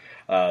for it.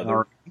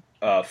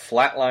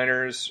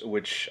 Flatliners,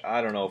 which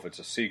I don't know if it's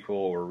a sequel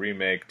or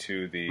remake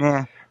to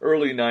the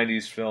early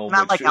 90s film.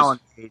 Not like Alan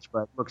Page,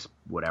 but looks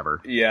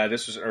whatever. Yeah,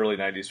 this was an early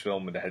 90s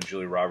film that had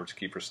Julia Roberts,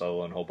 Kiefer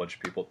Sutherland, and a whole bunch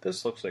of people.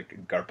 This looks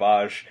like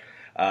garbage.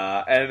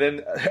 And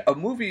then a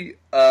movie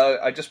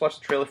I just watched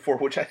the trailer for,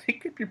 which I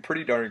think could be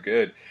pretty darn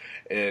good,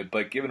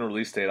 but given a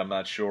release date, I'm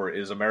not sure,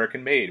 is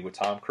American Made with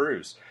Tom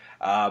Cruise.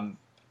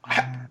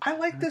 I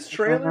like this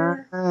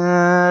trailer.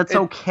 It's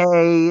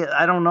okay.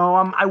 I don't know.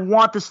 I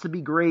want this to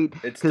be great.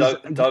 It's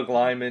Doug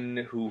Liman,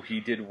 who he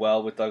did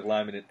well with Doug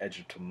Liman in Edge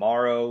of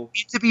Tomorrow.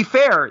 To be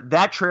fair,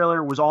 that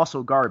trailer was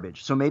also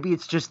garbage. So maybe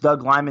it's just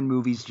Doug Liman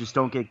movies just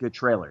don't get good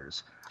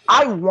trailers.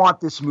 I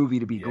want this movie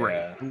to be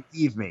great.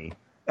 Believe me.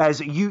 As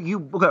you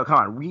come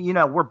on.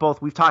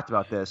 We've talked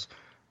about this.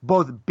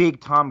 Both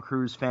big Tom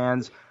Cruise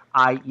fans.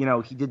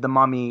 He did The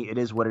Mummy. It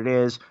is what it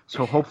is.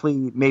 So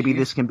hopefully, maybe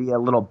this can be a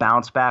little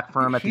bounce back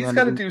for him at the end. He's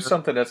got to do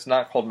something that's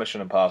not called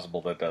Mission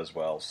Impossible that does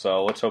well.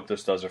 So let's hope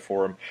this does it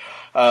for him.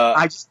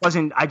 I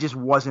just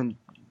wasn't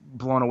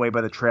blown away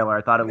by the trailer.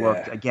 I thought it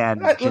looked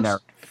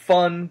generic,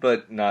 fun,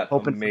 but not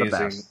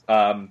amazing.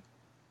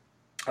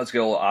 Let's get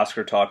a little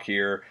Oscar talk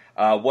here.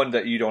 One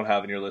that you don't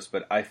have on your list,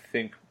 but I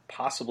think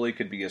possibly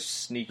could be a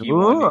sneaky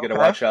one you got to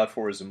watch out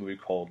for is a movie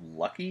called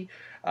Lucky.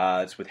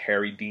 It's with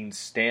Harry Dean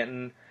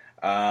Stanton.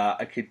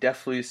 I could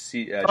definitely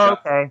see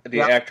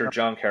the actor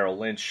John Carroll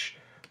Lynch,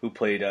 who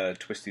played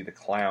Twisty the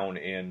Clown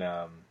in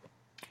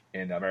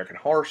American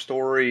Horror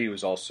Story. He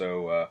was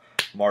also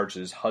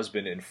Marge's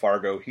husband in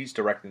Fargo. He's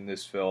directing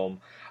this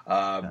film.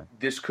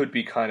 This could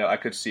be I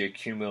could see a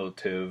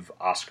cumulative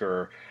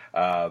Oscar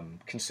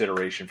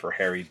consideration for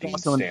Harry Dean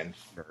Stanton.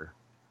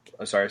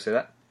 Sorry, say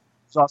that?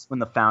 It's also in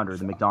The Founder,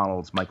 the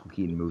McDonald's Michael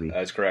Keaton movie.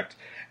 That's correct.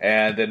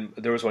 And then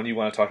there was one you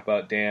want to talk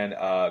about, Dan,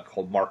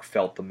 called Mark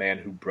Felt, the Man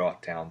Who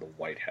Brought Down the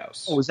White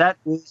House. Oh, is that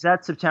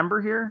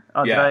September here?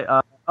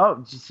 Yeah.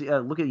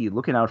 Look at you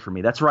looking out for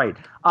me. That's right.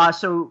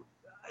 So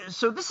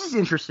this is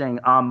interesting.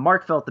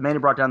 Mark Felt, the Man Who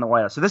Brought Down the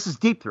White House. So this is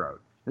Deep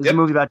Throat. This is a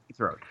movie about Deep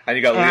Throat. And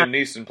you got Liam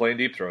Neeson playing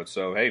Deep Throat.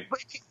 So hey.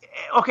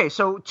 Okay,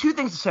 so two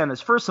things to say on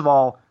this. First of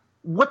all,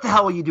 what the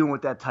hell are you doing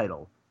with that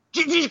title?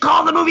 Did you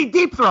call the movie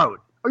Deep Throat?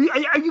 Are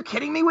you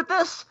kidding me with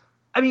this?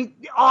 I mean,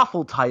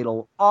 awful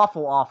title.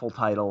 Awful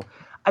title.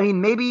 I mean,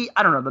 maybe,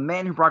 I don't know, The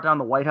Man Who Brought Down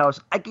the White House.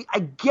 I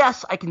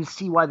guess I can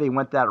see why they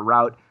went that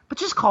route, but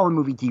just call the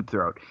movie Deep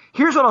Throat.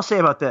 Here's what I'll say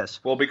about this.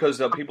 Well,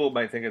 because people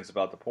might think it's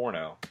about the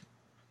porno.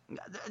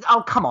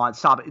 Oh, come on,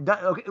 stop it.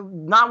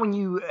 Not when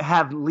you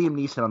have Liam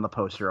Neeson on the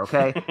poster,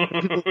 okay?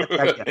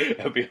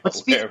 That'd be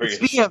hilarious.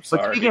 Speaking of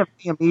Liam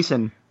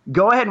Neeson,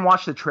 go ahead and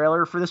watch the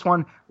trailer for this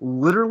one.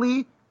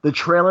 Literally, the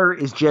trailer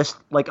is just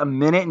like a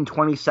minute and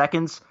 20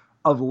 seconds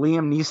of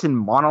Liam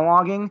Neeson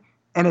monologuing,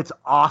 and it's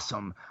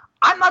awesome.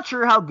 I'm not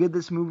sure how good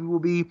this movie will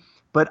be,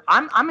 but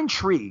I'm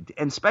intrigued,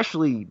 and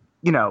especially,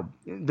 the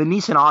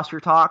Neeson Oscar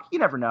talk, you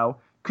never know,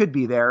 could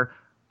be there.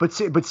 But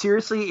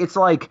seriously, it's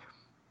like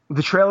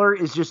the trailer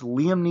is just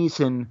Liam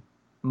Neeson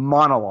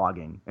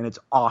monologuing, and it's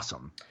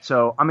awesome.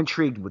 So I'm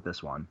intrigued with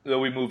this one. Then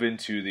we move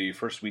into the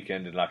first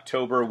weekend in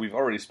October. We've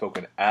already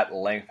spoken at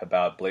length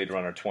about Blade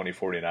Runner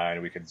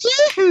 2049. We could.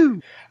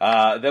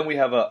 Then we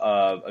have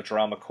a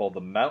drama called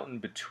The Mountain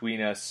Between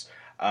Us.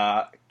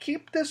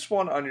 Keep this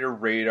one on your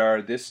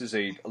radar. This is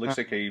it looks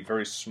like a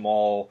very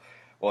small.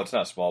 Well, it's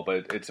not small,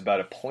 but it's about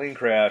a plane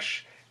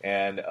crash,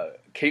 and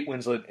Kate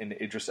Winslet and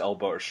Idris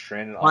Elba are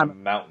stranded on a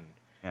mountain.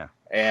 Yeah,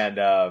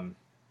 and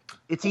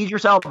it's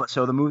Idris Elba,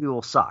 so the movie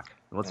will suck.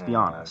 Let's be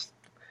honest.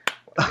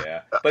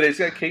 Yeah, but it's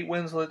got Kate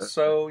Winslet,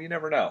 so you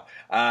never know.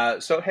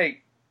 So,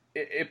 hey,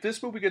 if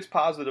this movie gets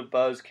positive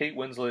buzz, Kate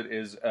Winslet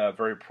is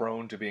very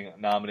prone to being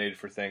nominated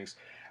for things.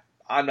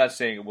 I'm not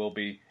saying it will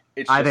be.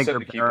 It's just I think something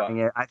they're to keep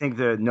burying on. it. I think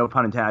no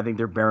pun intended. I think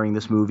they're burying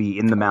this movie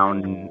in the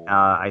mountain.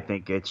 I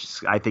think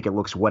it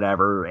looks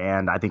whatever,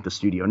 and I think the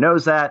studio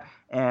knows that,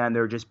 and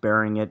they're just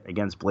burying it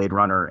against Blade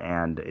Runner,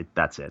 and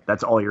that's it.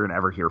 That's all you're gonna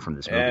ever hear from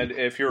this movie. And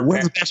if you're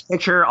wins Best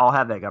Picture, I'll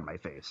have that gun in my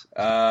face.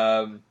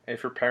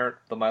 If your parent,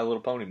 the My Little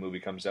Pony movie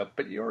comes up,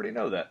 but you already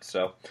know that.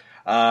 So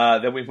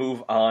then we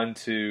move on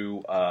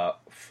to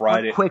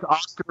Friday. One quick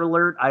Oscar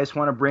alert! I just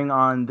want to bring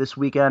on this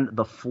weekend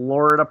the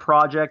Florida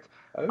Project.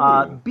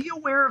 Be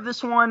aware of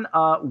this one.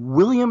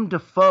 William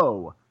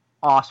Dafoe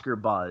Oscar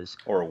buzz.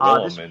 Or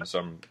Willem in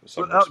some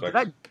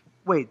respects.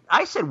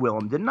 I said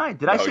Willem, didn't I?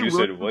 I say you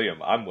said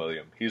William. I'm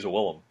William. He's a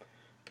Willem.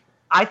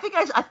 I think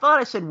I thought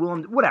I said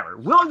Willem. Whatever.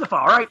 Willem Dafoe.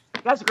 All right.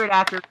 The guy's a great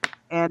actor.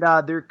 And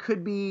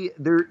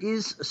there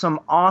is some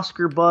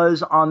Oscar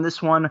buzz on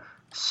this one.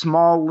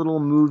 Small little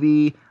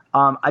movie.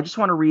 I just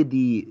want to read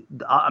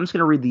I'm just going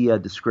to read the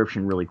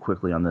description really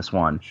quickly on this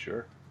one.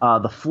 Sure.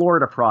 The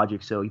Florida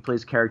Project. So he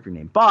plays a character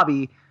named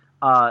Bobby.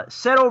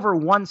 Set over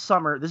one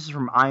summer. This is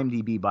from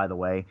IMDb, by the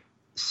way.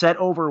 Set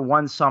over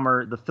one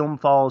summer, the film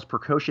follows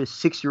precocious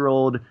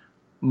 6-year-old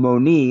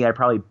Monique, I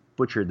probably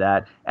butchered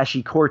that, as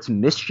she courts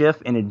mischief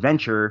and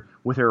adventure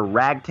with her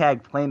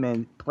ragtag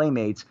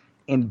playmates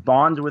and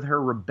bonds with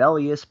her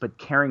rebellious but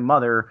caring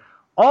mother,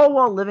 all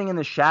while living in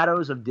the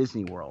shadows of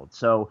Disney World.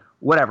 So,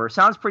 whatever.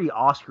 Sounds pretty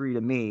Oscar-y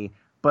to me.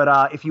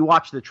 But if you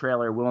watch the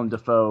trailer, Willem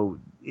Dafoe,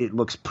 it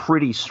looks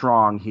pretty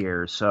strong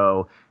here.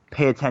 So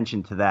pay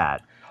attention to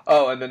that.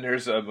 Oh, and then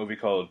there's a movie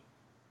called...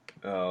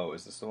 Oh,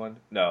 is this the one?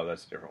 No,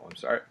 that's a different one.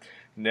 Sorry.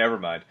 Never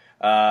mind.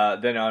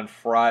 Then on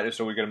Friday,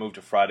 so we're going to move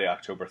to Friday,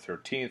 October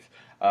 13th.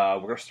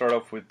 We're going to start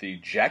off with the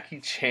Jackie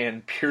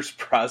Chan Pierce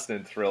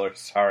Brosnan thriller.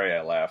 Sorry,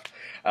 I laughed.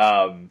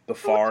 The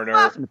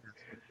Foreigner.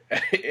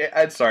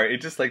 I'm sorry,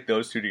 it's just like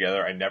those two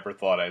together. I never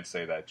thought I'd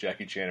say that.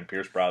 Jackie Chan and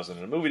Pierce Brosnan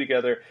in a movie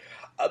together.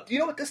 You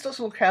know what? This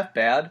doesn't look half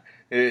bad.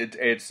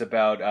 It's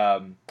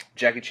about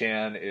Jackie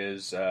Chan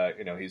is,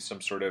 he's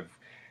some sort of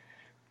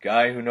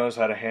guy who knows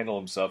how to handle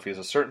himself. He has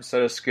a certain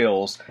set of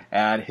skills,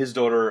 and his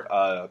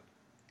daughter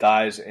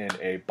dies in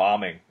a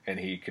bombing, and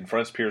he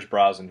confronts Pierce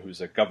Brosnan,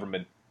 who's a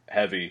government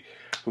heavy,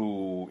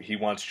 who he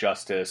wants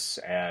justice,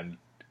 and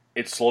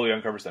it slowly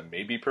uncovers that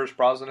maybe Pierce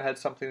Brosnan had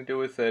something to do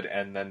with it,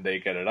 and then they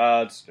get at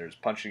odds. There's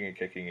punching and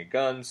kicking and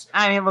guns.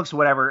 I mean, it looks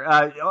whatever.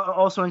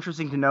 Also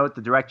interesting to note,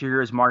 the director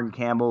here is Martin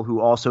Campbell, who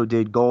also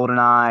did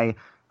GoldenEye,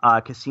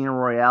 Casino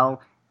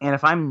Royale, and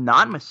if I'm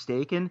not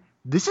mistaken,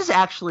 this is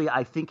actually,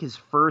 I think, his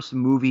first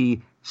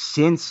movie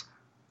since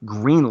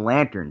Green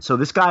Lantern. So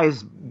this guy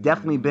has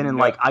definitely been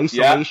in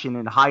isolation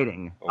and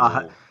hiding.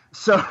 We'll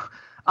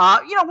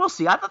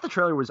see. I thought the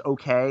trailer was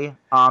okay.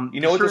 What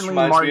this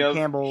reminds Martin me of?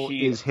 Campbell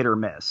is hit or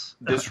miss.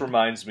 This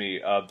reminds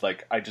me of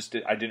I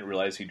didn't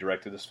realize he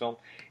directed this film.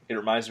 It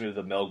reminds me of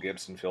the Mel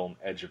Gibson film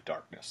Edge of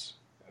Darkness.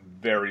 A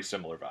very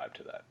similar vibe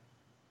to that.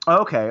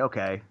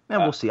 Okay.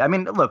 And we'll see. I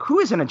mean, look, who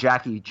isn't a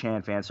Jackie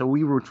Chan fan? So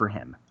we root for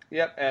him.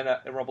 Yep,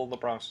 and Rumble in the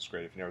Bronx is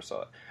great if you never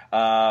saw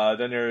it.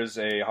 Then there's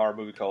a horror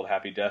movie called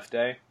Happy Death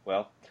Day.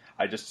 Well,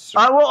 I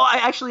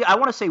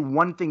want to say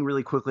one thing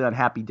really quickly on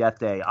Happy Death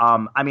Day.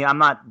 I'm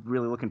not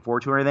really looking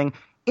forward to it or anything.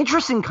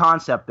 Interesting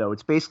concept, though.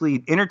 It's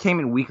basically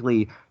Entertainment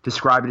Weekly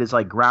described it as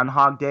like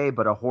Groundhog Day,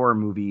 but a horror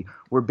movie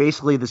where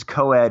basically this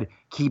co-ed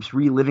keeps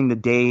reliving the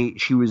day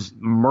she was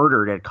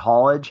murdered at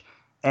college.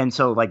 And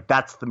so,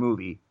 that's the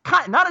movie.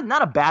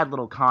 Not a bad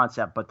little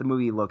concept, but the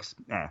movie looks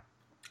eh.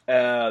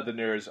 Then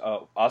there's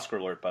Oscar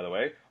alert, by the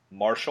way,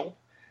 Marshall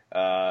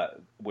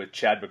with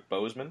Chadwick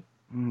Boseman.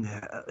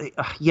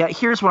 Yeah,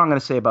 here's what I'm going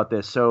to say about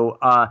this. So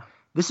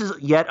this is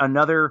yet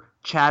another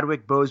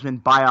Chadwick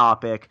Boseman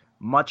biopic,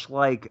 much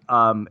like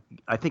I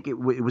think it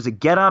was a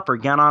Get Up or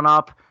Get On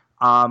Up,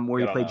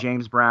 where he played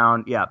James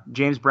Brown. Yeah,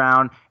 James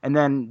Brown, and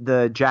then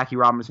the Jackie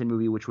Robinson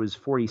movie, which was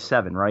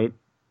 47, right?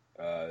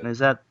 Is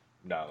that?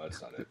 No,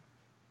 that's not it.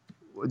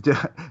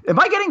 Am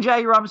I getting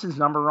Jackie Robinson's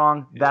number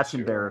wrong? Yes, that's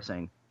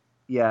embarrassing.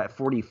 Yeah,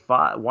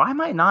 45. Why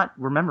am I not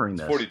remembering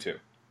this? 42.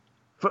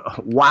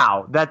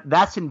 Wow,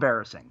 that's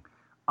embarrassing.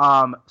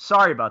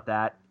 Sorry about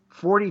that.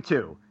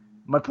 42.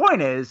 My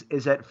point is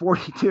that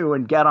 42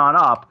 and Get On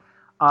Up,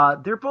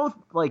 they're both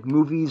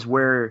movies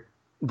where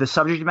the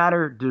subject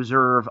matter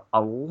deserve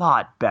a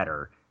lot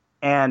better.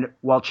 And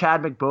while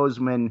Chadwick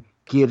Boseman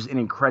gives an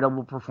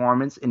incredible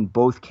performance in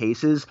both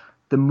cases,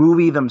 the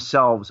movie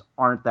themselves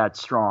aren't that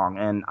strong.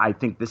 And I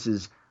think this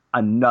is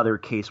another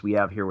case we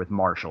have here with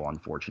Marshall,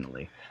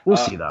 unfortunately. We'll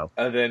see, though.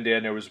 And then,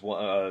 Dan, there was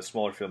a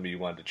smaller film you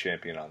wanted to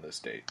champion on this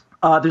date.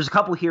 There's a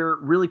couple here.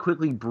 Really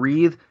quickly,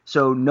 Breathe.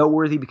 So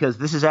noteworthy because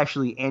this is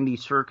actually Andy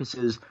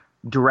Serkis's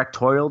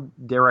directorial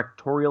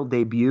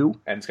debut.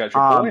 And it's got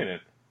your boy in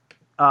it.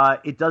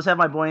 It does have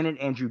my boy in it,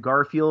 Andrew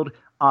Garfield.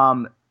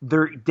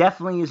 There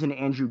definitely is an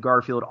Andrew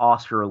Garfield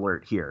Oscar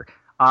alert here.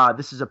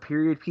 This is a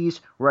period piece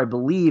where I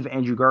believe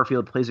Andrew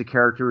Garfield plays a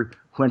character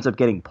who ends up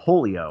getting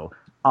polio.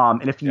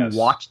 And if you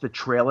watch the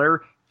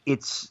trailer,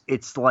 it's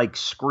like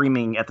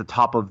screaming at the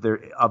top of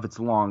its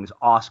lungs,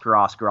 Oscar,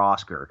 Oscar,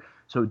 Oscar.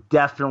 So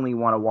definitely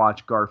want to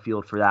watch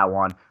Garfield for that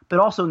one. But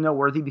also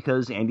noteworthy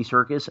because Andy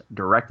Serkis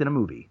directed a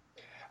movie.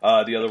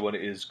 The other one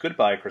is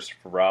Goodbye,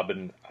 Christopher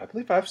Robin. I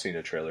believe I've seen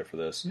a trailer for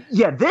this.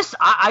 Yeah,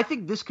 I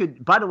think this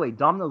could... By the way,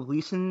 Domhnall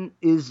Gleeson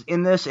is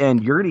in this,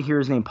 and you're going to hear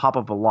his name pop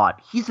up a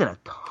lot. He's in a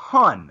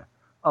ton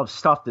of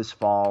stuff this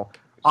fall.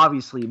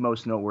 Obviously,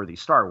 most noteworthy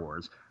Star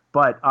Wars.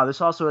 But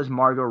this also has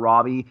Margot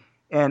Robbie.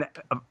 And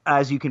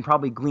as you can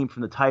probably glean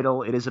from the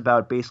title, it is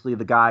about basically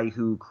the guy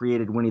who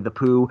created Winnie the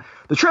Pooh.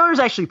 The trailer is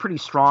actually pretty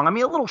strong. I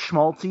mean, a little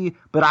schmaltzy,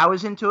 but I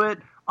was into it.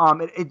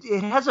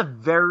 It has a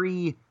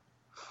very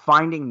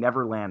Finding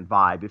Neverland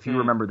vibe, if you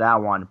remember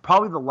that one.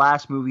 Probably the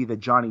last movie that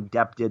Johnny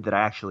Depp did that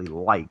I actually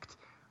liked.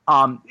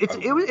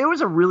 It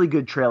was a really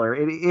good trailer.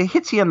 It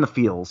hits you in the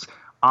feels.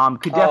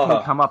 Could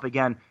definitely come up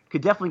again.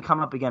 Could definitely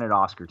come up again at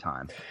Oscar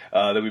time.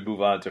 Then we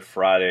move on to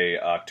Friday,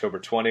 October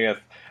 20th.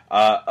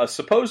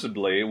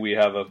 Supposedly, we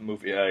have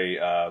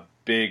a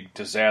big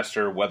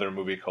disaster weather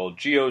movie called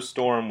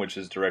Geostorm, which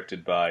is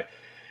directed by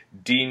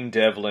Dean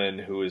Devlin,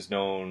 who is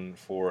known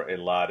for a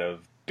lot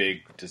of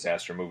big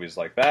disaster movies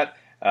like that.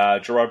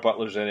 Gerard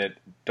Butler's in it.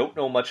 Don't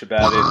know much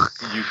about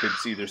it. You could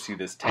either see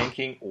this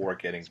tanking or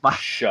getting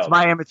shoved. It's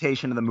my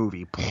imitation of the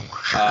movie.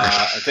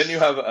 Then you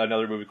have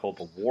another movie called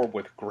The War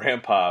with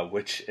Grandpa,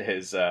 which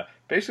is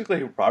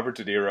basically Robert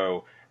De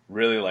Niro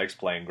really likes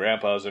playing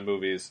grandpas in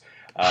movies.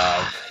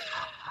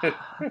 Can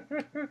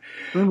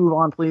we move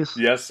on, please?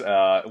 Yes,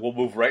 we'll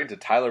move right into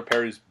Tyler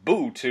Perry's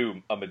Boo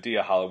to a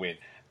Medea Halloween.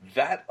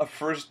 That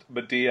first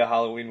Medea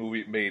Halloween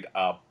movie made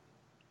a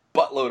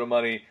buttload of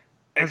money.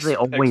 As they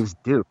always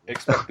do.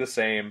 Expect the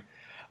same.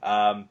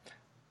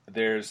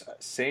 There's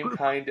same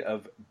kind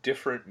of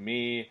different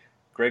me,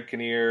 Greg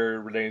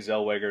Kinnear, Renee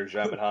Zellweger,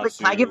 Djimon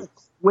Hounsou.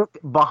 quick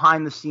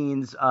behind the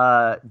scenes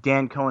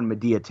Dan Cohen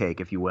Medea take,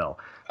 if you will.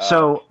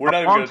 So we're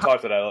not even going to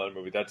talk that other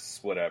movie.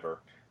 That's whatever.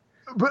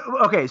 But,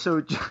 okay,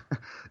 so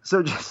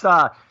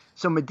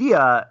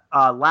Medea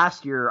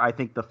last year, I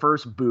think the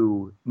first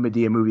Boo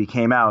Medea movie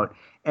came out,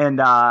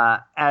 and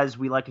as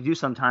we like to do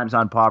sometimes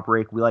on Pop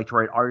Break, we like to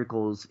write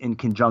articles in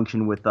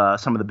conjunction with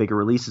some of the bigger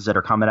releases that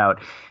are coming out.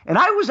 And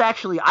I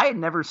had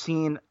never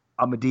seen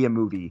a Medea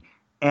movie,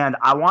 and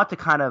I want to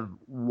kind of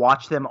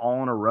watch them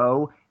all in a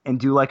row and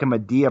do like a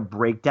Medea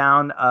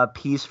breakdown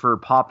piece for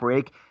Pop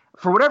Break.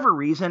 For whatever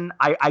reason,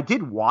 I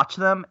did watch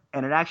them,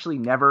 and it actually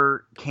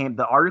never came.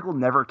 The article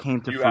never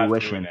came to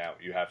fruition.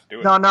 You have to do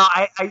it. No,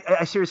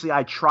 I seriously,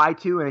 I tried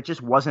to, and it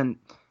just wasn't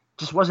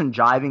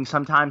jiving.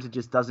 Sometimes it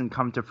just doesn't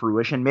come to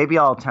fruition. Maybe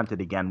I'll attempt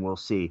it again. We'll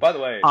see. By the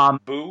way,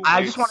 Boo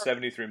made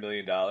 $73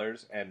 million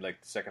and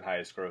like the second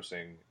highest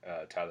grossing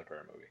Tyler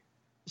Perry movie.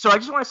 So I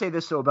just want to say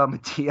this about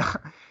Medea.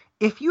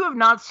 If you have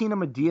not seen a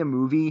Medea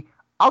movie,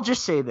 I'll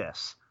just say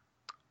this: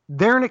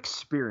 they're an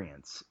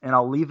experience, and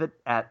I'll leave it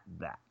at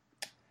that.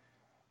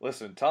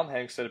 Listen, Tom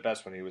Hanks said it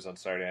best when he was on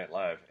Saturday Night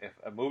Live. If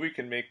a movie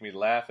can make me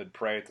laugh and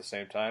pray at the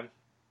same time,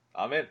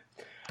 I'm in.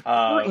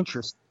 More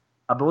interesting.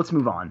 But let's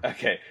move on.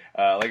 Okay.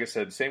 Like I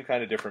said, same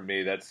kind of different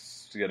me.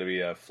 That's going to be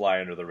a fly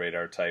under the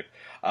radar type.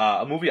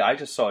 A movie I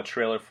just saw a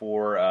trailer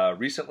for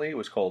recently. It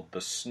was called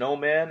The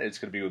Snowman. It's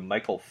going to be with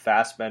Michael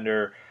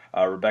Fassbender,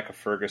 Rebecca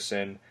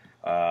Ferguson,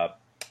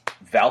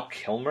 Val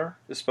Kilmer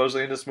is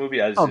supposedly in this movie.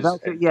 And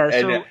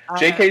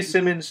J.K.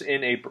 Simmons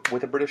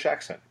with a British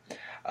accent.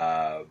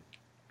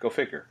 Go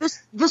figure.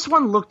 This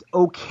one looked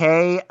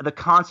okay. The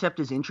concept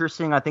is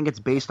interesting. I think it's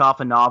based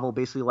off a novel,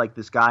 basically like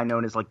this guy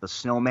known as like the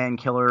Snowman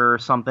Killer or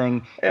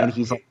something, and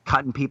he's like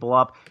cutting people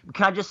up.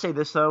 Can I just say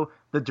this though?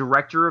 The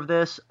director of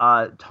this,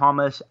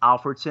 Thomas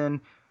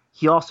Alfredson,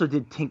 he also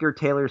did Tinker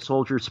Tailor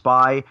Soldier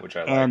Spy, which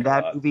I like and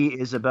that a lot. movie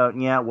is about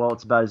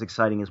it's about as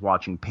exciting as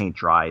watching paint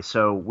dry.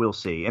 So we'll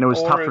see. And it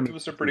was tough for me. It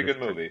was a pretty good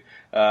movie.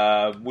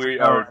 We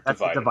are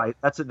divided.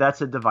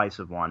 That's a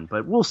divisive one,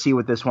 but we'll see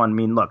with this one. I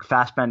mean, look,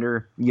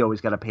 Fassbender, you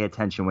always got to pay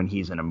attention when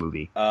he's in a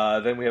movie.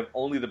 Then we have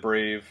Only the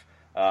Brave,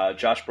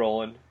 Josh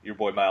Brolin, your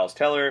boy Miles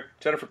Teller,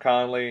 Jennifer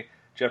Connelly,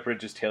 Jeff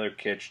Bridges, Taylor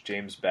Kitsch,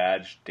 James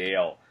Badge,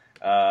 Dale.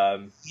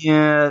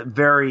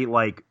 Very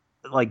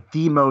like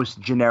the most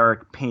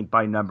generic paint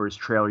by numbers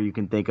trailer you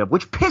can think of,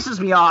 which pisses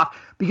me off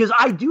because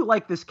I do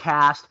like this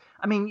cast.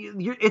 I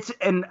mean,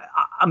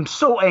 I'm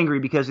so angry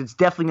because it's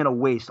definitely going to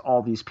waste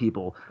all these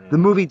people. The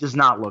movie does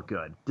not look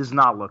good.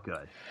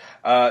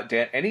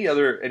 Dan,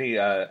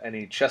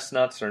 any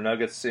chestnuts or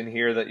nuggets in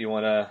here that you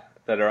want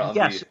that are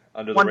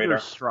under the radar?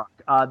 Wonderstruck.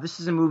 This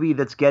is a movie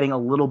that's getting a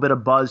little bit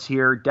of buzz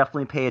here.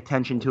 Definitely pay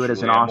attention to it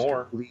as an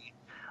Oscar movie.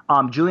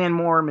 Julianne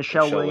Moore,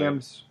 Michelle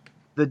Williams.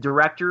 The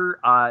director,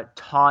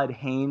 Todd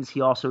Haynes,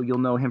 you'll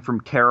know him from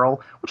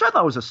Carol, which I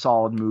thought was a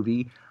solid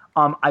movie.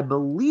 I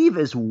believe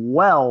as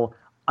well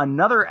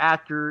another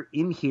actor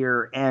in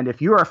here, and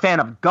if you're a fan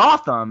of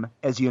Gotham,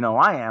 as you know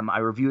I am, I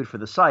reviewed for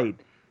the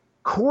site,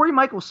 Corey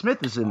Michael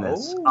Smith is in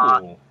this.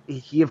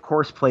 He, of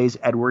course, plays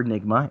Edward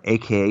Nygma,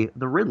 a.k.a.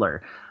 the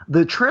Riddler.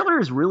 The trailer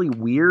is really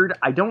weird.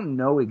 I don't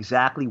know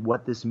exactly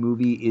what this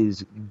movie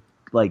is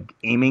like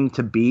aiming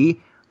to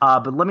be.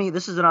 But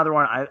this is another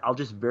one. I'll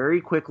just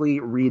very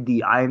quickly read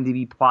the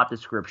IMDb plot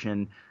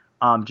description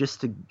just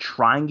to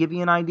try and give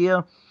you an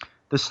idea.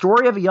 The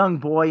story of a young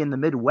boy in the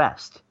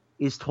Midwest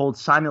is told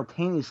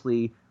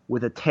simultaneously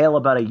with a tale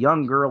about a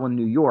young girl in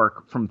New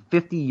York from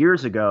 50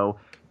 years ago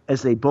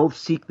as they both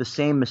seek the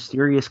same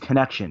mysterious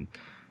connection.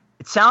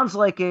 It sounds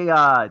like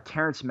a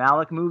Terrence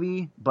Malick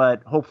movie,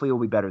 but hopefully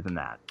it'll be better than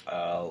that.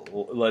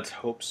 Let's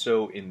hope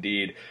so,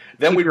 indeed.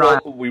 Then we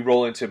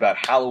roll into about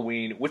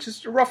Halloween, which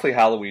is roughly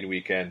Halloween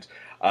weekend.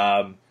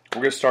 We're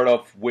going to start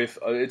off with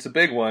it's a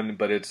big one,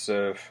 but it's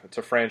a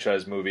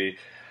franchise movie.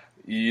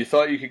 You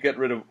thought you could get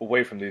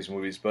away from these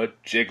movies,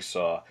 but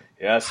Jigsaw.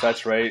 Yes,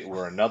 that's right.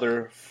 We're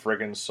another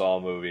friggin' Saw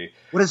movie.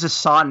 What is this,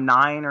 Saw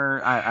 9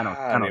 or I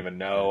don't even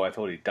know. I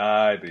thought he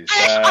died, but he's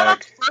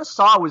back. The first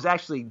Saw was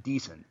actually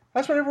decent.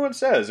 That's what everyone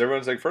says.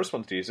 Everyone's like, first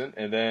one's decent,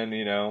 and then,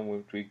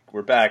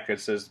 we're back. It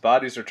says,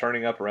 bodies are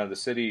turning up around the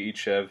city.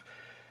 Each have...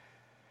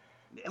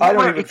 I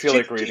don't even feel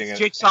like reading it.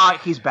 Jigsaw,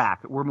 he's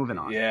back. We're moving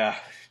on. Yeah,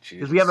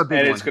 because we have a big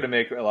one. And it's going to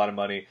make a lot of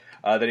money.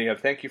 Then you have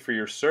Thank You for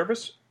Your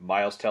Service,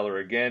 Miles Teller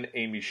again,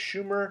 Amy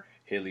Schumer,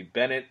 Haley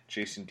Bennett,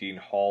 Jason Dean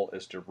Hall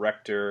as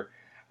director.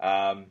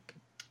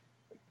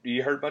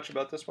 You heard much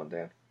about this one,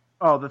 Dan?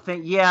 Oh,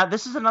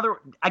 this is another...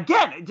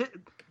 Again,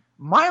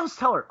 Miles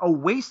Teller, a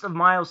waste of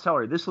Miles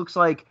Teller. This looks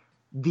like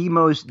the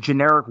most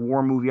generic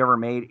war movie ever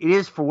made. It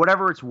is, for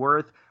whatever it's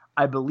worth.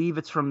 I believe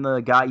it's from the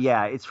guy.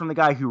 Yeah, it's from the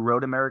guy who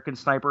wrote American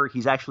Sniper.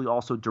 He's actually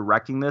also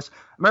directing this.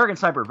 American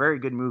Sniper, very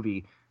good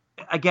movie.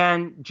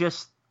 Again,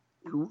 just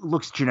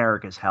looks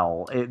generic as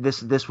hell.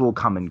 This will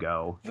come and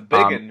go. The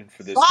big one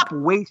for this. Stop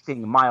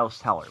wasting Miles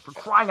Teller, for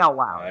crying out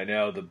loud. I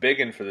know. The big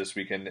one for this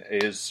weekend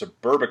is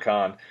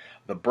Suburbicon,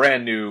 the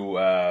brand new,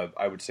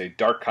 I would say,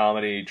 dark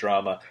comedy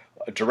drama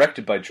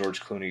directed by George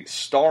Clooney,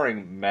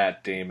 starring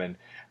Matt Damon.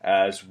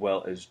 as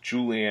well as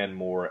Julianne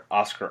Moore,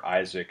 Oscar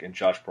Isaac, and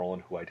Josh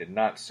Brolin, who I did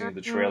not see in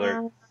the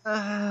trailer.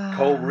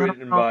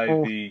 Co-written by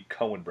the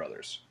Coen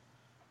brothers.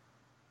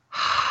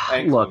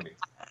 And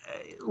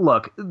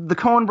Look, the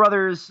Coen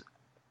brothers,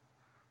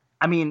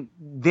 I mean,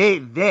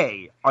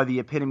 they are the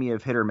epitome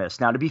of hit or miss.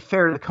 Now, to be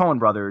fair to the Coen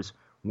brothers,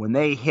 when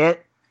they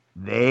hit,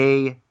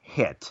 they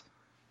hit.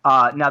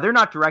 Now, they're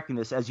not directing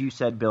this, as you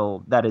said,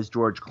 Bill. That is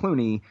George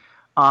Clooney.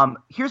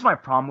 Here's my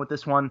problem with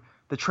this one.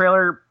 The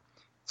trailer,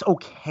 it's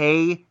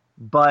okay,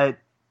 but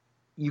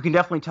you can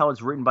definitely tell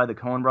it's written by the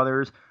Coen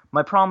brothers.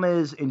 My problem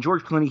is, in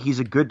George Clooney, he's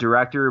a good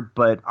director,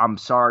 but I'm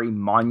sorry,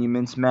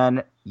 Monuments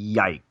Men,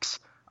 yikes.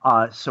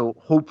 So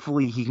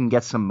hopefully he can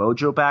get some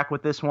mojo back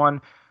with this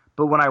one.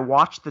 But when I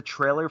watched the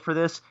trailer for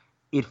this,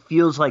 it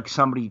feels like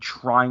somebody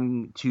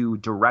trying to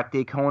direct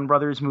a Coen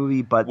Brothers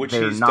movie, but which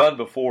they're he's not done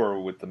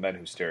before with The Men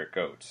Who Stare at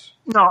Goats.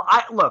 No,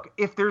 look,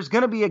 if there's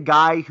going to be a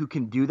guy who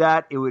can do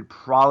that, it would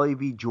probably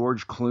be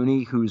George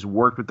Clooney, who's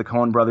worked with the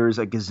Coen Brothers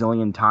a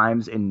gazillion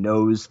times and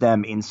knows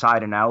them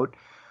inside and out.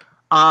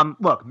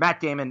 Look, Matt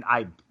Damon,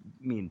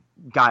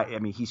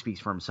 he speaks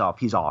for himself.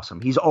 He's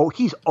awesome. He's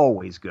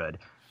always good.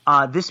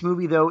 This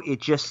movie, though,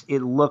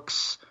 it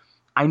looks.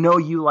 I know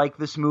you like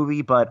this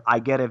movie, but I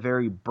get a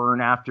very Burn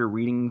After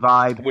Reading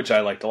vibe, which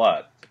I liked a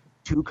lot.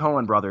 Two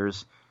Coen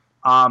brothers.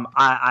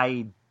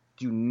 I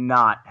do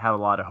not have a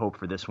lot of hope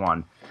for this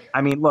one.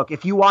 I mean, look,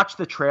 if you watch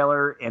the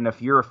trailer and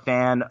if you're a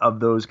fan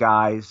of those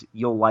guys,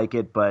 you'll like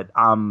it, but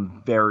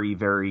I'm very,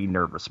 very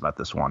nervous about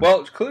this one.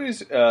 Well,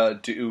 Clooney's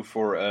due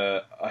for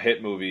a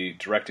hit movie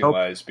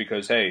directing-wise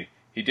because, hey,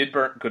 he did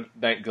Burn Good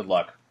Night, Good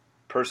Luck.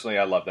 Personally,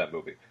 I love that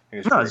movie.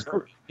 I think it's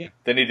great. Yeah.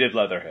 Then he did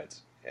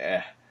Leatherheads.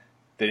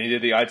 Then he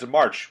did The Ides of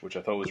March, which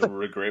I thought was a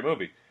really great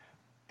movie.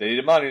 Then he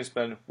did Monuments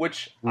Men,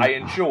 which I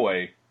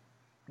enjoy.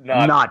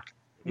 Not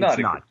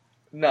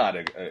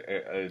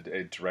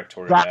a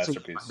directorial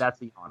masterpiece. That's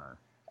the honor.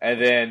 And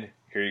then,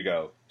 here you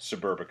go,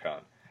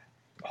 Suburbicon.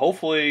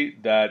 Hopefully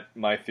that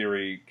my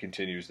theory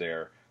continues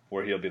there,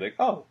 where he'll be like,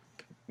 oh,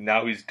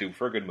 now he's due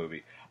for a good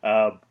movie.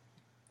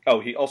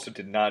 He also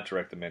did not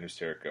direct The Men Who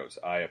Stare at Goats.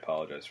 I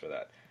apologize for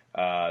that.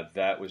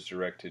 That was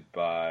directed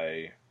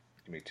by...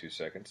 Give me 2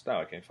 seconds. No,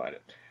 I can't find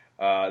it.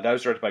 That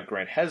was directed by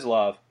Grant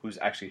Heslov, who's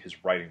actually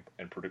his writing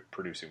and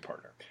producing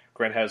partner.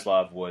 Grant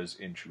Heslov was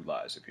in True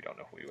Lies, if you don't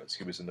know who he was.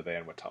 He was in The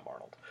Van with Tom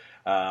Arnold.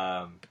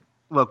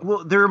 Look,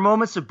 well, there are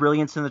moments of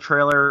brilliance in the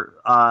trailer,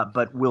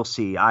 but we'll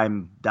see.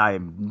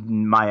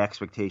 My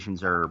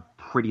expectations are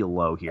pretty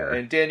low here.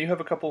 And Dan, you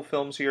have a couple of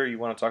films here you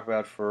want to talk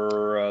about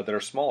that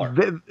are smaller.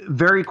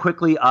 Very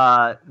quickly,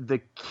 The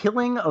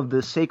Killing of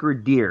the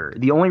Sacred Deer.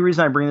 The only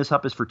reason I bring this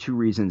up is for two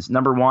reasons.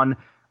 Number one,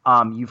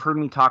 you've heard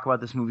me talk about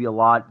this movie a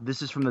lot.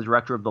 This is from the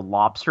director of The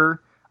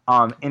Lobster,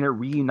 and it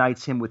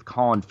reunites him with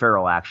Colin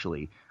Farrell,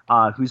 actually,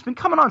 who's been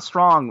coming on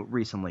strong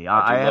recently.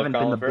 I haven't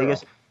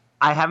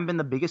been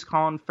the biggest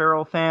Colin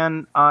Farrell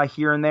fan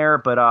here and there,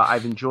 but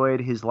I've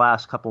enjoyed his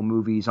last couple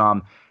movies.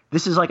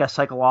 This is like a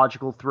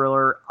psychological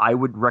thriller. I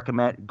would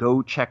recommend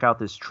go check out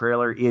this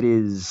trailer. It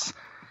is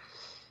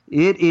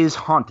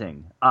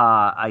haunting.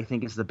 I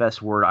think is the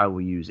best word I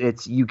will use.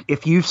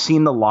 If you've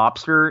seen The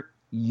Lobster,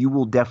 you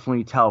will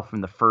definitely tell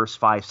from the first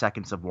 5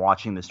 seconds of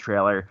watching this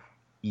trailer,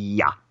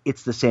 yeah,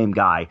 it's the same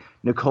guy.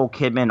 Nicole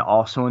Kidman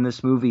also in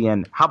this movie,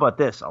 and how about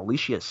this?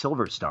 Alicia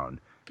Silverstone.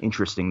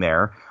 Interesting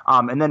there.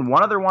 And then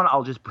one other one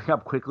I'll just bring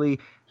up quickly,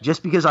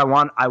 just because I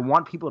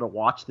want people to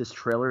watch this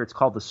trailer. It's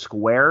called The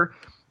Square.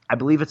 I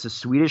believe it's a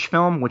Swedish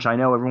film, which I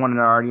know everyone in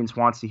our audience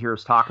wants to hear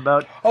us talk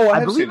about. Oh, I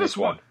have seen this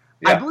one.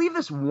 Yeah. I believe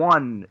this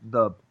won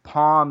the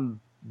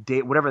Palm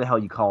Day, whatever the hell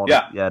you call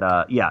it.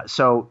 Yeah.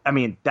 So, I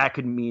mean, that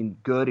could mean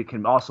good. It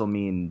can also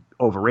mean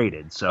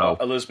overrated. So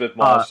Elizabeth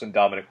Moss and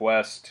Dominic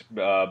West.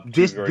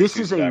 This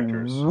is a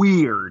actors.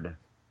 Weird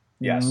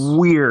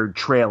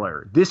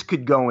trailer. This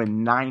could go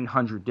in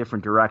 900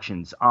 different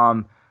directions.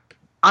 I'm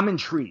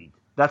intrigued.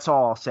 That's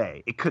all I'll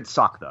say. It could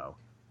suck though.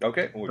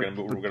 Okay, we're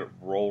gonna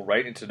roll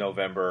right into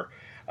November.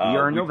 We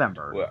are in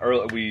November.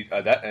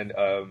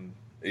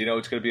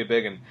 It's going to be a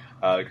big one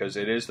because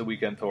it is the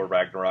weekend Thor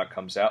Ragnarok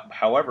comes out.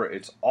 However,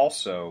 it's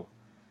also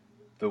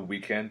the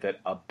weekend that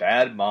A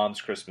Bad Moms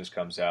Christmas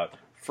comes out.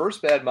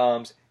 First Bad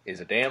Moms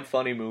is a damn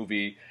funny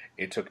movie.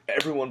 It took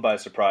everyone by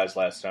surprise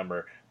last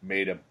summer,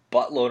 made a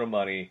buttload of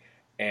money,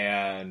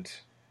 and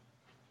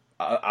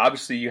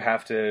obviously you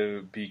have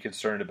to be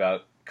concerned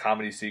about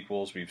comedy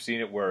sequels. We've seen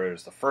it where it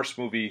was the first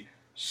movie,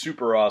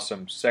 super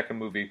awesome, second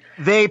movie.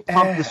 They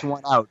pumped this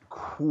one out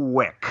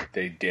quick.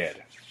 They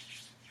did.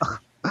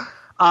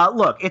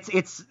 Look,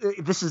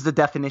 this is the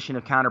definition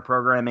of counter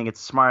programming. It's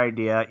a smart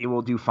idea. It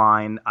will do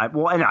fine.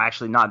 And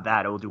actually, not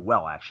that. It will do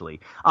well, actually.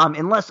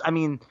 Unless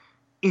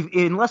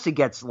it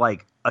gets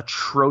like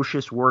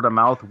atrocious word of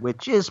mouth,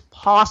 which is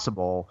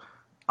possible.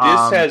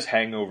 This has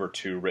Hangover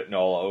 2 written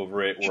all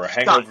over it.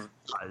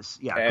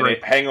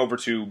 Hangover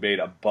 2 made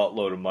a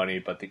buttload of money,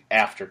 but the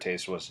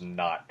aftertaste was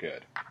not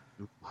good.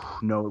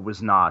 No, it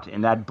was not,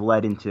 and that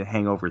bled into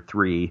Hangover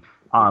 3.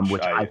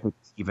 Which I think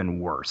is even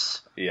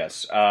worse.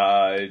 Yes.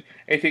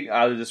 Anything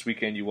out of this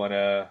weekend you want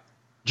to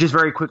Just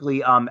very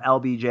quickly,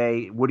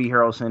 LBJ, Woody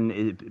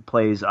Harrelson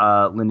plays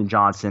Lyndon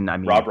Johnson. I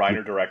mean, Rob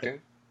Reiner directing.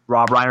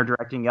 Rob Reiner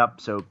directing,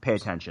 yep, so pay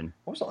attention.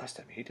 When was the last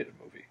time he did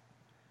a movie?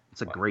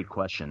 It's a great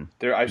question.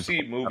 I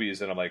see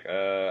movies and I'm like,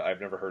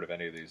 I've never heard of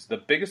any of these.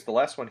 The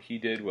last one he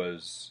did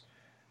was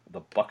The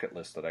Bucket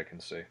List that I can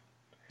see.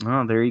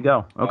 Oh, there you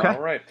go. Okay.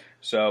 All right.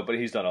 So, but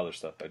he's done other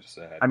stuff.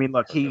 I mean,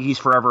 look, he's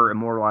forever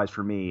immortalized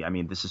for me. I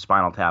mean, this is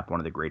Spinal Tap,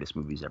 one of the greatest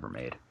movies ever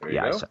made. There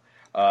you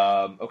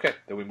go. Okay,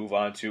 then we move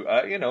on to,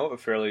 a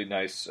fairly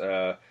nice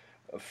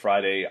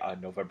Friday on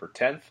November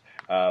 10th.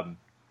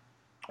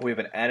 We have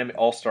an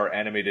all-star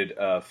animated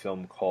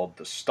film called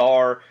The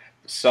Star.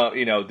 So,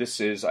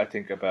 this is, I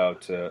think,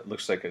 about,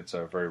 looks like it's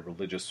a very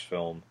religious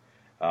film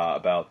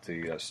about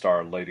the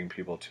star leading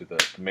people to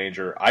the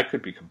manger. I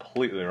could be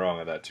completely wrong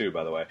on that, too,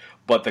 by the way.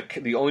 But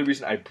the only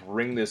reason I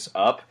bring this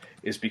up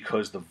is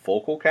because the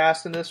vocal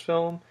cast in this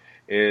film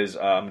is,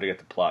 I'm going to get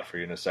the plot for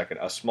you in a second.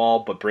 A small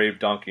but brave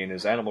donkey and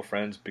his animal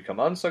friends become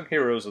unsung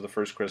heroes of the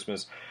first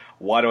Christmas.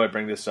 Why do I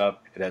bring this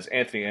up? It has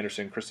Anthony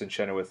Anderson, Kristen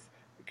Chenoweth,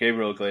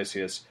 Gabriel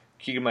Iglesias,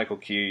 Keegan-Michael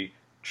Key,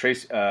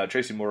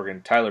 Tracy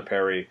Morgan, Tyler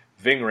Perry,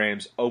 Ving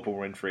Rhames, Oprah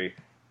Winfrey.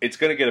 It's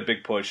going to get a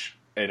big push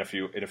in a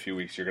few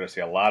weeks. You're going to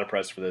see a lot of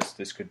press for this.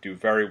 This could do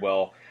very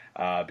well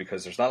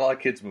because there's not a lot of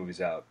kids movies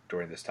out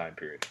during this time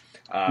period.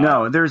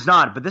 No, there's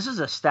not. But this is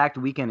a stacked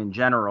weekend in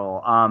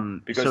general.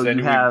 Because so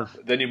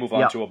then you move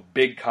on yep. to a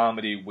big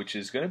comedy, which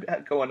is going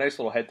to go a nice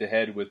little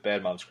head-to-head with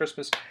Bad Moms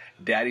Christmas,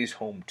 Daddy's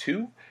Home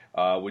 2,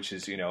 which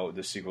is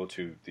the sequel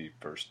to the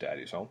first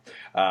Daddy's Home,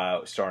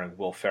 starring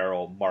Will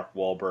Ferrell, Mark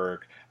Wahlberg.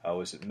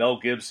 Was it Mel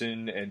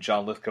Gibson and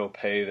John Lithgow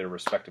pay their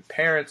respective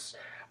parents?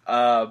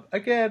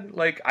 Again,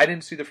 I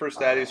didn't see the first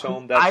Daddy's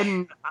Home. That I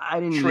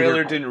didn't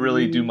trailer either. didn't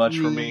really do much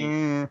for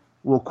me.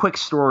 Well, quick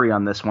story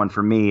on this one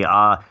for me.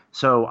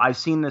 So I've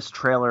seen this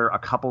trailer a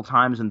couple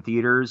times in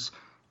theaters,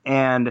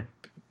 and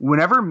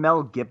whenever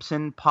Mel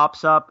Gibson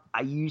pops up,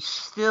 you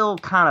still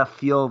kind of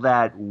feel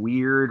that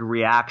weird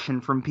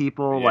reaction from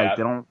people. Yeah. Like,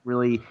 they don't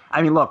really...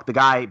 I mean, look, the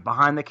guy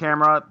behind the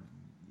camera,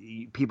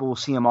 people will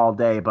see him all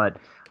day, but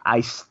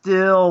I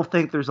still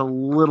think there's a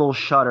little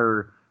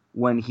shudder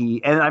when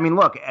he... And, I mean,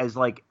 look,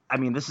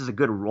 this is a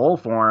good role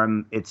for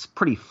him. It's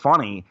pretty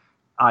funny.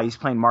 He's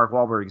playing Mark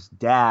Wahlberg's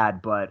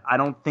dad, but I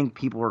don't think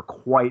people are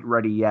quite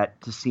ready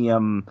yet to see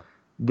him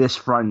this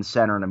front and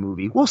center in a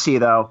movie. We'll see,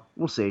 though.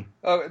 We'll see.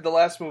 The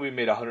last movie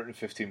made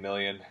 $150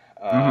 million.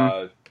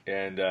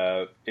 And,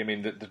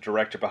 the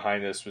director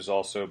behind this was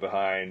also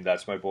behind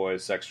That's My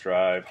Boys, Sex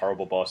Drive,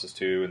 Horrible Bosses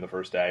 2, and the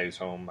first Daddy's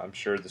Home. I'm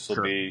sure this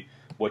will be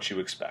what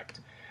you expect.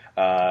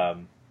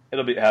 Have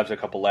a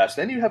couple laughs.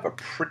 Then you have a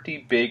pretty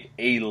big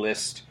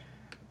A-list,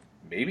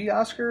 maybe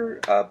Oscar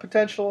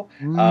potential.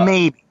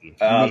 Maybe.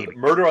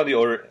 Murder on the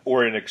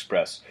Orient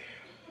Express.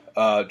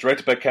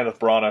 Directed by Kenneth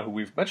Branagh, who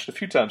we've mentioned a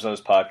few times on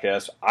this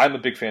podcast. I'm a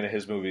big fan of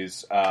his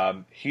movies.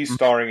 He's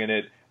starring in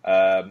it.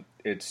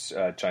 It's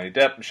Johnny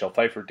Depp, Michelle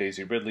Pfeiffer,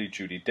 Daisy Ridley,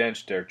 Judi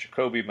Dench, Derek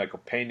Jacobi,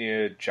 Michael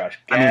Pena, Josh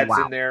Gad's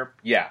in there.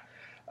 Yeah.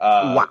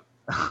 Wow.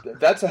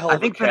 That's a hell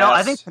of a cast.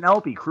 I think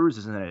Penelope Cruz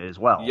is in it as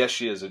well. Yes,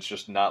 she is. It's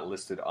just not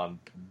listed on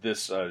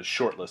this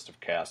short list of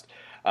cast.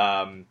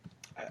 I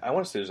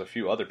want to say there's a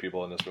few other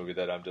people in this movie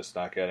that I'm just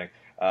not getting.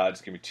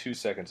 Just give me 2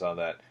 seconds on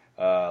that.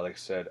 Like I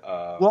said,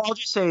 well, I'll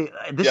just say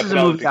this is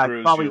Penelope a movie Cruz,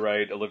 I probably... You're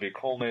right. Olivia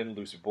Colman,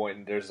 Lucy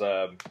Boynton. There's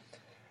a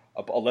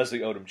Leslie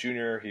Odom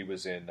Jr. He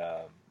was in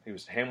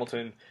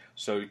Hamilton.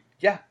 So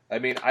yeah,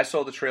 I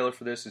saw the trailer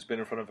for this. It's been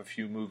in front of a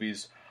few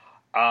movies.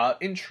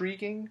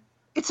 Intriguing.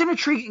 It's an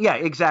intriguing, yeah,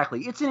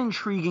 exactly. It's an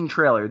intriguing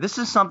trailer. This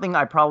is something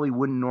I probably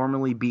wouldn't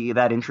normally be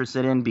that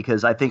interested in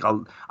because I think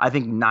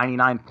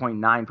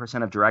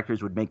 99.9% of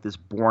directors would make this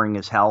boring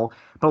as hell.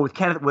 But with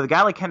a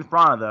guy like Kenneth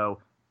Branagh, though,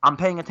 I'm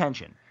paying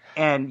attention,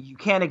 and you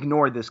can't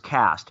ignore this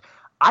cast.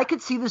 I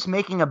could see this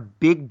making a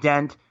big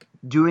dent,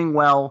 doing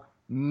well,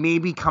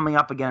 maybe coming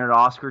up again at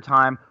Oscar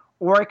time,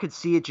 or I could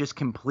see it just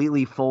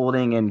completely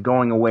folding and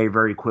going away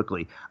very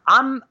quickly.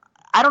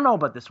 I don't know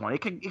about this one. It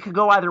could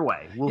go either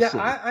way. We'll see.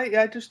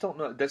 I just don't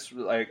know. That's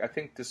I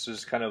think this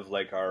is kind of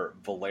like our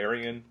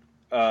Valerian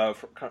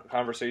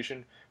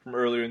conversation from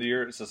earlier in the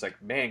year. It's just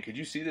like, man, could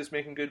you see this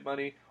making good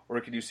money,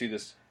 or could you see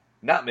this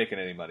not making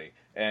any money?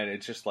 And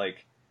it's just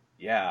like,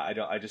 yeah,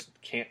 I just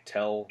can't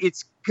tell.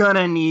 It's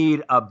gonna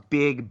need a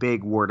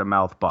big word of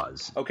mouth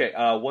buzz. Okay,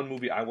 one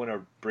movie I want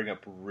to bring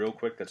up real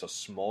quick that's a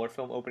smaller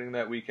film opening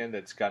that weekend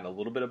that's gotten a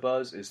little bit of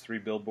buzz is 3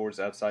 Billboards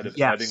Outside of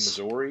Ebbing,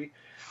 Missouri.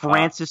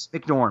 Francis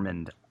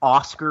McDormand,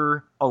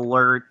 Oscar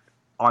alert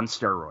on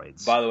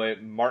steroids. By the way,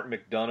 Martin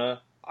McDonagh,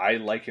 I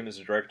like him as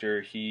a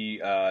director. He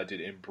did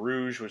In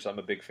Bruges, which I'm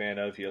a big fan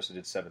of. He also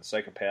did Seven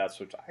Psychopaths,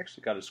 which I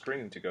actually got a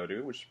screening to go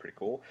to, which is pretty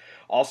cool.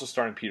 Also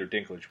starring Peter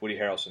Dinklage, Woody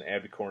Harrelson,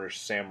 Abby Cornish,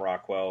 Sam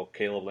Rockwell,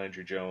 Caleb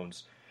Landry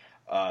Jones.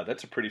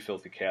 That's a pretty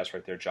filthy cast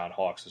right there. John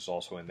Hawkes is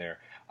also in there.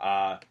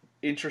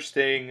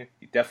 Interesting.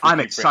 Definitely. I'm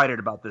excited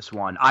about this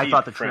one. I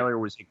thought the trailer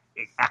was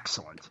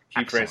excellent.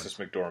 Keep Frances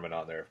McDormand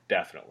on there,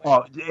 definitely.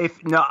 Oh,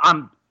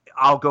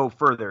 I'll go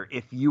further.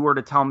 If you were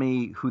to tell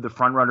me who the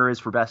front runner is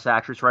for Best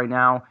Actress right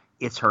now,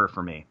 it's her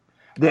for me.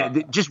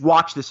 Just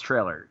watch this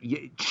trailer.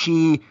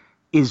 She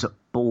is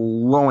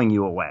blowing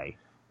you away.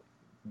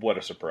 What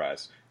a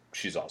surprise.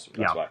 She's awesome.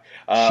 That's Yeah.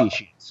 why.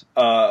 She is.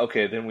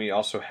 Okay, then we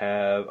also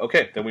have...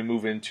 Okay, then we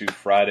move into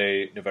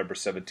Friday, November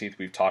 17th.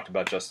 We've talked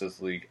about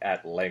Justice League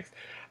at length.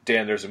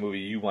 Dan, there's a movie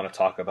you want to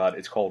talk about.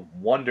 It's called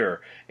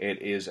Wonder.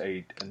 It is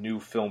a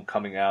new film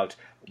coming out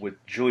with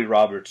Julie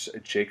Roberts,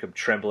 Jacob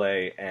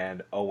Tremblay,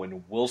 and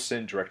Owen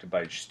Wilson, directed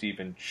by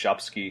Steven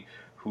Shopsky,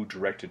 who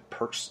directed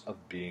Perks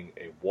of Being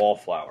a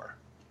Wallflower.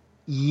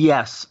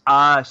 Yes.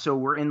 So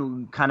we're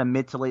in kind of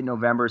mid to late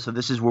November, so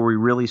this is where we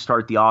really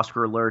start the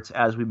Oscar alerts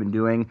as we've been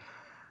doing.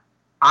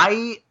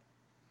 I'm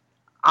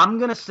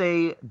going to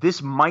say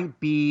this might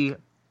be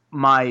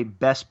my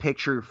best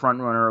picture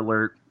frontrunner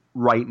alert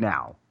right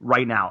now.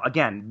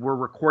 Again, we're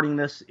recording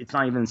this. It's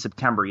not even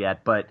September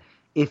yet, but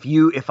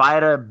if I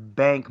had to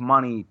bank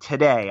money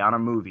today on a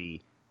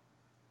movie,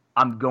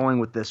 I'm going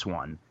with this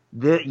one.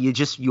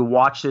 You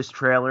watch this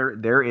trailer,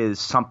 there is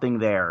something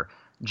there.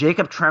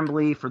 Jacob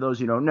Tremblay, for those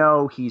who don't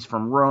know, he's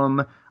from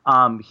Room.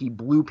 He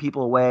blew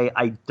people away.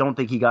 I don't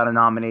think he got a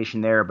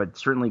nomination there, but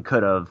certainly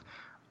could have.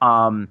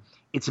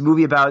 It's a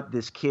movie about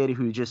this kid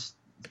who just,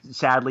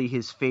 sadly,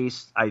 his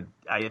face, I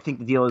think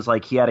the deal is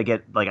like he had to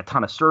get like a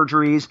ton of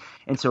surgeries,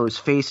 and so his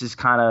face is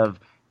kind of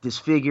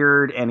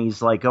disfigured, and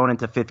he's like going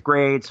into 5th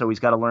grade, so he's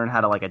got to learn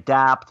how to like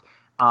adapt,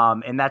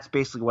 and that's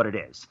basically what it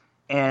is.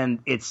 And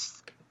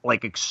it's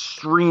like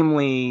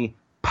extremely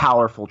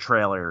powerful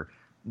trailer.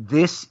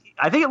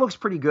 I think it looks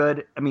pretty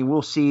good. I mean,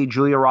 we'll see.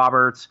 Julia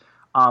Roberts.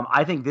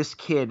 I think this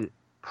kid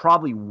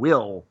probably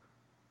will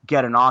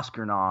get an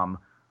Oscar nom.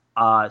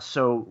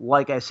 So,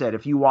 like I said,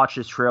 if you watch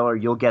this trailer,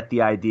 you'll get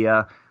the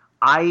idea.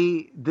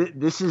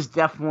 This is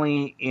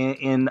definitely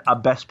in a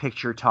Best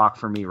Picture talk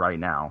for me right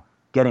now.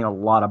 Getting a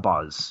lot of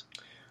buzz.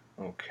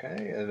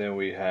 Okay, and then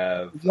we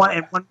have...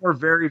 One more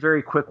very,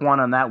 very quick one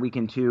on that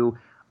weekend, too.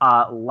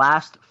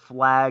 Last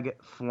Flag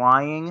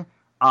Flying.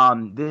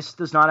 This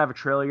does not have a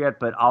trailer yet,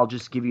 but I'll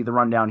just give you the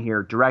rundown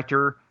here.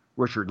 Director,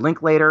 Richard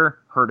Linklater,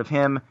 heard of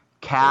him.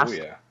 Cast,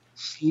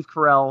 Steve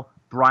Carell,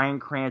 Bryan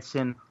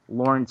Cranston,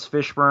 Lawrence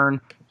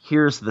Fishburne.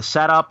 Here's the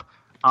setup.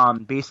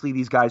 Basically,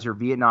 these guys are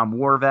Vietnam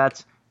War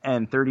vets,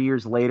 and 30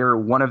 years later,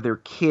 one of their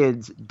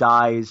kids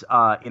dies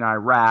in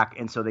Iraq,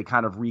 and so they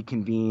kind of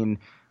reconvene.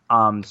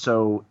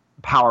 So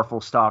powerful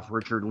stuff.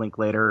 Richard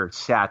Linklater,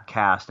 sat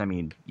cast. I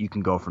mean, you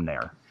can go from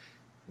there.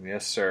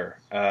 Yes, sir.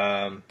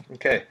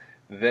 Okay.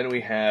 Then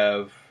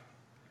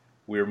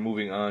we're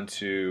moving on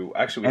to,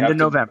 actually, End of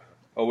November.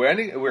 Oh,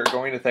 we're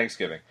going to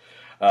Thanksgiving.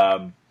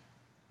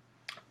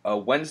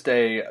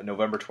 Wednesday,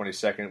 November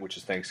 22nd, which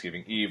is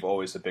Thanksgiving Eve,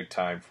 always a big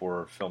time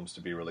for films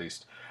to be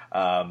released.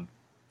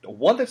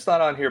 One that's not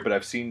on here, but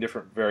I've seen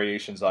different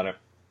variations on it,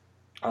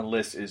 on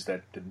lists, is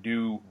that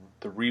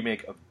the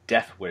remake of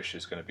Death Wish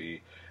is going to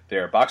be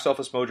there. Box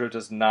Office Mojo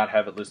does not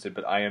have it listed,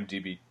 but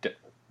IMDb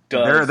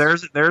does.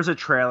 There's a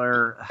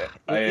trailer.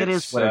 It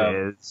is what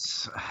it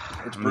is.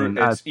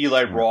 It's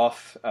Eli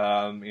Roth.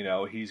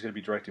 He's going to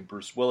be directing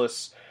Bruce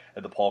Willis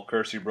and the Paul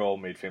Kersey role,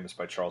 made famous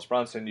by Charles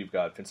Bronson. You've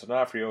got Vincent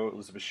D'Onofrio,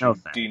 Elizabeth Shue,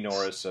 Dean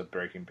Norris of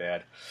Breaking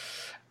Bad.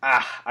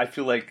 I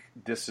feel like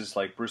this is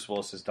like Bruce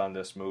Willis has done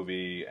this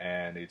movie,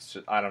 and it's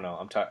just, I don't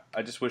know.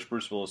 I just wish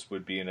Bruce Willis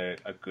would be in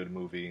a good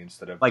movie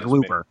instead of like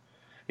Looper.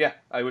 Yeah,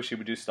 I wish he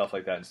would do stuff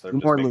like that instead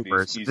of more just making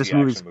Loopers. these easy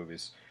action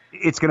movies.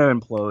 It's going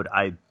to implode.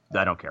 I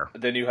don't care.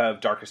 Then you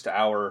have Darkest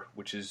Hour,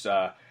 which is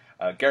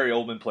Gary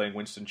Oldman playing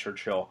Winston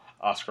Churchill.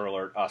 Oscar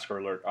alert, Oscar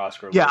alert,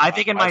 Oscar alert. Yeah, I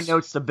think in my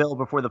notes to Bill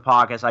before the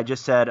podcast, I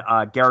just said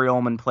Gary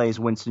Oldman plays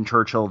Winston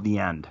Churchill at the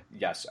end.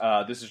 Yes.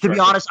 This is to be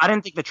honest, I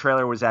didn't think the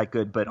trailer was that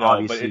good, but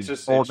obviously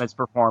Oldman's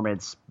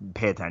performance,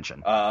 pay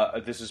attention.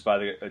 This is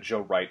by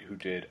Joe Wright, who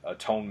did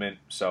Atonement,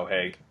 so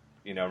hey,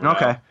 you know.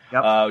 Okay.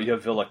 Yep. You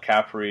have Villa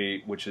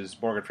Capri, which is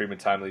Morgan Freeman,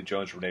 Tommy Lee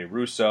Jones, Rene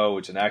Russo.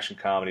 It's an action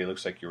comedy. It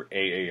looks like your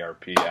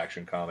AARP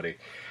action comedy.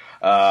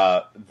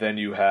 Then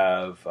you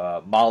have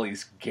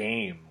Molly's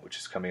Game, which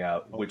is coming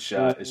out, which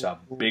is a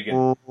big...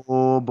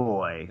 Oh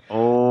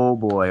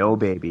boy,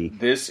 baby.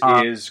 This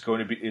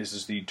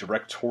is the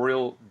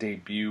directorial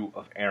debut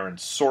of Aaron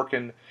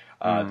Sorkin.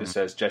 This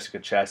has Jessica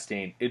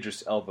Chastain,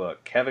 Idris Elba,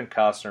 Kevin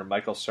Costner,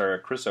 Michael Cera,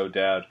 Chris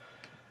O'Dowd.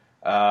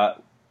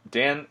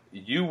 Dan,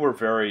 you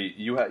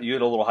had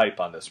a little hype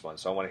on this one,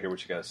 so I want to hear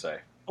what you got to say.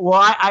 Well,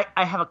 I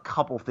have a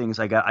couple things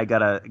I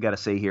gotta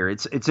say here.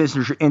 It's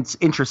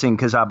interesting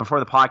because before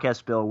the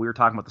podcast, Bill, we were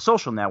talking about The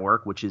Social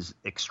Network, which is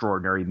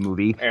extraordinary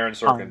movie. Aaron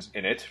Sorkin's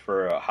in it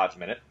for a hot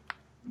minute.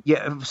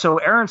 Yeah, so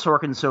Aaron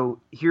Sorkin. So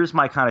here's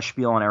my kind of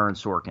spiel on Aaron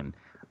Sorkin.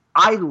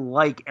 I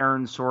like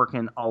Aaron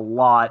Sorkin a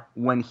lot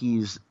when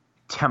he's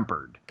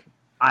tempered.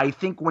 I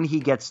think when he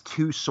gets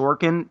too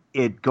Sorkin,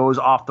 it goes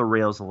off the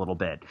rails a little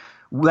bit.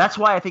 That's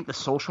why I think The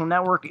Social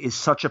Network is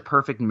such a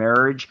perfect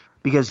marriage,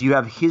 because you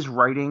have his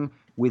writing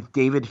with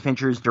David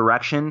Fincher's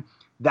direction.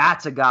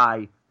 That's a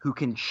guy who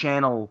can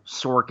channel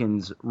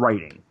Sorkin's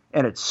writing,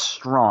 and it's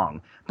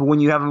strong. But when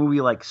you have a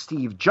movie like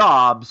Steve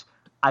Jobs,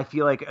 I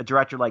feel like a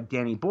director like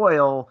Danny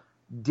Boyle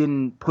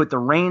didn't put the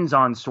reins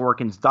on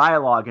Sorkin's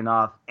dialogue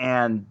enough,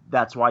 and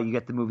that's why you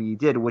get the movie you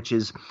did, which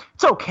is,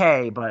 it's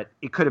okay, but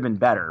it could have been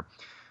better.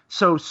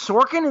 So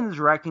Sorkin in the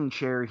directing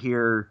chair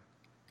here,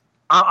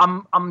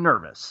 I'm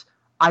nervous.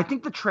 I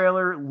think the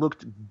trailer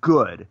looked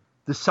good.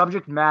 The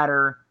subject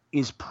matter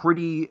is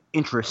pretty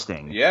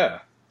interesting. Yeah.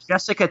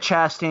 Jessica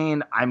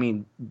Chastain, I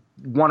mean,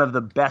 one of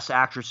the best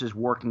actresses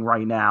working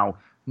right now,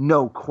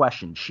 no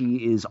question. She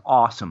is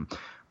awesome.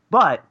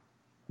 But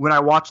when I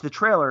watch the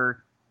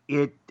trailer,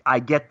 I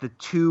get the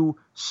too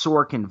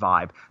Sorkin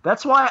vibe.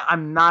 That's why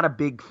I'm not a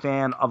big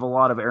fan of a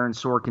lot of Aaron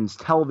Sorkin's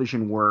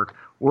television work,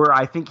 where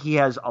I think he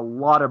has a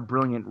lot of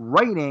brilliant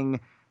writing.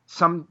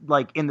 Some,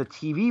 like in the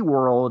TV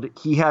world,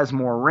 he has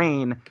more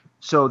reign.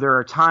 So there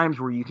are times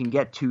where you can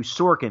get too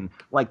Sorkin,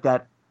 like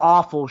that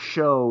awful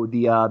show,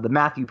 the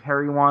Matthew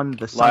Perry one,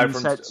 the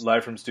Sunset.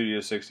 Live from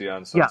Studio 60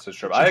 on Sunset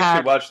Strip. I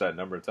actually watched that a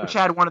number of times. Which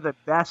had one of the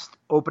best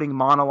opening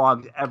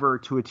monologues ever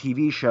to a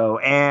TV show,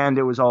 and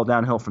it was all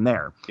downhill from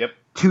there. Yep.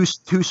 To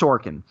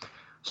Sorkin.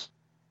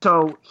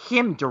 So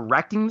him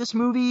directing this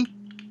movie,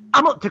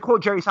 to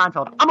quote Jerry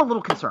Seinfeld, I'm a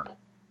little concerned.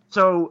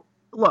 So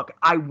look,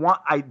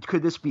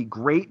 could this be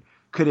great?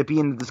 Could it be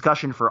in the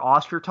discussion for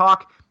Oscar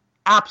talk?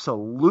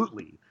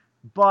 Absolutely.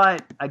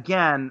 But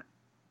again,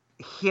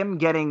 him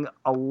getting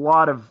a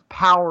lot of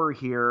power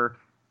here,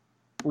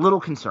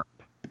 little concerned.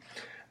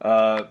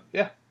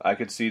 Yeah, I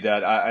could see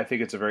that. I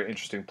think it's a very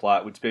interesting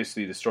plot. It's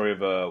basically the story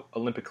of a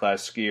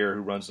Olympic-class skier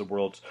who runs the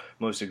world's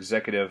most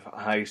executive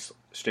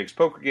high-stakes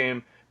poker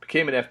game,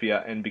 became an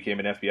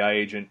FBI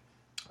agent.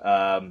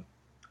 I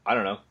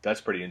don't know. That's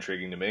pretty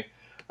intriguing to me.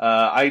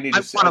 I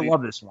want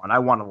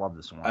to love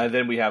this one. And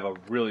then we have a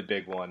really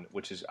big one,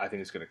 which is, I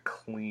think, is going to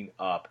clean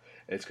up.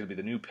 It's going to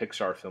be the new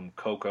Pixar film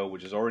Coco,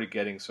 which is already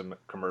getting some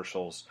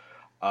commercials.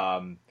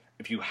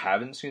 If you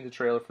haven't seen the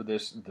trailer for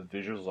this, the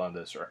visuals on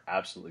this are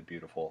absolutely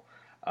beautiful.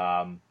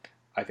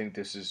 I think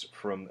this is,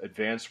 from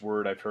advanced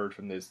word I've heard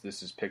from this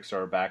is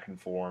Pixar back in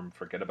form.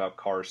 Forget about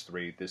Cars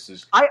 3. This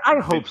is I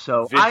hope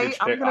so.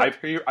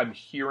 I'm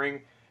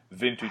hearing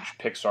vintage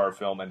Pixar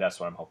film, and that's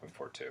what I'm hoping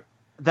for too.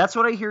 That's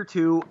what I hear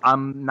too.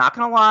 I'm not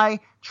going to lie.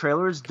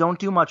 Trailers don't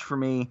do much for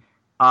me.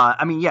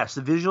 I mean, yes,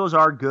 the visuals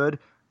are good,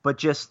 but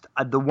just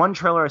the one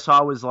trailer I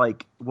saw was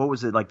like, what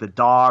was it, like the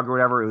dog or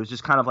whatever? It was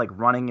just kind of like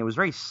running. It was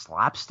very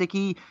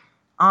slapsticky.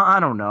 I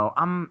don't know.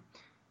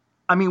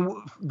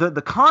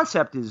 The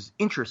concept is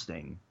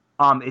interesting.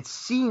 It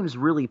seems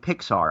really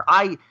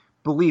Pixar.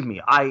 Believe me,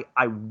 I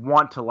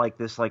want to like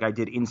this like I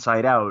did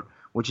Inside Out,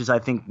 which is, I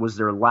think, was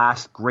their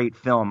last great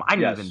film. I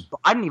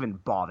didn't even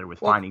bother with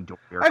Finding Dory.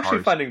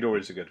 Actually, Finding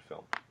Dory is a good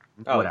film.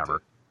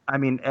 Whatever. I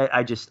mean,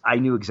 I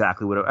knew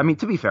exactly what.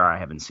 To be fair, I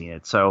haven't seen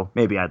it, so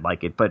maybe I'd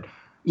like it. But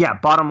yeah,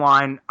 bottom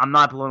line, I'm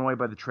not blown away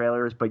by the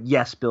trailers. But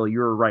yes, Bill,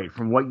 you're right.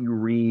 From what you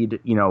read,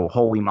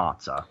 holy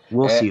matzah.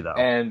 We'll see though.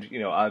 And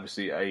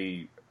obviously,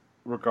 a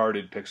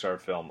regarded Pixar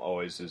film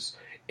always is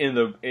in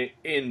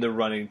the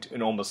running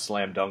and almost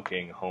slam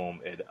dunking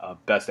home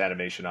at Best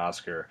Animation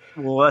Oscar.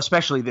 Well,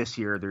 especially this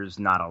year, there's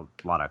not a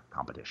lot of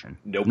competition.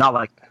 Nope. Not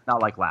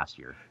like last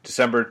year.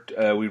 December,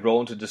 we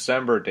roll into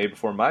December, day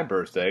before my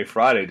birthday,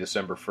 Friday,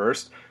 December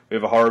 1st. We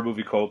have a horror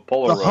movie called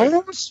Polaroid. The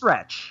home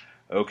stretch.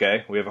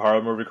 Okay, we have a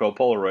horror movie called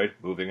Polaroid.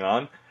 Moving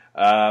on,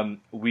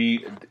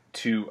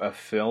 to a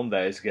film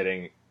that is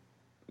getting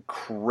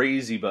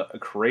crazy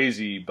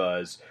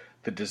buzz.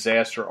 The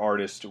Disaster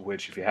Artist,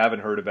 which, if you haven't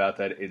heard about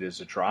that, it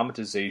is a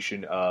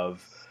dramatization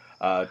of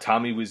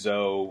Tommy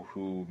Wiseau,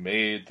 who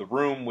made The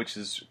Room, which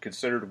is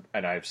considered,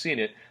 and I've seen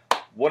it,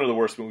 one of the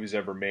worst movies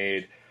ever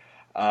made.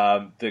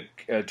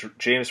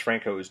 James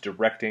Franco is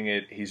directing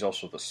it. He's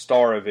also the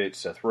star of it.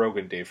 Seth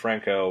Rogen, Dave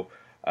Franco.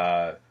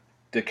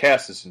 The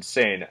cast is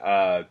insane.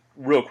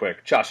 Real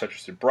quick, Josh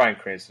Hutcherson, Bryan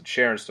Cranston,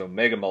 Sharon Stone,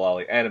 Megan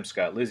Mullally, Adam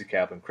Scott, Lizzie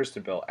Kaplan,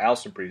 Kristen Bell,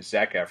 Alison Brie,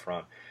 Zac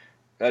Efron.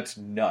 That's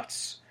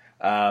nuts.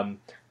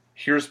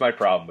 Here's my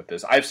problem with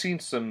this. I've seen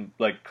some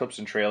clips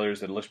and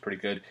trailers that it looks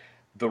pretty good.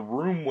 The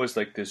Room was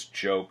like this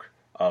joke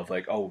of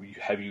like, oh,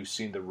 have you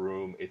seen The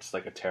Room? It's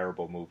like a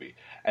terrible movie.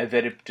 And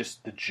then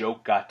the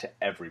joke got to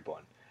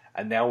everyone.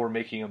 And now we're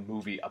making a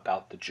movie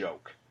about the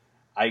joke.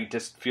 I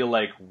just feel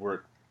like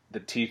the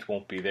teeth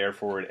won't be there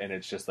for it, and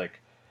it's just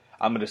like,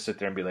 I'm going to sit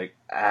there and be like,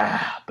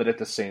 but at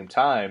the same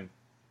time,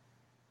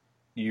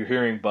 you're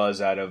hearing buzz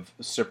out of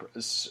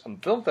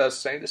Film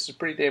Fest saying this is a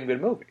pretty damn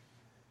good movie.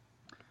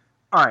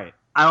 All right.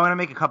 I want to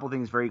make a couple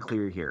things very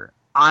clear here.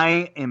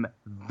 I am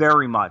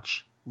very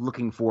much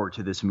looking forward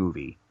to this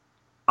movie.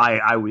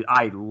 I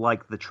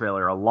like the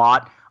trailer a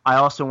lot. I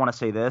also want to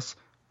say this.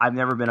 I've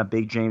never been a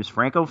big James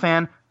Franco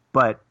fan,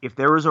 but if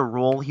there was a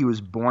role he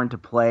was born to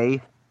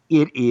play,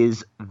 it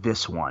is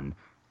this one.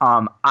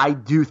 I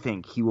do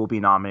think he will be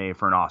nominated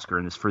for an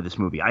Oscar for this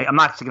movie. I'm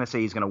not going to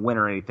say he's going to win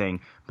or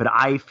anything, but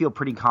I feel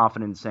pretty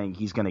confident in saying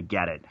he's going to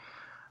get it.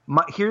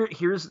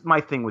 Here's my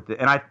thing with it.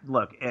 And I'm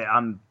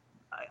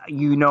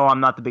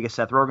not the biggest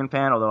Seth Rogen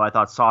fan, although I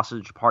thought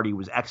Sausage Party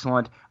was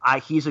excellent.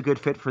 He's a good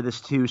fit for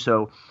this too,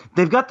 so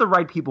they've got the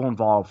right people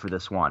involved for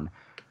this one.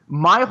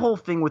 My whole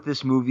thing with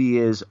this movie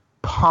is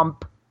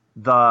pump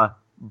the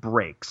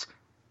breaks.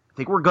 I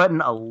think we're getting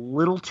a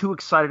little too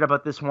excited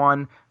about this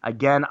one.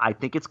 Again, I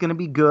think it's going to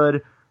be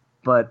good,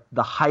 but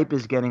the hype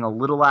is getting a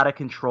little out of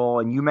control.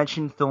 And you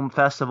mentioned film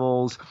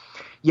festivals.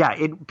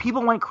 Yeah,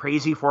 people went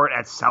crazy for it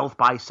at South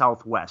by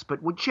Southwest.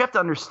 But what you have to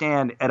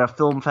understand at a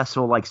film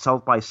festival like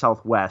South by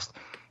Southwest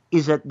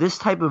is that this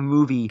type of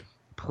movie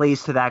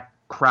plays to that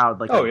crowd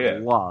like a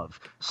glove.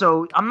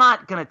 So I'm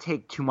not going to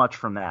take too much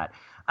from that.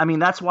 I mean,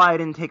 that's why I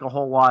didn't take a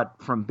whole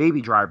lot from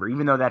Baby Driver.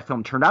 Even though that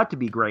film turned out to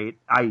be great,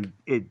 I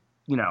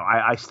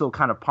still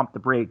kind of pumped the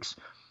brakes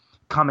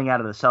coming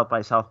out of the South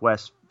by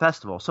Southwest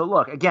festival. So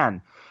look,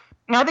 again,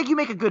 I think you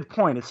make a good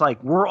point. It's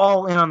like we're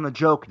all in on the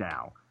joke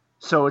now.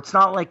 So it's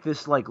not like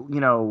this,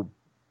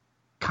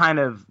 kind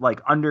of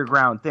like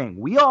underground thing.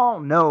 We all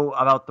know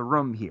about The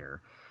Room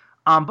here.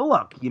 But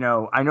look,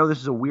 I know this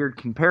is a weird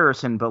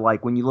comparison, but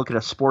like when you look at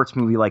a sports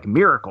movie like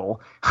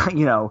Miracle,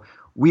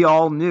 we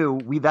all knew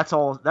that's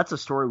a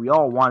story we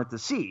all wanted to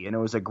see, and it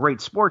was a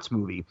great sports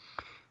movie.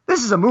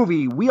 This is a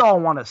movie we all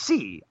want to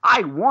see.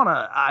 I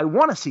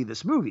want to see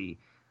this movie.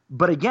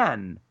 But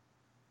again,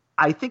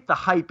 I think the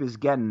hype is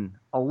getting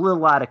a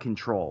little out of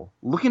control.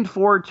 Looking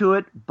forward to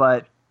it,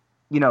 but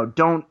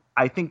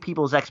I think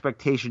people's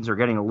expectations are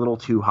getting a little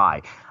too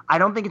high. I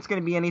don't think it's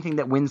going to be anything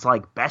that wins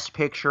like Best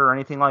Picture or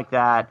anything like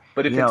that.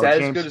 But if it's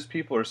as good as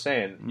people are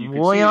saying, you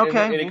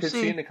could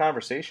see in the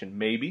conversation.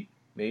 Maybe.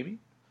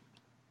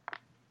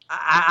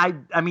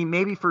 I mean,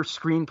 maybe for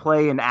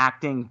screenplay and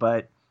acting,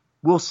 but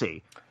we'll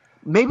see.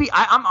 Maybe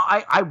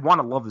I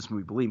want to love this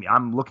movie. Believe me,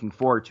 I'm looking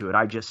forward to it.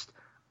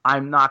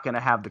 I'm not going to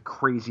have the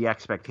crazy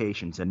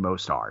expectations, and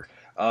most are.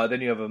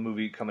 Then you have a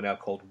movie coming out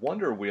called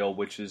Wonder Wheel,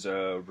 which is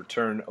a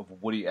return of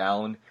Woody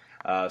Allen,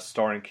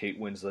 starring Kate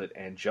Winslet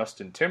and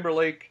Justin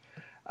Timberlake.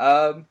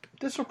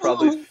 This will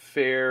probably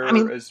fare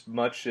as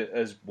much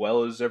as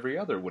well as every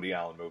other Woody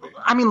Allen movie.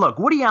 I mean, look,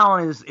 Woody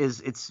Allen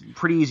is it's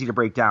pretty easy to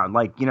break down.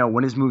 Like,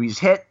 when his movies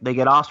hit, they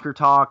get Oscar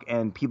talk,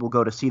 and people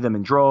go to see them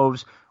in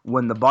droves.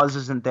 When the buzz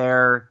isn't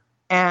there,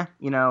 it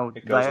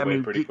goes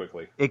away pretty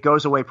quickly. It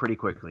goes away pretty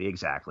quickly,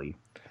 exactly.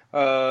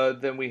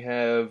 Then we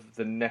have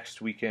the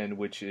next weekend,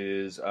 which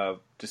is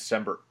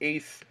December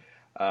 8th.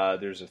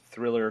 There's a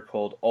thriller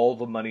called All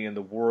the Money in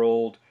the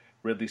World.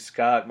 Ridley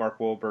Scott, Mark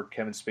Wahlberg,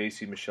 Kevin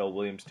Spacey, Michelle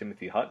Williams,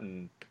 Timothy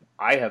Hutton.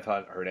 I have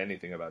not heard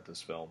anything about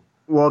this film.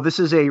 Well, this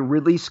is a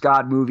Ridley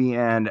Scott movie,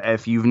 and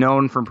if you've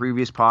known from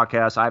previous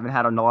podcasts, I haven't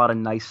had a lot of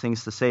nice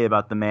things to say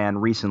about the man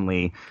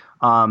recently.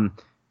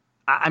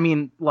 I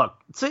mean, look,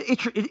 it's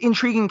an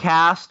intriguing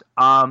cast.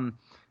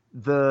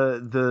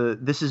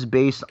 This is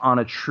based on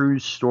a true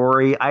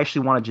story. I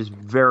actually want to just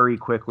very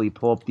quickly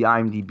pull up the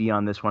IMDb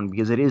on this one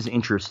because it is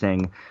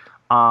interesting.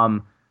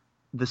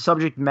 The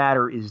subject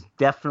matter is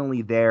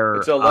definitely there.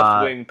 It's a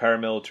left-wing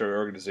paramilitary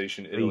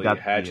organization in Italy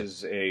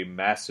hatches a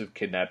massive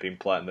kidnapping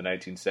plot in the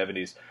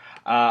 1970s.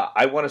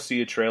 I want to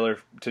see a trailer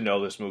to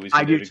know this movie's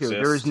going to exist. I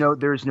do too.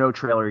 There's no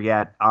trailer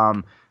yet.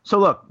 So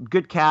look,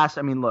 good cast.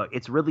 I mean, look,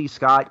 it's Ridley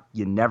Scott.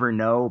 You never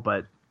know,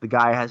 but the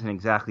guy hasn't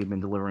exactly been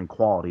delivering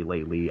quality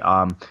lately.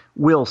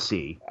 We'll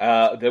see.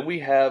 Then we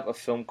have a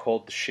film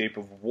called The Shape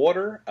of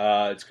Water.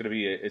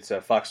 It's a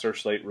Fox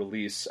Searchlight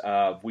release.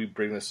 We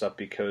bring this up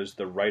because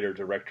the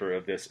writer-director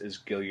of this is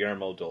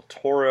Guillermo del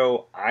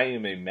Toro. I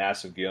am a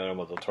massive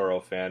Guillermo del Toro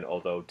fan,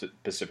 although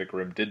Pacific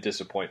Rim did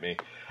disappoint me.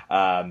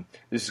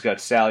 This has got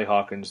Sally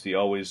Hawkins, the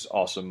always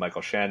awesome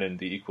Michael Shannon,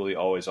 the equally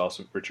always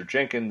awesome Richard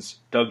Jenkins,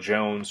 Doug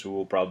Jones, who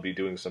will probably be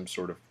doing some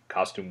sort of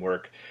costume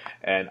work,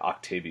 and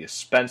Octavia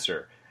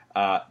Spencer.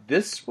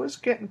 This was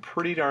getting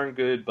pretty darn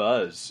good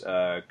buzz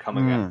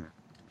coming out.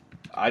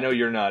 I know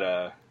you're not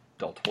a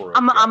Del Toro guy.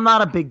 I'm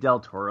not a big Del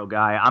Toro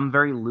guy. I'm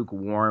very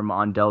lukewarm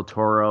on Del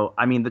Toro.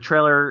 I mean, the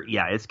trailer,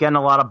 it's getting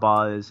a lot of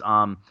buzz.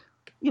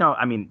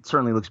 It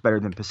certainly looks better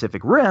than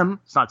Pacific Rim.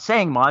 It's not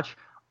saying much.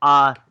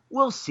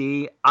 We'll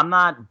see. I'm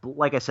not,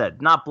 like I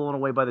said, not blown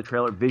away by the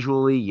trailer.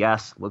 Visually,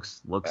 yes,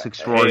 looks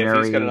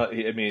extraordinary.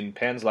 Hey,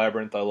 Pan's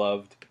Labyrinth I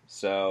loved.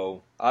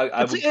 So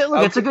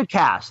it's a good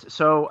cast.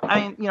 So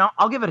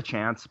I'll give it a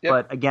chance. Yep.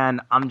 But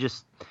again, I'm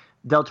just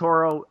Del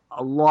Toro.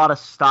 A lot of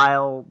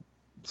style,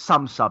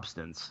 some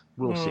substance.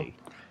 We'll see.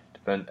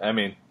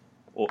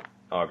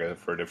 Okay,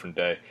 for a different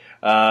day.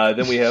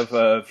 Then we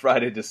have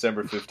Friday,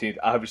 December 15th.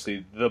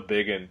 Obviously, the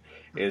big one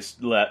is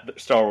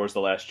Star Wars: The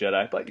Last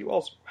Jedi. But you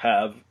also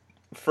have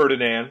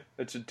Ferdinand.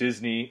 It's a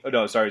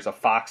it's a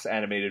Fox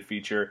animated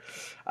feature.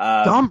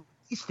 Dumb.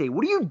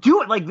 What are you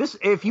doing? Like this,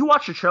 if you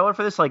watch the trailer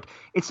for this, like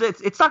it's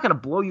not going to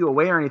blow you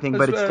away or anything.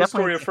 But it's definitely the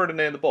story of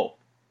Ferdinand the Bull.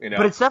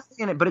 But it's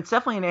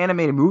definitely an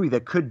animated movie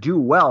that could do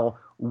well.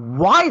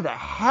 Why the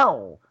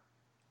hell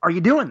are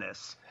you doing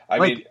this?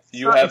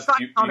 It's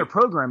not counter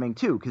programming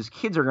too, because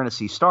kids are going to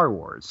see Star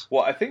Wars.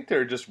 Well, I think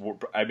they're just.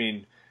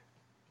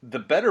 The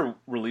better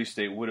release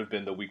date would have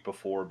been the week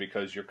before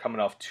because you're coming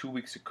off 2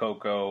 weeks of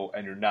Coco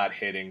and you're not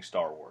hitting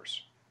Star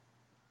Wars.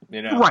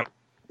 Right.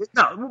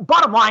 No,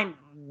 bottom line,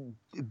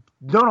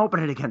 don't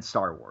open it against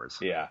Star Wars.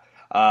 Yeah.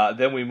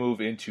 Then we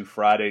move into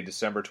Friday,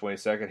 December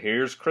 22nd.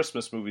 Here's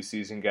Christmas movie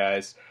season,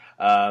 guys.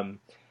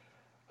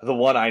 The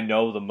one I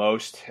know the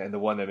most, and the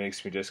one that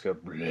makes me just go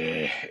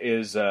bleh,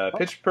 is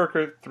Pitch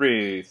Perfect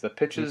 3. The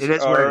pitches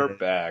are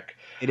back.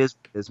 It is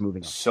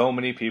moving on. So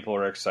many people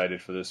are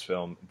excited for this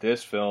film.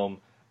 This film,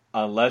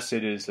 unless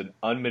it is an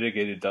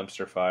unmitigated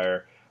dumpster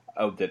fire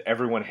that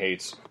everyone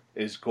hates,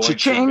 is going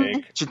to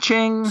make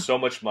so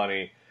much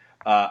money.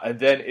 And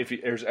then if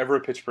there's ever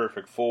a Pitch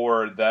Perfect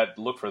 4,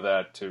 look for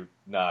that to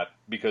not,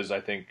 because I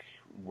think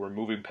we're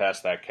moving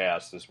past that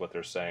cast, is what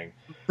they're saying.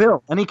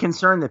 Bill, any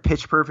concern that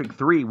Pitch Perfect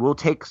 3 will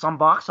take some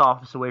box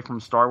office away from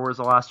Star Wars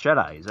The Last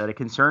Jedi? Is that a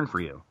concern for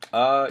you?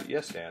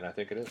 Yes, Dan, I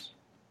think it is.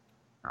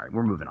 All right,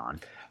 we're moving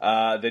on.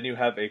 Then you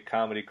have a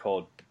comedy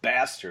called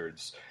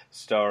Bastards,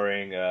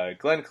 starring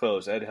Glenn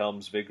Close, Ed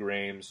Helms, Vig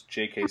Rhames,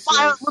 J.K.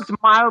 Simmons. It looked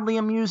mildly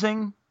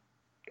amusing.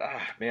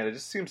 Man, it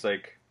just seems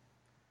like,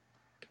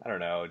 I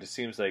don't know. It just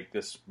seems like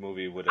this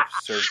movie would have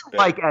served better.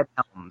 Like Ed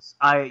Helms.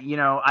 I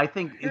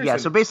think,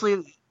 so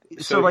basically...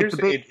 So here's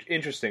the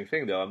interesting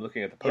thing, though. I'm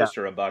looking at the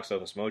poster on Box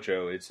Office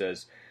Mojo. It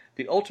says,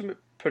 The Ultimate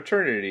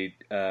Paternity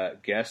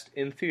guest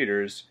in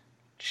theaters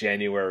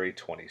January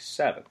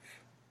 27th.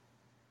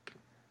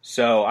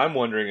 So I'm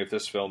wondering if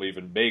this film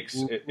even makes...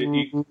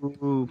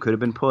 could have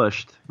been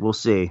pushed. We'll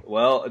see.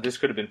 Well, this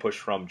could have been pushed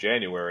from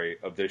January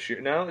of this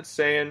year. Now it's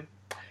saying...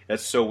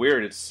 That's so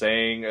weird. It's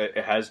saying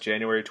it has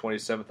January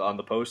 27th on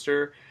the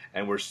poster,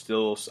 and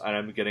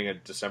I'm getting a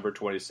December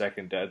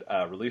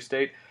 22nd release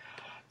date.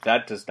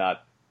 That does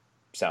not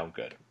sound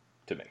good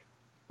to me.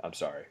 I'm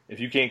sorry. If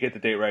you can't get the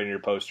date right in your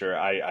poster,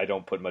 I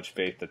don't put much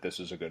faith that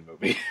this is a good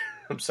movie.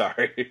 I'm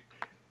sorry.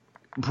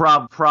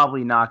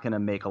 Probably not going to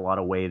make a lot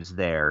of waves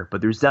there,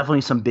 but there's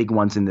definitely some big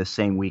ones in this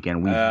same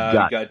weekend. We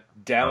got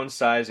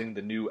Downsizing,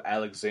 the new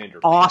Alexander.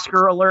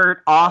 Oscar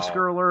alert,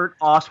 Oscar alert,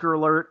 Oscar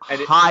alert,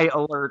 high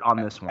alert on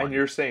this one. And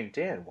you're saying,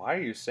 Dan, why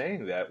are you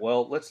saying that?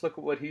 Well, let's look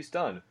at what he's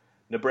done.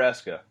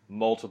 Nebraska,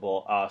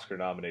 multiple Oscar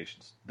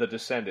nominations. The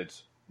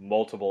Descendants,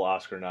 multiple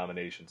Oscar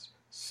nominations.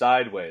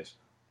 Sideways,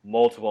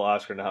 multiple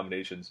Oscar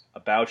nominations.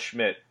 About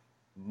Schmidt,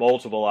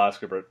 multiple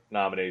Oscar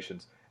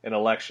nominations. An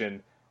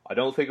Election, I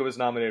don't think it was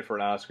nominated for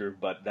an Oscar,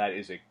 but that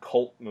is a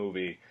cult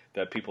movie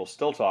that people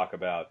still talk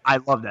about. I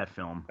love that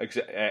film.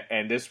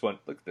 And this one,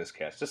 look at this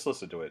cast. Just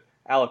listen to it.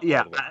 Alec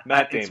Baldwin,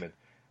 Matt Damon,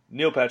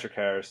 Neil Patrick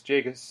Harris,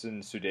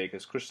 Jason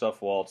Sudeikis,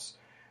 Christoph Waltz,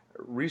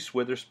 Reese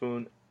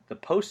Witherspoon. The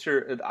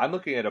poster, I'm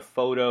looking at a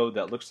photo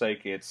that looks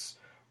like it's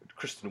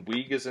Kristen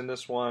Wiig is in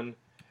this one.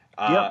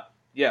 I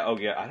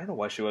don't know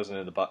why she wasn't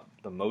in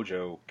the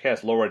Mojo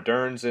cast. Laura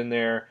Dern's in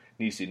there.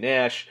 Niecy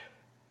Nash.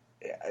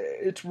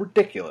 It's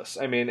ridiculous.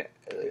 I mean,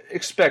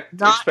 expect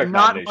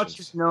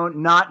nominations.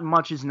 Not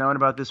much is known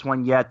about this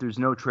one yet. There's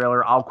no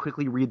trailer. I'll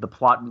quickly read the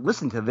plot.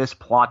 Listen to this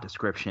plot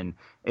description.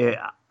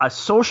 A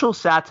social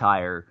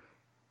satire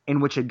in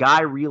which a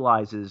guy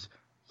realizes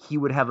he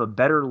would have a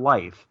better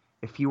life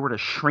if he were to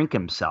shrink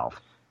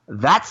himself.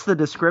 That's the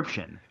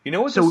description. You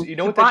know what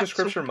that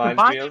description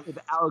reminds me of? With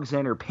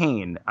Alexander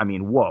Payne, I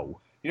mean, whoa.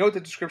 You know what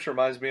the description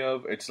reminds me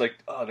of? It's like,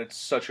 oh, that's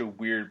such a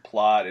weird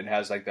plot. It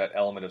has like that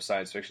element of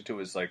science fiction to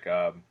it. It's like,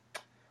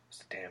 what's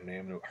the damn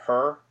name?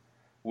 Her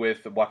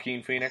with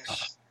Joaquin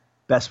Phoenix.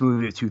 Best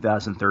movie of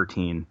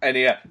 2013.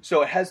 And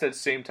so it has that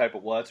same type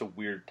of, that's a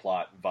weird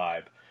plot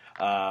vibe.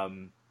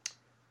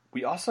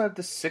 We also have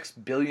The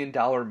 $6 Billion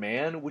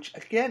Man, which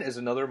again is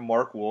another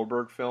Mark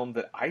Wahlberg film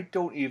that I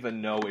don't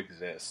even know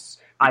exists.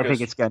 I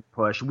think it's getting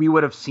pushed. We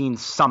would have seen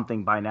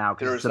something by now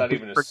because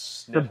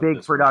it's a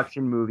big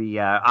production movie.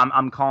 Yeah,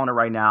 I'm calling it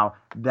right now.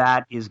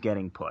 That is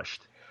getting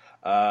pushed.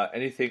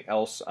 Anything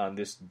else on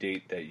this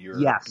date that you're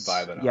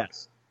vibing on?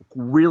 Yes.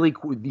 Really,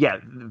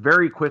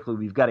 very quickly,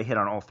 we've got to hit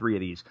on all three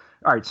of these.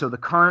 All right, so the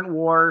current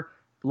war,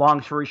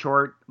 long story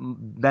short,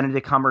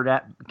 Benedict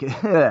Cumberbatch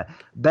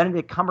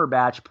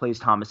plays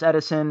Thomas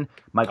Edison.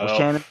 Michael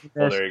Shannon.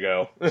 Well, there you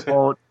go.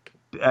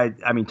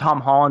 Tom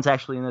Holland's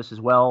actually in this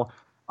as well.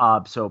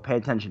 So pay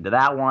attention to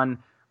that one.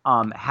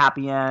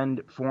 Happy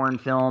End, foreign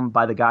film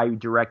by the guy who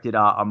directed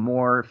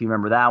Amour, if you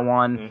remember that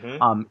one.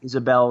 Mm-hmm.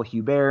 Isabelle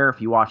Huppert,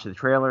 if you watch the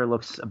trailer,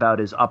 looks about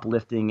as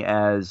uplifting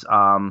as,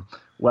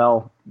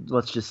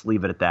 let's just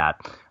leave it at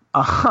that.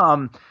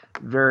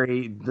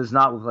 Does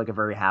not look like a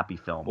very happy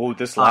film. Oh,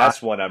 this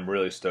last one I'm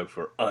really stoked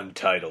for.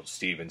 Untitled,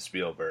 Steven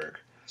Spielberg.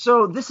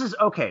 So this is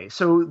okay.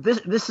 So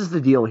this is the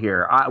deal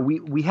here.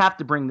 We have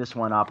to bring this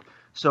one up.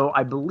 So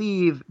I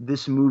believe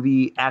this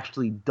movie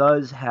actually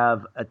does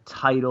have a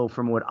title,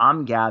 from what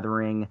I'm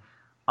gathering,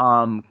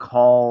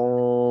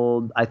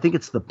 called, I think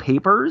it's The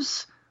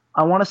Papers,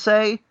 I want to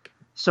say.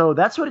 So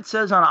that's what it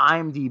says on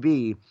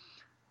IMDb.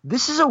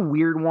 This is a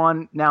weird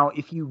one. Now,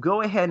 if you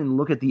go ahead and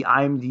look at the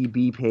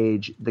IMDb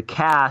page, the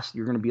cast,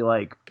 you're going to be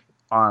like,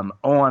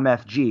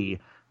 OMFG,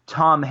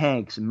 Tom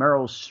Hanks,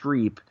 Meryl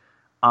Streep.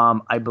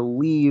 I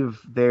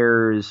believe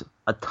there's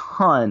a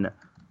ton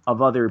of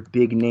other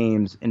big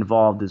names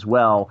involved as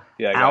well.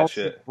 Yeah, I got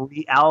you.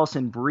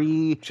 Alison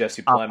Brie,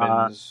 Jesse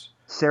Plemons,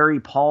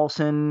 Sarah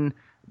Paulson,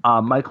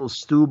 Michael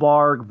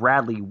Stuhlbarg,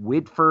 Bradley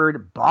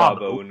Whitford, Bob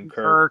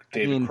Odenkirk,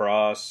 David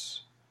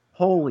Cross.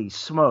 Holy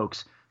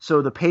smokes.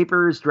 So The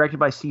Papers, directed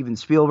by Steven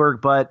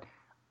Spielberg, but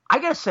I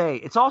gotta say,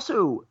 it's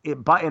also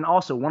and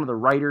also one of the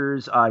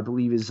writers, I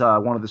believe, is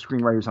one of the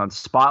screenwriters on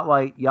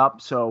Spotlight.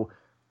 Yup. So,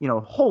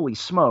 holy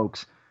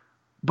smokes.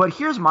 But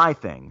here's my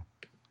thing: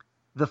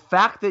 the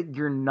fact that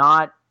you're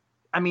not.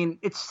 I mean,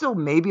 it's still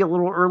maybe a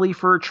little early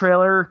for a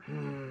trailer.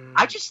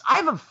 I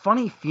have a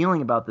funny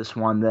feeling about this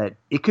one that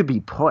it could be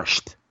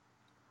pushed.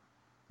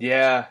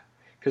 Yeah,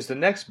 because the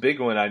next big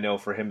one I know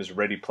for him is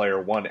Ready Player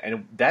One,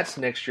 and that's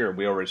next year.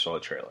 We already saw a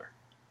trailer.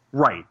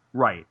 Right.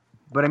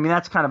 But I mean,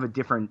 that's kind of a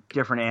different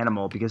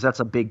animal because that's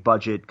a big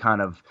budget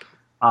kind of,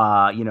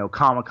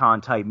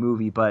 Comic-Con type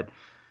movie. But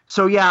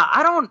so yeah,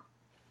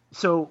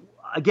 So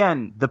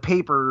again, the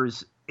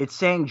papers, it's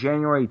saying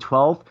January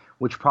 12th,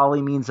 which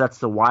probably means that's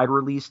the wide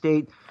release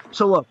date.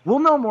 So look, we'll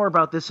know more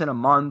about this in a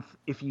month.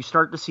 If you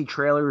start to see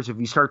trailers, if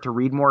you start to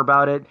read more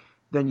about it,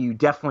 then you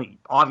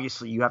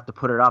obviously you have to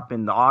put it up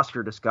in the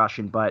Oscar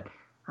discussion. But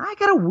I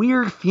got a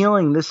weird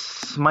feeling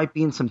this might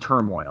be in some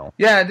turmoil.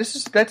 Yeah,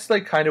 that's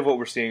like kind of what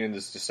we're seeing in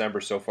this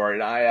December so far.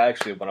 And I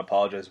actually want to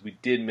apologize. We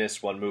did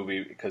miss one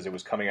movie because it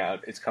was coming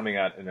out. It's coming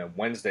out in a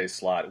Wednesday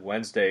slot,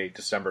 Wednesday,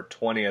 December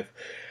 20th.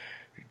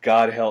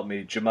 God help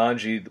me,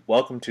 Jumanji: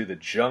 Welcome to the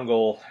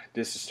Jungle.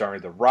 This is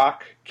starring The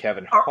Rock,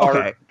 Kevin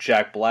Hart,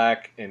 Jack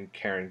Black, and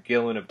Karen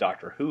Gillan of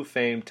Doctor Who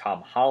fame.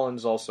 Tom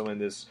Holland's also in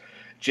this.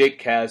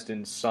 Jake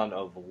Kasdan, son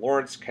of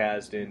Lawrence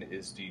Kasdan,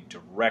 is the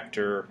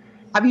director.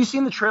 Have you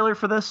seen the trailer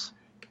for this?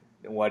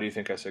 Why do you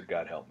think I said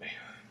God help me?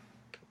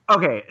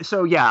 Okay,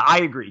 so yeah,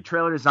 I agree.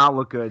 Trailer does not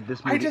look good.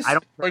 This movie, I just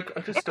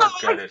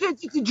don't get it.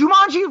 Did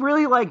Jumanji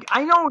really,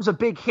 I know it was a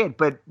big hit,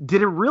 but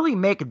did it really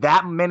make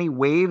that many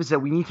waves that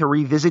we need to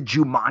revisit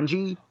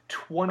Jumanji?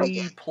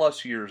 20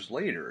 plus years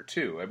later,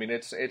 too. I mean,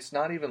 it's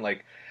not even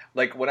like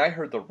when I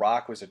heard The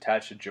Rock was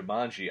attached to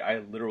Jumanji, I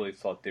literally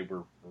thought they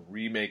were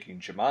remaking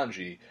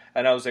Jumanji,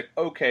 and I was like,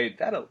 okay,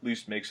 that at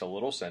least makes a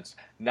little sense.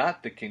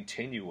 Not the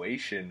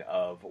continuation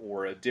of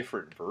or a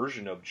different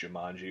version of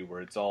Jumanji where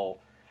it's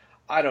all,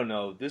 I don't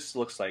know, this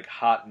looks like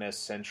Hot Mess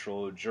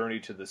Central, Journey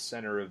to the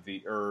Center of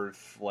the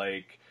Earth,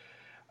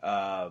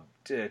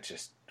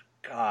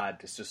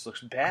 this just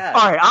looks bad.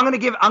 All right, I'm gonna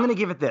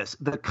give it this.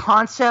 The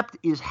concept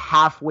is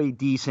halfway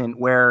decent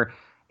where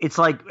it's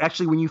like,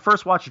 actually, when you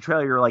first watch the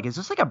trailer, you're like, is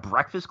this like a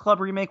Breakfast Club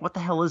remake? What the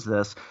hell is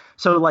this?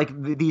 So,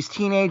 these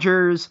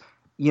teenagers,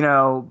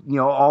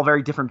 all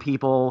very different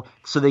people,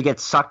 so they get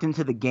sucked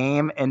into the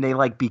game, and they,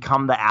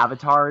 become the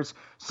avatars.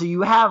 So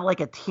you have,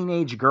 a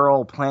teenage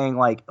girl playing,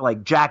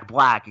 like Jack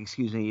Black,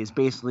 is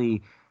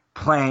basically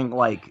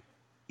playing,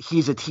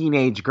 he's a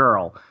teenage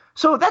girl.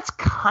 So that's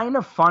kind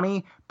of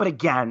funny, but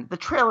again, the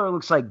trailer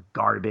looks like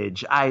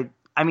garbage. I'm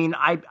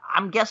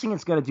guessing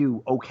it's going to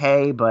do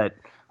okay, but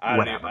I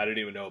don't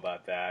even know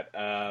about that.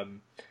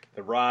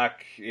 The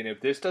Rock,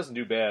 if this doesn't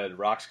do bad,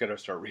 Rock's got to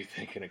start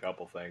rethinking a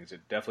couple things. It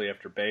definitely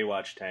after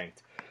Baywatch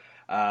tanked.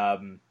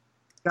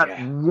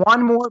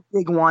 One more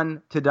big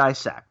one to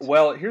dissect.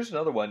 Well, here's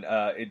another one.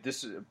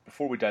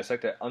 Before we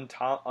dissect it,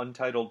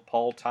 untitled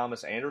Paul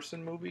Thomas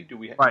Anderson movie. Do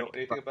we know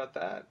anything about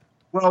that?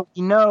 Well,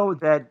 we know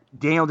that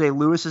Daniel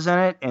Day-Lewis is in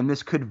it, and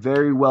this could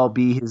very well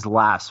be his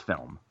last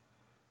film.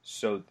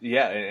 So,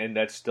 yeah, and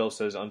that still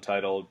says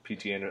untitled.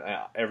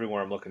 PTN,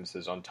 everywhere I'm looking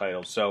says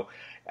untitled. So,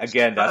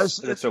 again,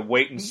 that's a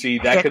wait and see.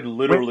 That could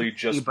literally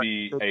just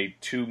be a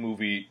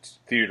 2-movie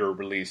theater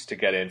release to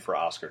get in for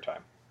Oscar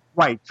time.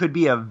 Right. Could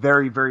be a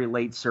very, very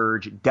late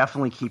surge.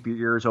 Definitely keep your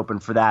ears open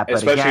for that. But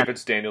especially if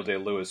it's Daniel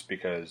Day-Lewis,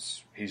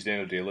 because he's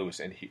Daniel Day-Lewis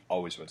and he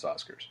always wins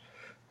Oscars.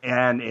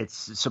 And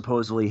it's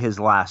supposedly his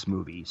last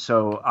movie.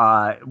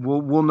 So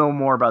we'll know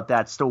more about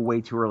that. Still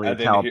way too early to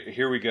tell.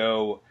 Here we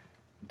go.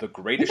 The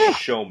Greatest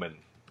Showman.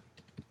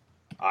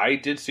 I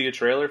did see a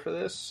trailer for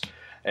this.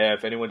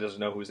 If anyone doesn't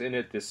know who's in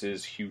it, this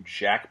is Hugh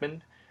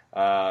Jackman.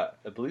 I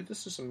believe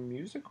this is a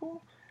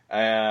musical.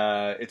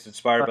 It's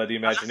inspired by the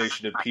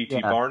imagination of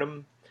P.T.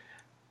 Barnum.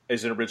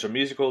 It's an original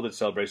musical that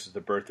celebrates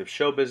the birth of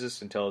show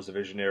business and tells a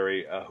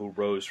visionary who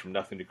rose from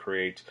nothing to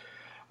create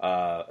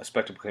a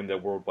spectacle became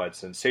that worldwide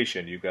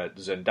sensation. You've got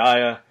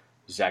Zendaya,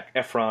 Zac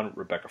Efron,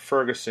 Rebecca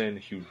Ferguson,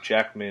 Hugh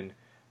Jackman,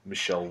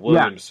 Michelle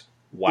Williams.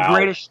 Wow. The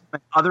Greatest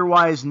Showman,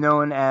 otherwise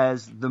known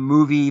as the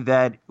movie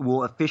that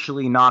will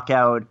officially knock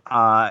out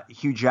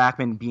Hugh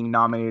Jackman being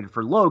nominated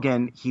for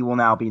Logan, he will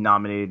now be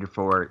nominated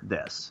for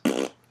this.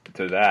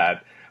 To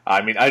that,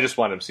 I mean, I just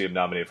want to see him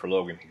nominated for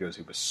Logan because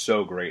he was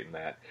so great in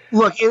that.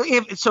 Look,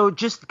 so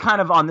just kind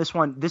of on this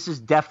one, this is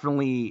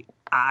definitely,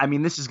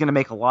 this is going to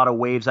make a lot of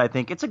waves, I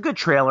think. It's a good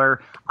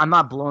trailer. I'm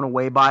not blown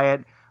away by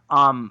it.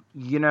 I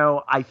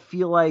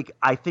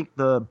think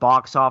the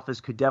box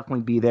office could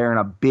definitely be there in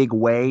a big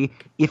way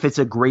if it's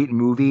a great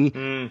movie.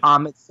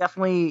 It's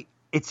definitely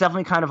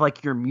kind of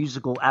like your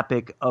musical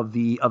epic of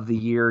the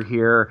year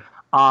here.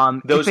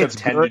 Those have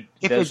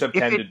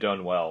tended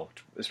done well,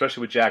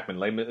 especially with Jackman.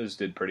 Les Mis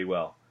did pretty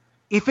well.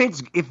 If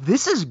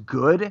this is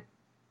good,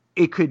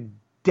 it could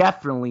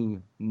definitely,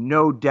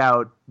 no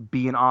doubt,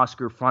 be an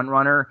Oscar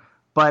frontrunner.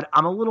 But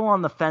I'm a little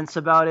on the fence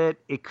about it.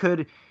 It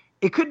could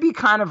be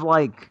kind of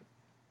like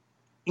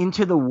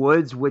Into the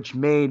Woods, which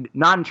made,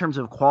 not in terms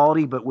of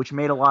quality, but which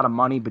made a lot of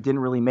money, but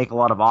didn't really make a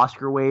lot of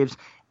Oscar waves,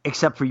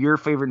 except for your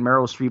favorite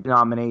Meryl Streep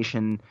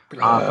nomination.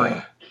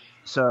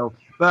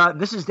 But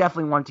this is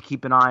definitely one to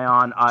keep an eye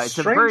on. It's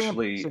a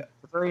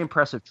very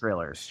impressive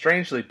trailer.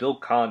 Strangely, Bill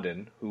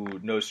Condon, who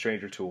no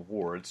stranger to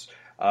awards,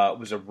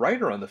 was a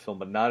writer on the film,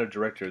 but not a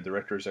director. The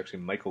director is actually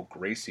Michael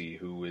Gracie,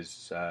 who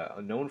is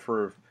known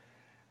for...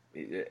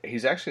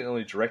 He's actually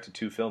only directed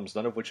 2 films,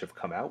 none of which have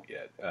come out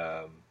yet.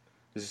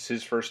 This is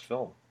his first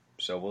film,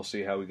 so we'll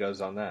see how he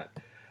goes on that.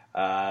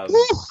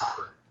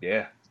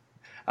 Yeah.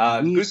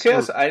 Good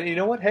cast. You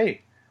know what?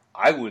 Hey,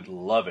 I would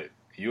love it.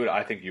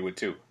 I think you would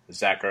too.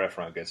 Zac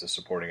Efron gets a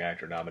supporting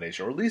actor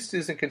nomination, or at least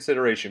is in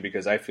consideration,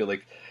 because I feel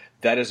like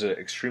that is an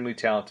extremely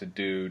talented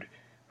dude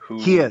who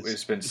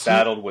has been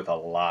saddled with a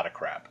lot of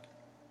crap.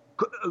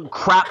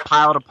 Crap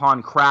piled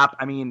upon crap.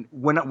 I mean,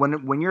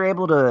 when you're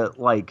able to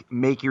like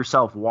make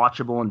yourself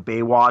watchable in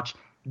Baywatch,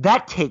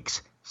 that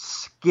takes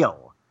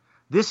skill.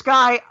 This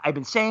guy, I've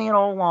been saying it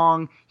all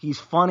along, he's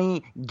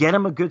funny. Get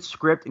him a good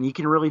script, and he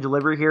can really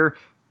deliver here.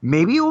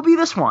 Maybe it will be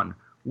this one.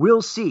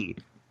 We'll see.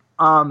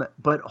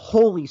 But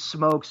holy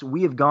smokes,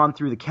 we have gone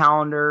through the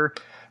calendar.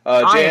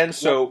 Dan,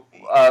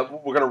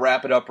 we're going to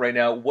wrap it up right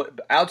now. What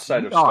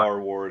outside of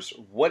Star Wars,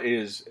 what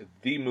is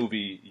the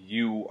movie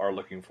you are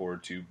looking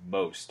forward to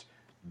most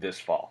this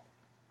fall?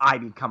 I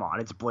mean, come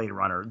on, it's Blade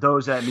Runner.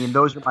 Those are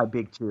my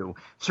big 2.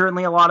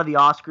 Certainly a lot of the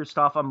Oscar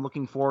stuff I'm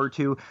looking forward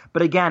to.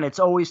 But again, it's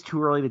always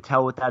too early to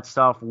tell with that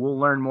stuff. We'll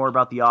learn more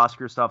about the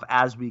Oscar stuff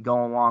as we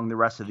go along the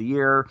rest of the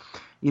year.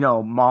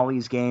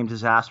 Molly's Game,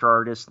 Disaster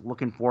Artist,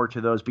 looking forward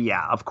to those. But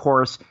yeah, of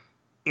course,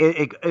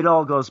 it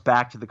all goes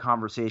back to the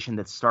conversation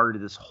that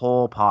started this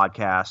whole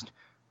podcast.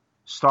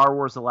 Star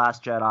Wars The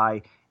Last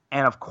Jedi,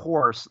 and of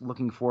course,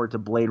 looking forward to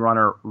Blade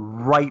Runner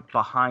right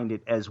behind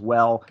it as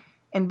well.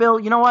 And Bill,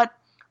 you know what?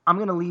 I'm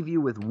going to leave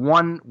you with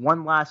one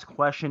last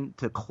question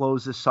to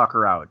close this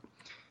sucker out.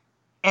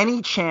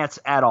 Any chance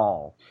at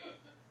all,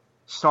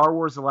 Star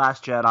Wars The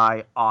Last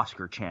Jedi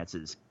Oscar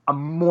chances? A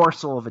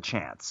morsel of a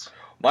chance.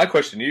 My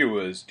question to you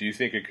is, do you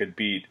think it could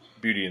beat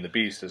Beauty and the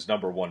Beast as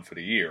number 1 for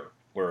the year,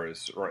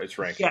 whereas its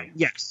ranking?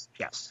 Yes.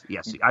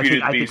 Beauty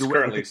and the Beast is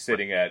currently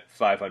sitting at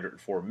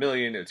 $504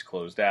 million. It's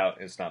closed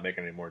out. It's not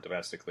making any more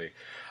domestically.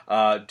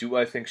 Do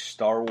I think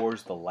Star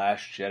Wars The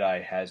Last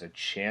Jedi has a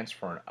chance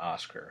for an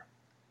Oscar?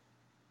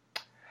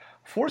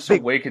 Force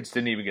Awakens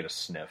didn't even get a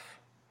sniff.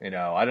 I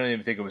don't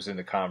even think it was in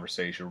the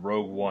conversation.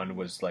 Rogue One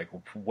was like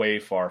way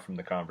far from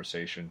the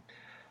conversation.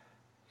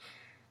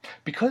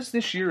 Because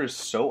this year is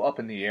so up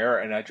in the air,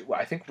 and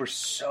I think we're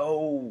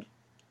so,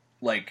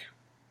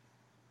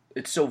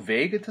 it's so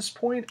vague at this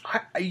point,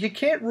 you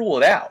can't rule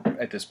it out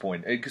at this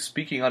point.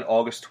 Speaking on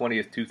August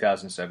 20th,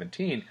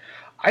 2017,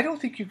 I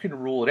don't think you can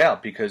rule it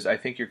out, because I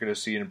think you're going to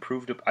see an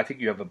improved...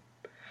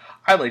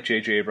 I like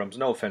J.J. Abrams,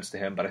 no offense to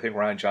him, but I think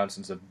Rian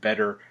Johnson's a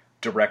better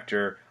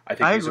director. I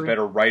think he's a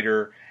better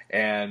writer,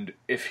 and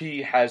if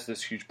he has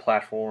this huge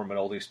platform and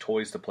all these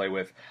toys to play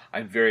with,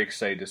 I'm very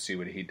excited to see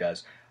what he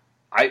does.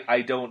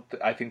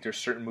 I think there's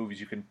certain movies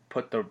you can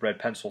put the red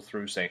pencil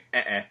through saying,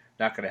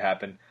 not going to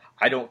happen.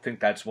 I don't think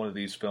that's one of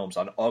these films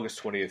on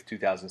August 20th,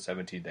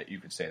 2017 that you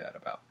could say that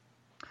about.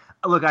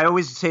 Look, I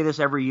always say this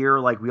every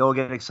year. Like, we all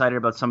get excited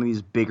about some of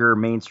these bigger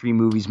mainstream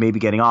movies maybe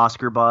getting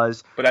Oscar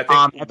buzz. But I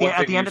think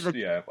I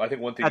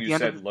think one thing you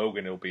said,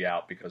 Logan, will be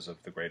out because of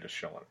The Greatest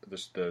Showman,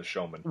 the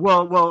Showman.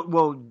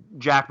 Well,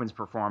 Jackman's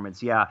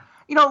performance, yeah.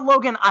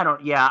 Logan,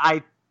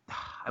 I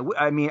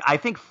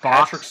think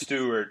Fox... Patrick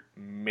Stewart,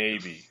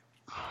 maybe.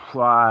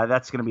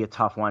 That's going to be a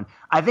tough one.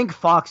 I think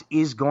Fox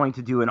is going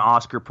to do an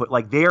Oscar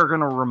they are going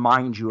to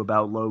remind you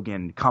about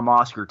Logan come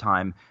Oscar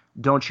time.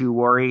 Don't you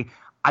worry.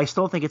 I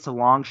still think it's a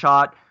long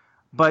shot,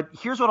 but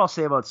here's what I'll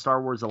say about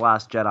Star Wars The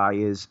Last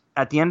Jedi is,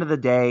 at the end of the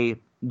day,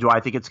 do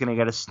I think it's going to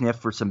get a sniff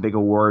for some big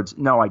awards?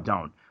 No, I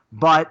don't.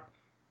 But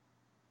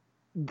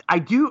I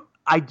do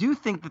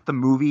think that the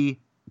movie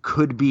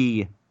could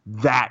be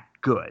that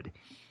good.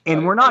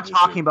 And we're not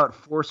talking about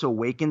Force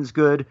Awakens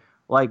good.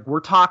 We're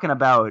talking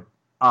about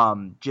I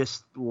don't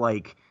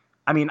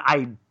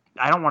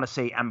want to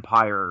say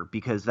Empire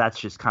because that's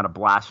just kind of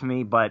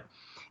blasphemy, but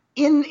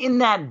in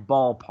that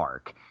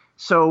ballpark.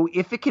 So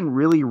if it can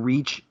really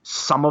reach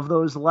some of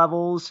those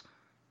levels,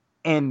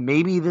 and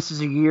maybe this is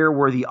a year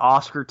where the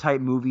Oscar-type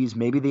movies,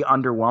 maybe they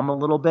underwhelm a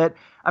little bit.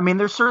 I mean,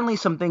 there's certainly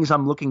some things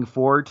I'm looking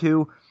forward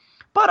to,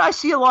 but I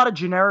see a lot of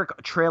generic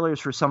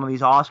trailers for some of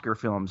these Oscar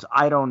films.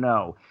 I don't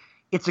know.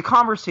 It's a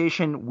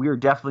conversation we're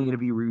definitely going to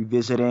be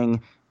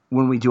revisiting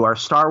when we do our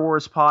Star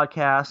Wars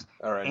podcast.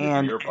 All right,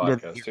 and your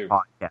podcast, too.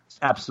 Podcast.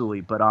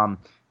 Absolutely, but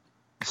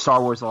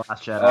Star Wars The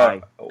Last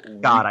Jedi.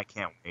 God, I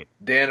can't wait.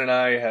 Dan and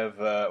I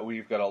have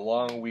we've got a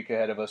long week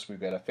ahead of us. We've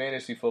got a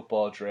fantasy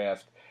football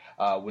draft.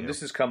 When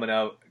this is coming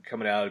out,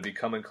 it'll be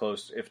coming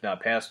close, if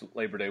not past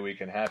Labor Day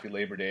weekend. Happy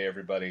Labor Day,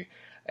 everybody!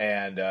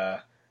 And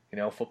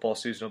football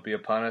season will be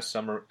upon us.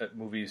 Summer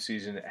movie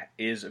season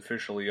is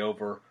officially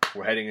over.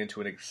 we're heading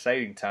into an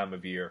exciting time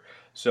of year.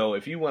 So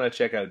if you want to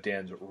check out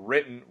Dan's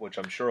written, which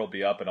I'm sure will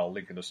be up and I'll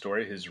link in the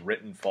story, his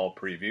written fall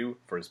preview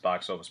for his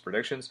box office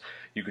predictions,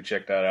 you could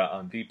check that out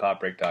on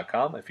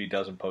thepopbreak.com. If he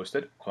doesn't post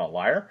it, I'm a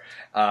liar.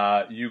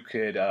 You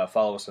could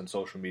follow us on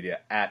social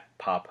media at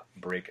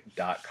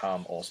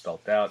popbreak.com, all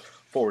spelled out,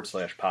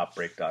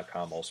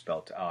 /popbreak.com, all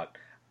spelled out.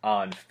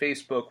 On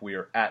Facebook, we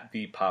are at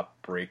The Pop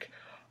Break.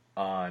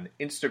 On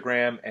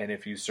Instagram, and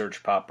if you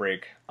search Pop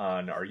Break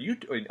on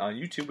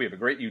YouTube, we have a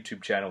great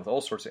YouTube channel with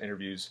all sorts of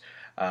interviews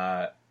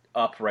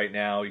up right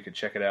now. You can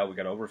check it out. We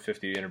got over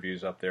 50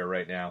 interviews up there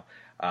right now.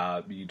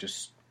 You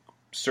just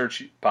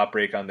search Pop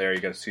Break on there. You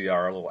got to see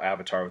our little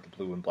avatar with the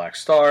blue and black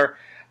star.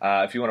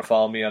 If you want to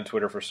follow me on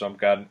Twitter for some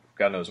God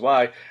knows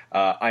why,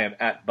 I am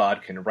at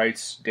Bodkin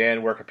Writes.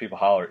 Dan, where can people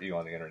holler at you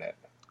on the internet?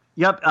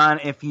 Yep, and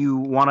if you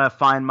want to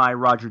find my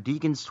Roger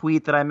Deakins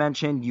tweet that I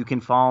mentioned, you can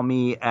follow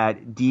me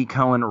at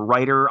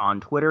dcohenwriter on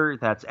Twitter.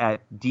 That's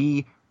at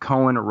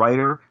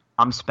dcohenwriter.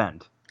 I'm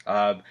spent.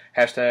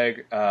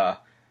 Hashtag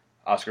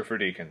Oscar for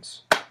Deakins.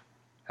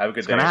 Have a good day.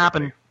 It's going to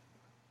happen.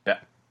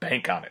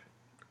 Bank on it.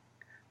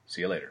 See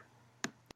you later.